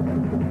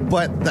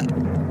 but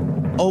the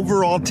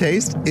overall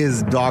taste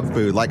is dog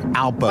food, like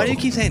Alpo. Why do you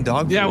keep saying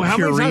dog food? Yeah, well, how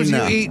many times do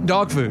you eat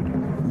dog food?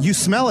 You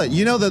smell it.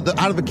 You know the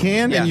out of a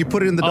can and you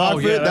put it in the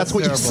dog food? That's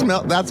what terrible. you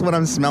smell. That's what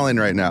I'm smelling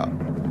right now.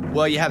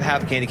 Well, you have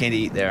half a candy cane to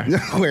eat there.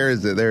 Where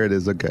is it? There it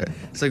is. Okay.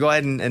 So go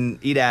ahead and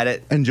eat at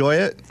it. Enjoy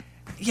it?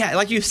 Yeah,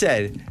 like you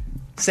said,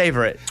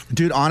 savor it.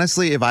 Dude,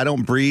 honestly, if I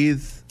don't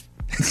breathe,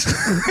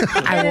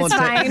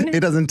 Fine.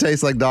 it doesn't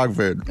taste like dog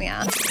food.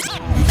 Yeah.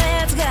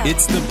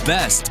 It's the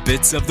best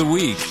bits of the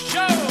week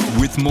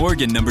with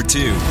Morgan number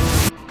 2.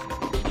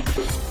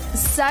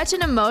 Such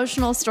an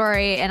emotional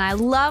story, and I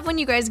love when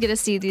you guys get to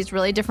see these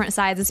really different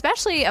sides,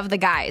 especially of the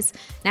guys.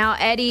 Now,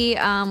 Eddie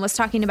was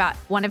talking about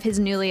one of his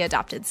newly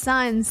adopted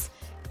sons,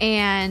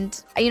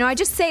 and I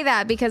just say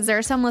that because there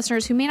are some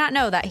listeners who may not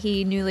know that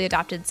he newly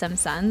adopted some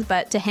sons,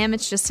 but to him,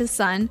 it's just his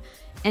son.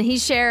 And he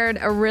shared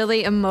a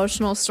really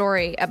emotional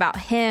story about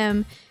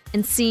him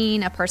and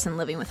seeing a person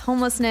living with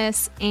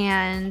homelessness.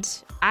 And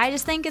I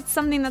just think it's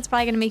something that's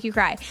probably going to make you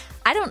cry.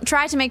 I don't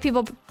try to make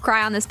people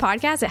cry on this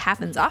podcast. It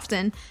happens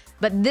often.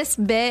 But this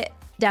bit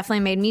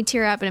definitely made me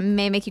tear up, and it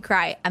may make you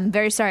cry. I'm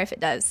very sorry if it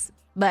does,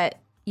 but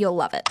you'll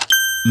love it.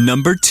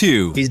 Number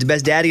 2. He's the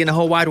best daddy in the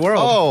whole wide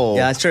world. Oh.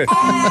 Yeah, that's true.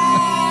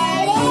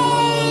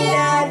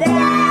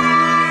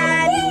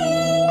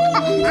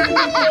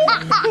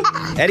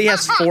 Eddie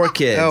has 4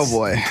 kids. Oh,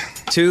 boy.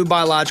 2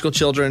 biological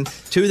children,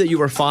 2 that you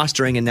were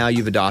fostering and now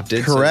you've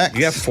adopted. Correct. So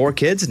you have 4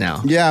 kids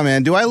now. Yeah,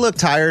 man. Do I look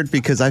tired?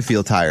 Because I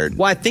feel tired.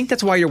 Well, I think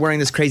that's why you're wearing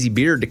this crazy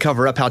beard, to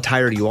cover up how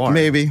tired you are.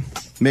 Maybe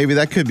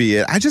that could be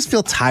it. I just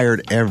feel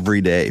tired every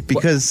day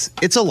because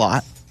it's a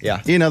lot. Yeah.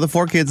 The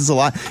 4 kids is a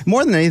lot.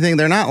 More than anything,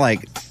 they're not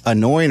like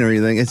annoying or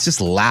anything. It's just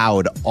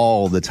loud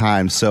all the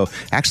time. So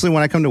actually,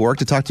 when I come to work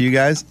to talk to you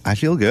guys, I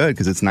feel good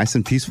because it's nice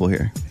and peaceful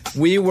here.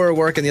 We were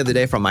working the other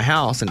day from my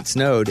house and it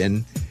snowed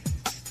and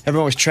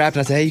everyone was trapped.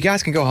 And I said, hey, you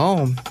guys can go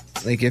home.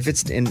 Like if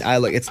it's it's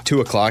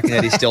 2:00 and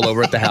Eddie's still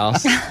over at the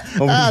house.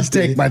 I'll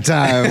take my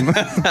time.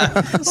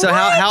 So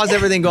how's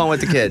everything going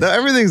with the kids?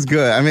 Everything's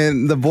good. I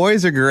mean, the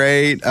boys are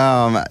great.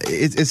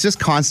 It's just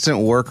constant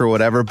work or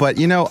whatever. But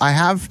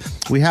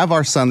we have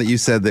our son that you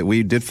said that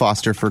we did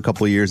foster for a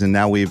couple of years and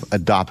now we've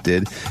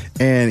adopted.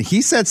 And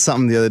he said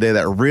something the other day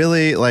that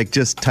really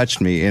just touched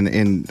me.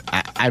 And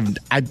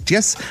I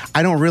guess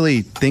I don't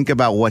really think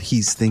about what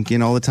he's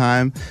thinking all the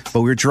time.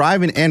 But we're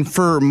driving, and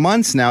for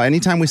months now,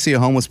 anytime we see a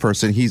homeless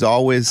person, he's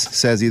always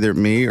says either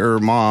me or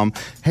mom,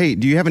 hey,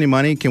 do you have any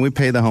money? Can we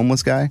pay the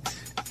homeless guy?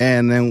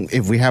 And then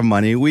if we have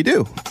money, we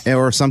do.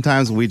 Or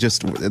sometimes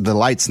the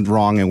light's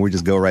wrong and we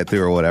just go right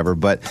through or whatever.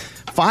 But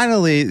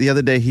finally, the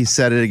other day he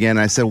said it again.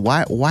 I said,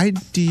 why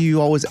do you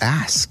always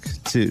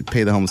ask to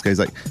pay the homeless guy? He's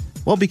like,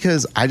 well,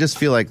 because I just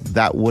feel like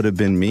that would have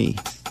been me.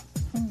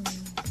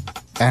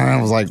 And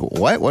I was like,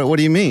 what? What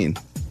do you mean?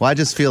 Well, I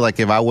just feel like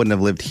if I wouldn't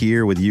have lived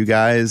here with you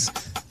guys,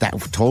 that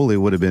totally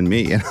would have been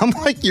me. And I'm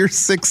like, you're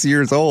 6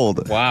 years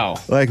old. Wow.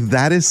 Like,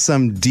 that is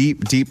some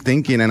deep, deep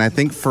thinking. And I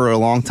think for a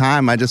long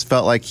time, I just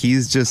felt like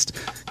he's just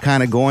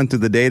kind of going through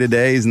the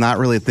day-to-day. He's not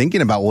really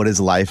thinking about what his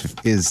life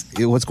is,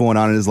 what's going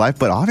on in his life.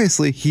 But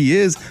obviously, he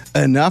is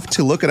enough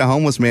to look at a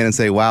homeless man and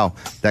say, wow,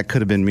 that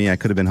could have been me. I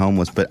could have been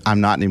homeless, but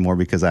I'm not anymore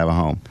because I have a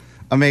home.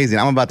 Amazing.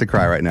 I'm about to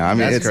cry right now. I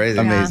mean, it's crazy.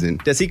 Amazing.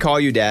 Does he call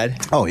you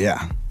dad? Oh,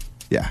 yeah.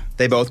 Yeah.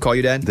 They both call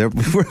you dad?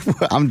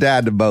 I'm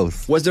dad to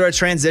both. Was there a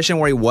transition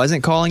where he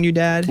wasn't calling you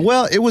dad?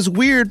 Well, it was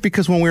weird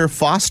because when we were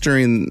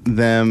fostering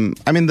them,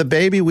 I mean, the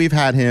baby, we've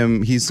had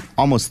him, he's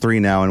almost 3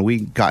 now, and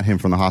we got him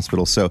from the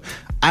hospital. So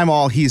I'm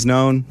all he's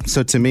known.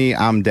 So to me,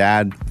 I'm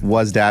dad,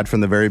 was dad from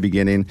the very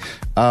beginning.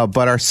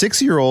 But our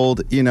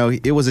 6-year-old,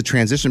 it was a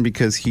transition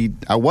because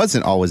I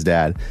wasn't always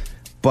dad.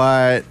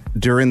 But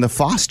during the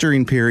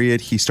fostering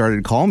period, he started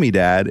to call me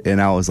dad. And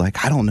I was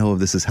like, I don't know if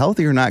this is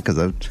healthy or not because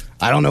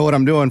I don't know what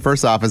I'm doing.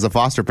 First off, as a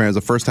foster parent, it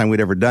was the first time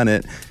we'd ever done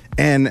it.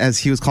 And as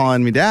he was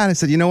calling me dad, I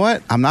said, you know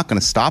what? I'm not going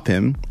to stop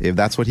him. If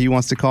that's what he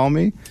wants to call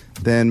me,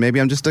 then maybe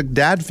I'm just a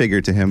dad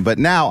figure to him. But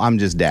now I'm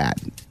just dad,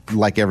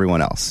 like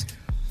everyone else.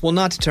 Well,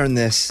 not to turn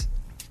this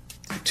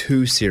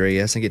too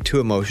serious and get too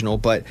emotional,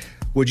 but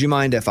would you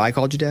mind if I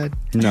called you dad?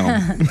 No.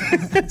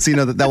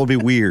 So, that would be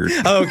weird.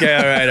 Okay,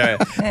 all right.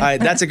 All right,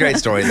 that's a great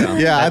story, though.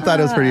 Yeah, I thought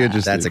it was pretty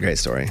interesting. That's a great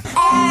story.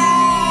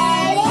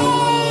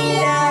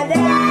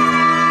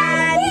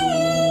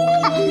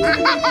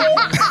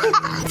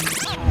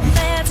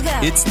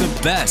 It's the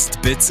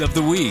best bits of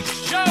the week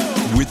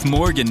with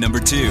Morgan number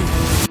 2.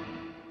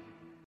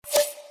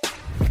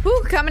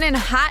 Ooh, coming in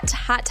hot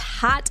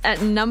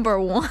at number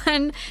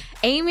 1.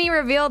 Amy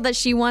revealed that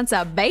she wants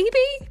a baby.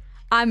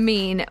 I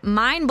mean,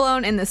 mind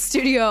blown in the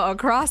studio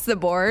across the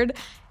board.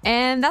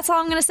 And that's all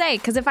I'm going to say,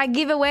 because if I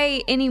give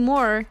away any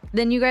more,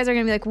 then you guys are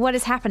going to be like, what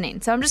is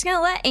happening? So I'm just going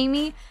to let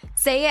Amy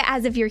say it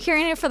as if you're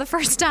hearing it for the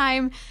first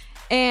time.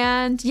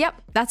 And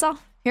yep, that's all.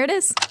 Here it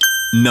is.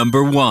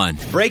 Number 1.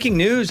 Breaking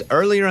news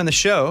earlier in the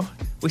show.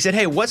 We said,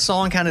 hey, what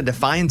song kind of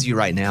defines you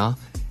right now?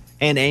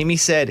 And Amy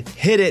said,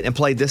 hit it, and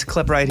played this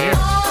clip right here.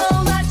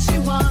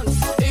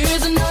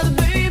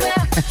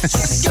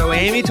 So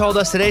Amy told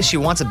us today she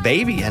wants a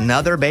baby,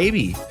 another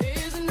baby.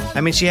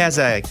 I mean, she has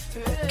a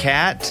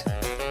cat,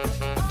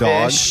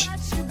 fish,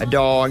 a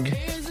dog,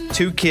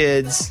 2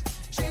 kids,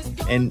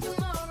 and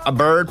a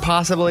bird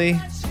possibly.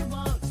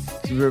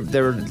 She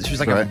was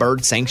like a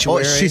bird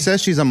sanctuary. Well, she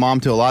says she's a mom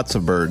to lots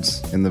of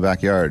birds in the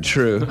backyard.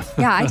 True.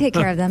 Yeah, I take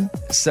care of them.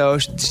 So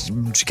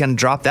she kind of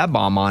dropped that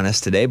bomb on us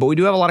today, but we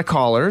do have a lot of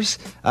callers.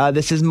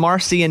 This is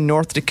Marcy in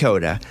North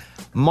Dakota.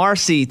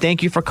 Marcy,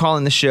 thank you for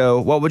calling the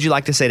show. What would you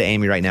like to say to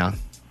Amy right now?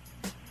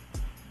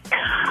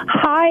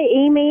 Hi,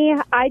 Amy.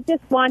 I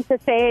just want to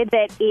say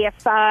that if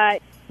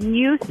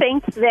you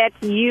think that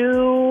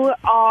you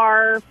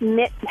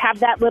have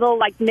that little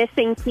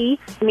missing piece,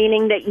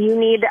 meaning that you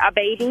need a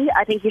baby,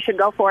 I think you should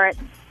go for it.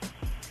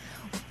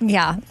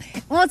 Yeah.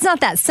 Well, it's not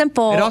that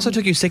simple. It also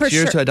took you 6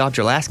 years to adopt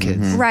your last kid.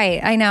 Mm-hmm. Right,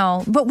 I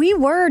know. But we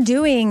were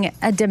doing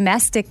a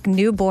domestic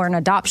newborn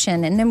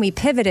adoption, and then we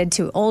pivoted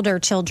to older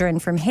children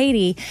from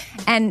Haiti.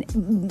 And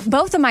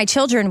both of my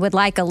children would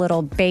like a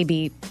little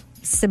baby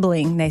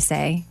sibling, they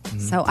say. Mm-hmm.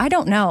 So I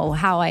don't know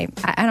how I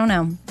don't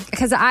know.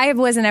 Because I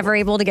wasn't ever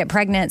able to get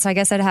pregnant, so I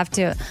guess I'd have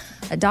to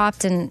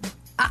adopt. And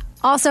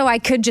also, I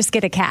could just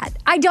get a cat.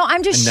 I'm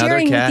just Another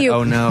sharing cat? with you.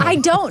 Oh, no. I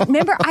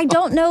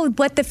don't know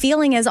what the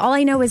feeling is. All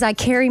I know is I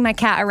carry my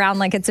cat around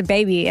like it's a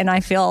baby, and I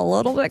feel a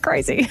little bit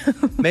crazy.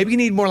 Maybe you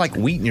need more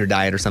wheat in your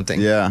diet or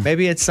something. Yeah.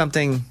 Maybe it's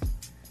something,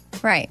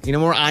 right.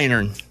 More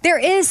iron. There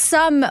is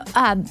some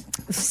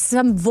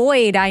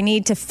void I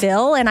need to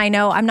fill, and I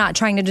know I'm not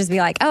trying to just be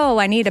like, oh,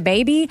 I need a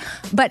baby,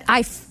 but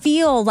I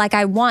feel like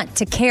I want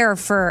to care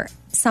for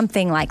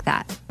something like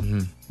that.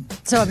 Mm-hmm.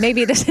 So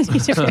maybe it doesn't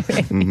need to be a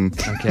baby.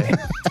 Mm-hmm. Okay.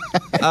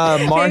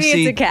 Marcy,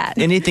 maybe it's a cat.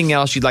 Anything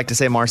else you'd like to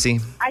say, Marcy?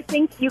 I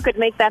think you could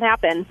make that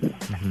happen.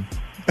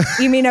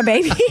 You mean a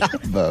baby?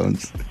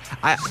 Bones.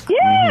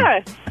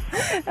 Yeah.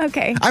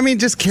 Okay. I mean,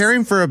 just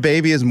caring for a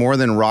baby is more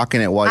than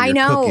rocking it while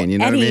you're cooking. You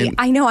know Eddie, what I mean?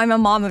 I know I'm a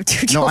mom of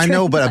 2 children. No, I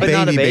know, but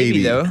not a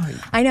baby though.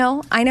 I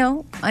know.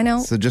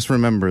 So just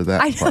remember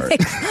that part.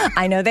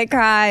 I know they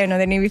cry. I know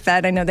they need to be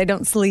fed. I know they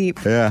don't sleep.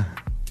 Yeah.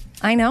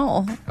 I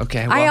know.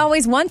 Okay. I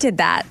always wanted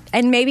that.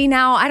 And maybe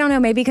now, I don't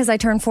know, maybe because I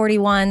turn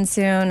 41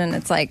 soon and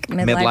it's like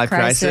midlife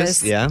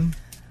crisis. Yeah.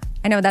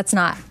 I know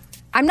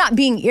I'm not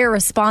being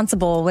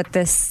irresponsible with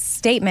this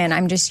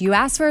statement. You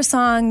asked for a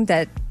song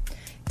that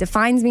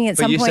defines me at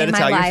some point in my life. But you said it's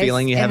how you're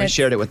feeling. You haven't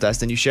shared it with us.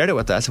 Then you shared it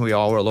with us and we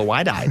all were a little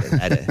wide-eyed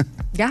at it.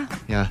 Yeah.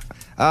 Yeah.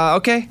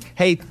 Okay.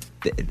 Hey,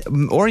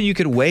 or you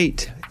could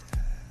wait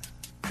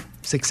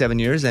 6-7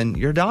 years and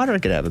your daughter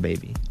could have a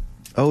baby.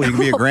 Oh, you can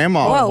be a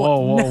grandma.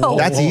 Whoa.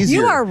 That's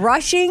easier. You are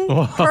rushing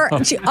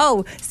her.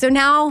 So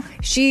now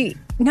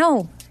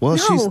no. Well,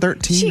 she's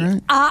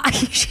 13, right?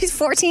 She's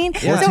 14.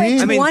 Yeah. So in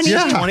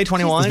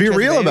 2021. Let's be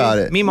real about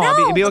it.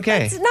 Meemaw, be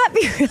okay. Let's not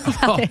be real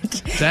about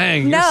it.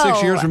 Dang, you're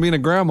 6 years from being a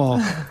grandma.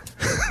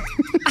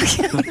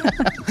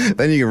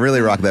 Then you can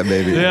really rock that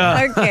baby.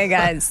 Yeah. Okay,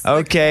 guys.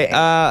 Okay.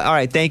 All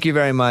right. Thank you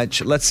very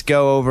much. Let's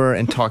go over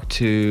and talk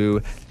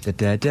to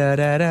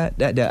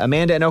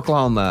Amanda in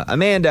Oklahoma.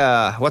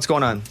 Amanda, what's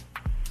going on?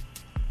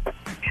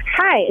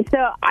 Hi. So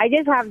I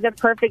just have the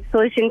perfect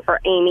solution for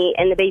Amy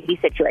and the baby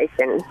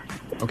situation.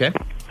 Okay.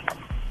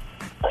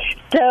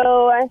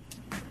 So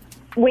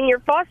when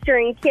you're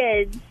fostering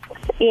kids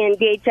in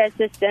DHS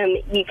system,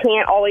 you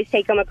can't always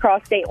take them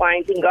across state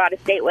lines and go out of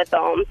state with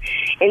them.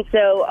 And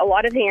so a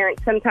lot of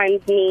parents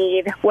sometimes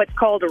need what's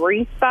called a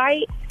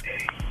respite.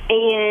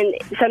 And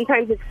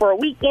sometimes it's for a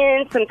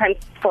weekend, sometimes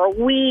it's for a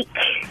week.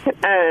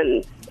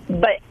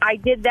 But I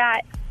did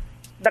that.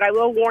 But I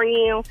will warn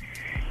you,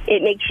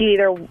 it makes you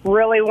either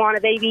really want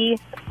a baby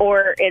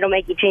or it'll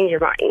make you change your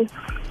mind.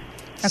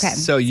 Okay.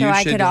 So you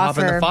should hop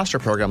in the foster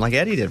program like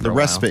Eddie did for the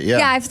respite, yeah.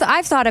 Yeah,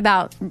 I've thought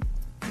about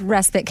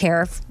respite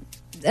care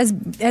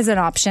as an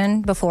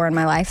option before in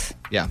my life.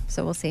 Yeah.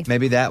 So we'll see.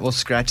 Maybe that will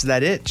scratch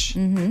that itch.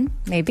 Mm-hmm.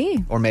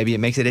 Maybe. Or maybe it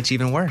makes it itch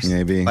even worse.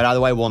 Maybe. But either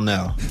way, we'll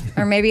know.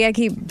 Or maybe I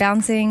keep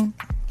bouncing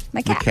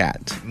my cat. The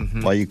cat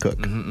while you cook.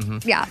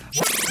 Yeah.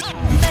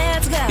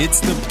 It's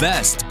the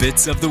best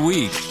bits of the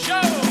week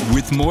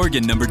with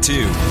Morgan number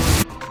 2.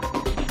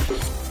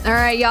 All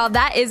right, y'all,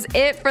 that is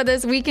it for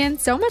this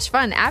weekend. So much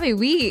fun. Abby,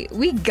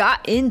 we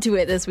got into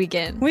it this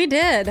weekend. We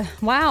did.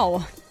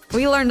 Wow.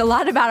 We learned a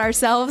lot about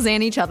ourselves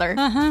and each other.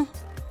 Uh-huh.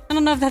 I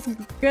don't know if that's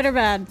good or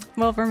bad.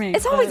 Well, for me.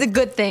 It's always a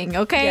good thing,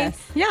 okay?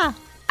 Yes. Yeah.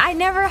 I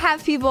never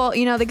have people,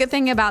 the good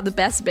thing about the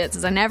best bits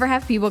is I never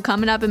have people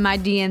coming up in my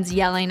DMs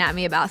yelling at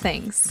me about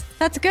things.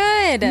 That's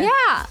good.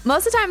 Yeah.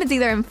 Most of the time it's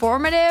either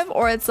informative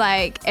or it's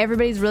like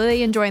everybody's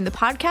really enjoying the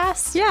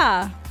podcast.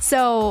 Yeah.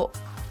 So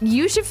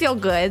you should feel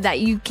good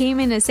that you came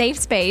in a safe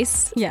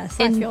space. Yes,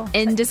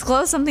 and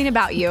disclose something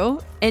about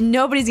you, and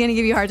nobody's going to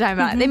give you a hard time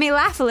about it. They may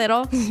laugh a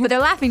little, but they're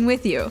laughing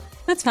with you.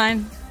 That's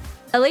fine.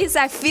 At least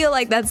I feel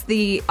like that's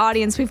the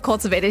audience we've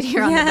cultivated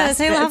here on the Best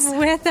Bits. Yes, they laugh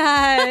with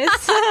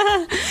us.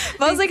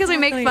 Mostly because we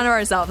make fun of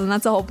ourselves, and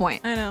that's the whole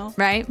point. I know.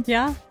 Right?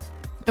 Yeah.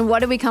 And what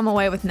did we come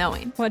away with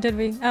knowing? What did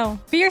we? Oh,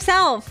 be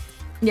yourself.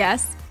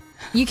 Yes.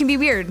 You can be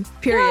weird,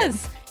 period.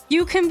 Yes.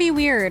 You can be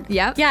weird.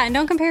 Yep. Yeah, and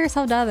don't compare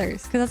yourself to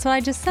others, because that's what I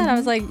just said. I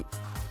was like,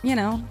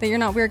 that you're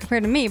not weird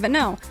compared to me, but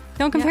no,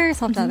 don't compare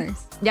yourself to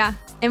others. Yeah.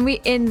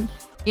 And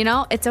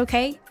it's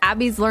okay.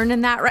 Abby's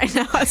learning that right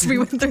now as we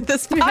went through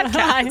this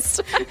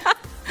podcast.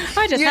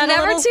 You're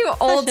never too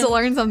old to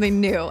learn something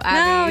new,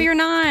 Abby. No, you're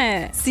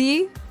not.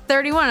 See?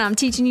 31. I'm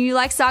teaching you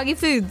like soggy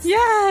foods.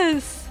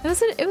 Yes.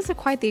 It was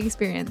quite the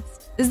experience.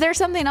 Is there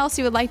something else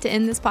you would like to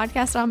end this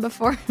podcast on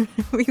before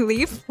we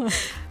leave?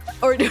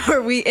 Or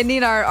are we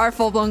ending our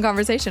full-blown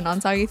conversation on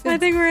soggy foods? I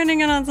think we're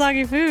ending it on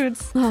soggy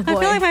foods. Oh, boy. I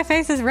feel like my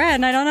face is red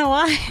and I don't know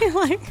why.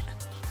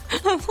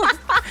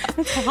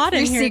 It's hot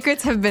in here. Your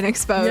secrets have been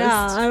exposed.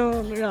 Yeah, I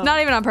don't know.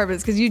 Not even on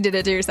purpose, because you did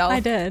it to yourself. I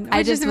did.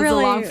 I just was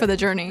along for the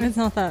journey. It's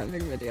not that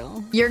big of a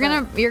deal. You're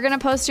gonna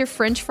post your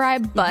French fry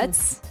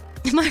butts.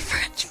 My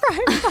French fry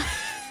butts.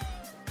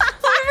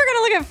 I'm never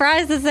gonna look at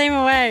fries the same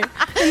way.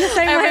 In the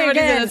same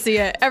Everybody's way gonna see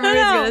it.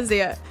 Everybody's gonna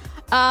see it.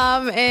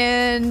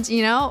 And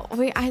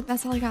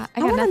that's all I got. I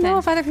got want to nothing. know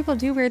if other people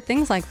do weird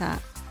things like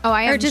that. Oh,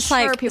 I am or just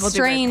sure like people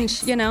strange,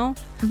 do weird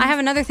things. I have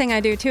another thing I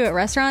do too at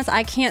restaurants.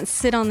 I can't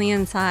sit on the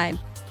inside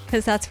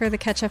because that's where the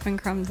ketchup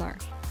and crumbs are.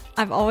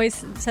 I've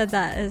always said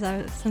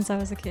that since I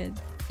was a kid.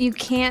 You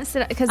can't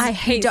sit because I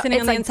hate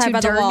sitting on the inside by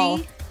the wall.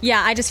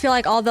 Yeah, I just feel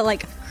like all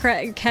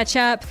the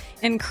ketchup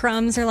and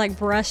crumbs are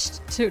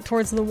brushed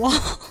towards the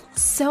wall.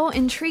 So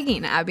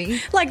intriguing,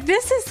 Abby.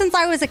 This is since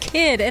I was a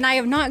kid and I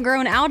have not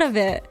grown out of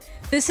it.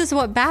 This is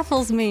what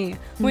baffles me.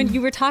 When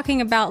you were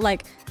talking about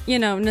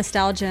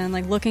nostalgia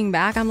and looking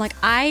back, I'm like,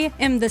 I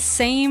am the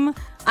same.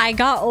 I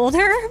got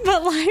older,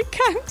 but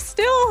I'm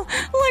still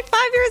 5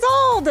 years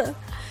old.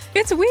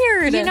 It's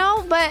weird.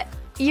 But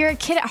you're a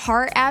kid at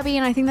heart, Abby,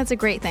 and I think that's a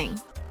great thing.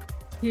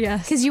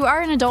 Yes. Because you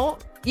are an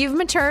adult. You've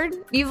matured.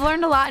 You've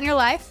learned a lot in your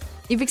life.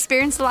 You've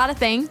experienced a lot of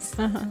things.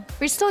 But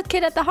you're still a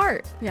kid at the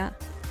heart. Yeah.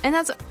 And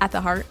that's at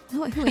the heart.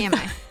 Who am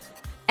I?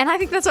 And I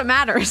think that's what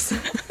matters.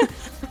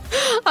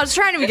 I was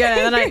trying to be good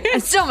at it, and I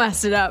still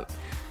messed it up.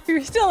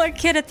 You're still a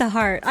kid at the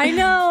heart. I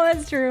know,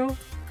 that's true.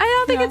 I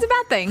don't think it's a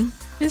bad thing.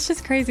 It's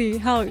just crazy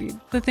how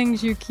the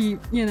things you keep,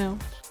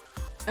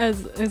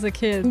 as a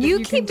kid. You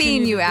keep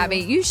being you, Abby.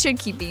 You should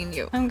keep being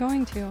you. I'm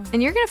going to.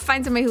 And you're going to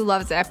find somebody who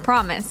loves it, I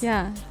promise.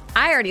 Yeah.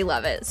 I already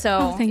love it.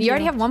 So you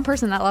already have one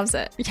person that loves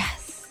it.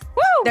 Yes.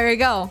 Woo! There you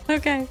go.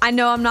 Okay. I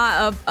know I'm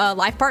not a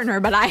life partner,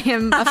 but I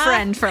am a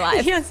friend for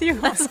life. Yes, you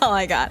are. That's all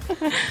I got.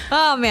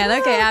 Oh,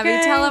 man. Okay, Abby,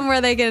 tell them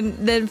where they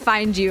can then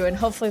find you and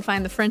hopefully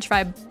find the French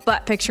fry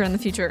butt picture in the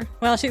future.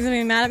 Well, she's going to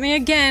be mad at me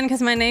again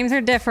because my names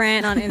are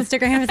different. On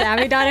Instagram, it's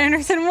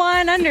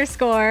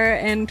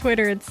Abby.Anderson1_ and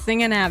Twitter, it's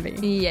Singin' Abby.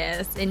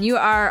 Yes. And you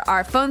are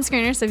our phone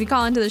screener. So if you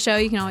call into the show,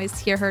 you can always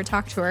hear her,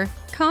 talk to her.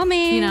 Call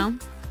me.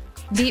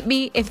 Beat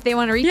me if they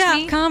want to reach me.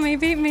 Yeah, call me,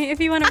 beat me if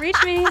you want to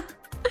reach me.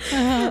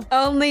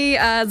 Only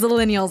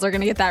Zillennials are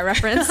going to get that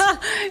reference.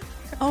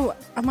 Oh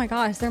my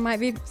gosh, there might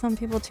be some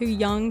people too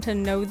young to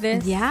know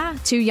this. Yeah,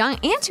 too young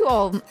and too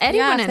old. Eddie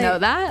wouldn't know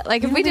that.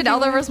 If we did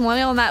Elder vs.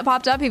 Millennial and that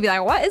popped up, he'd be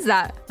like, what is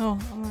that? Oh,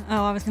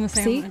 I was going to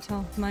say, I'm going to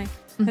tell Mike.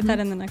 Put that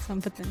in the next one,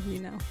 but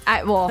then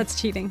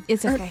that's cheating.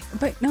 It's okay.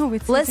 But no,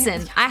 it's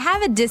listen. I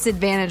have a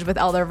disadvantage with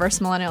Elder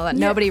versus Millennial that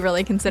nobody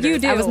really considers. You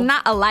do. I was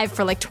not alive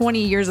for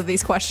 20 years of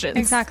these questions.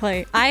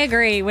 Exactly. I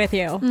agree with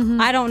you.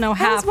 I don't know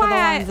half of the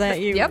ones that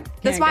you. Yep.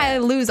 That's why I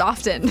lose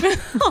often.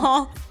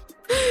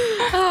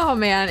 Oh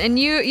man, and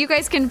you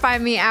guys can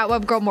find me at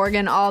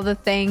WebGirlMorgan. All the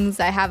things.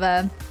 I have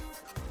a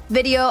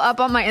video up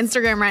on my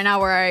Instagram right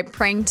now where I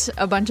pranked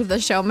a bunch of the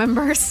show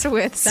members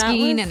with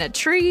skiing in a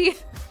tree.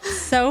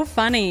 So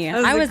funny.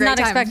 I was not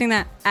expecting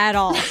that at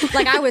all.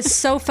 I was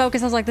so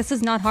focused. I was like, this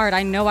is not hard.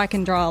 I know I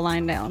can draw a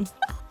line down.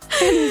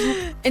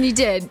 And you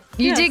did.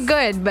 You did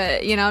good,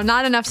 but,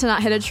 not enough to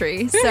not hit a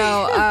tree.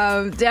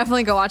 So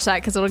definitely go watch that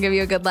because it'll give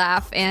you a good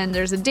laugh. And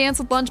there's a Dance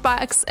with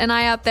Lunchbox and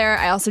I up there.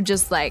 I also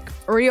just,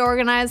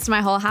 reorganized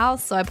my whole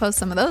house. So I post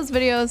some of those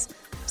videos.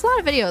 There's a lot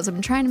of videos. I've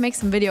been trying to make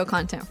some video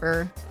content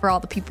for all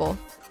the people.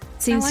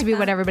 Seems to be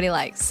what everybody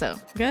likes. So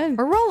good.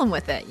 We're rolling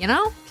with it,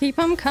 Keep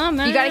them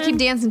coming. You got to keep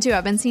dancing, too.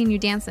 I've been seeing you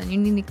dancing. You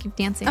need to keep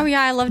dancing. Oh,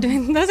 yeah. I love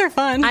doing those. Are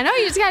fun. I know.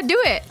 You just got to do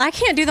it. I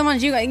can't do the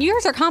ones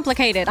yours are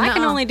complicated. I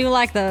can only do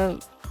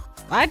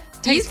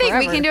you think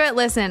we can do it?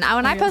 Listen,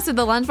 when I posted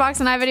the Lunchbox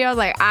and I video, I was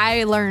like,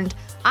 I learned.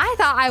 I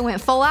thought I went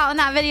full out in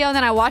that video, and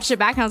then I watched it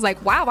back, and I was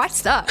like, wow, I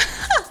stuck.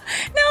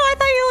 No, I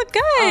thought you looked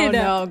good.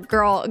 Oh, no.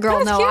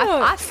 Girl,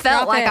 no. I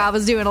felt like I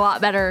was doing a lot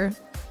better.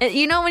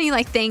 You know when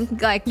you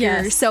think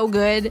you're so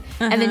good,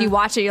 and then you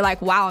watch it, you're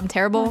like, wow, I'm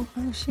terrible.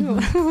 Oh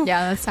shoot.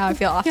 Yeah, that's how I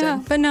feel often.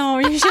 Yeah, but no,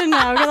 you shouldn't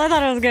have, because I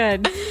thought it was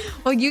good.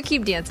 Well, you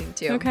keep dancing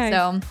too. Okay.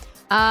 So,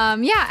 at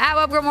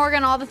Webgirl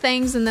Morgan, all the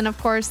things, and then of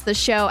course the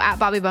show at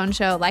Bobby Bones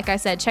Show. Like I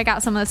said, check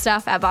out some of the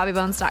stuff at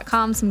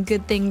BobbyBones.com. Some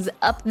good things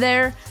up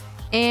there,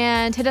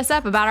 and hit us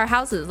up about our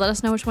houses. Let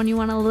us know which one you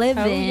want to live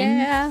in.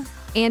 Yeah.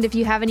 And if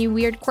you have any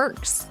weird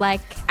quirks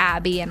like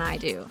Abby and I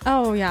do.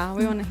 Oh, yeah.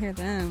 We want to hear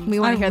them.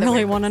 I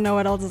really want to know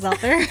what else is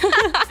out there.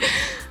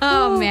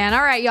 Oh, man.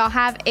 All right, y'all.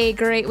 Have a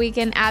great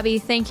weekend. Abby,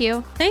 thank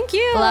you. Thank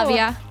you. Love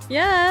ya.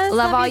 Yes.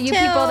 Love all you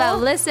people that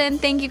listen.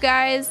 Thank you,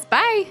 guys.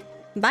 Bye.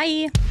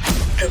 Bye.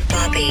 The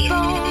Bobby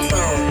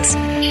Bones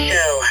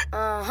Show.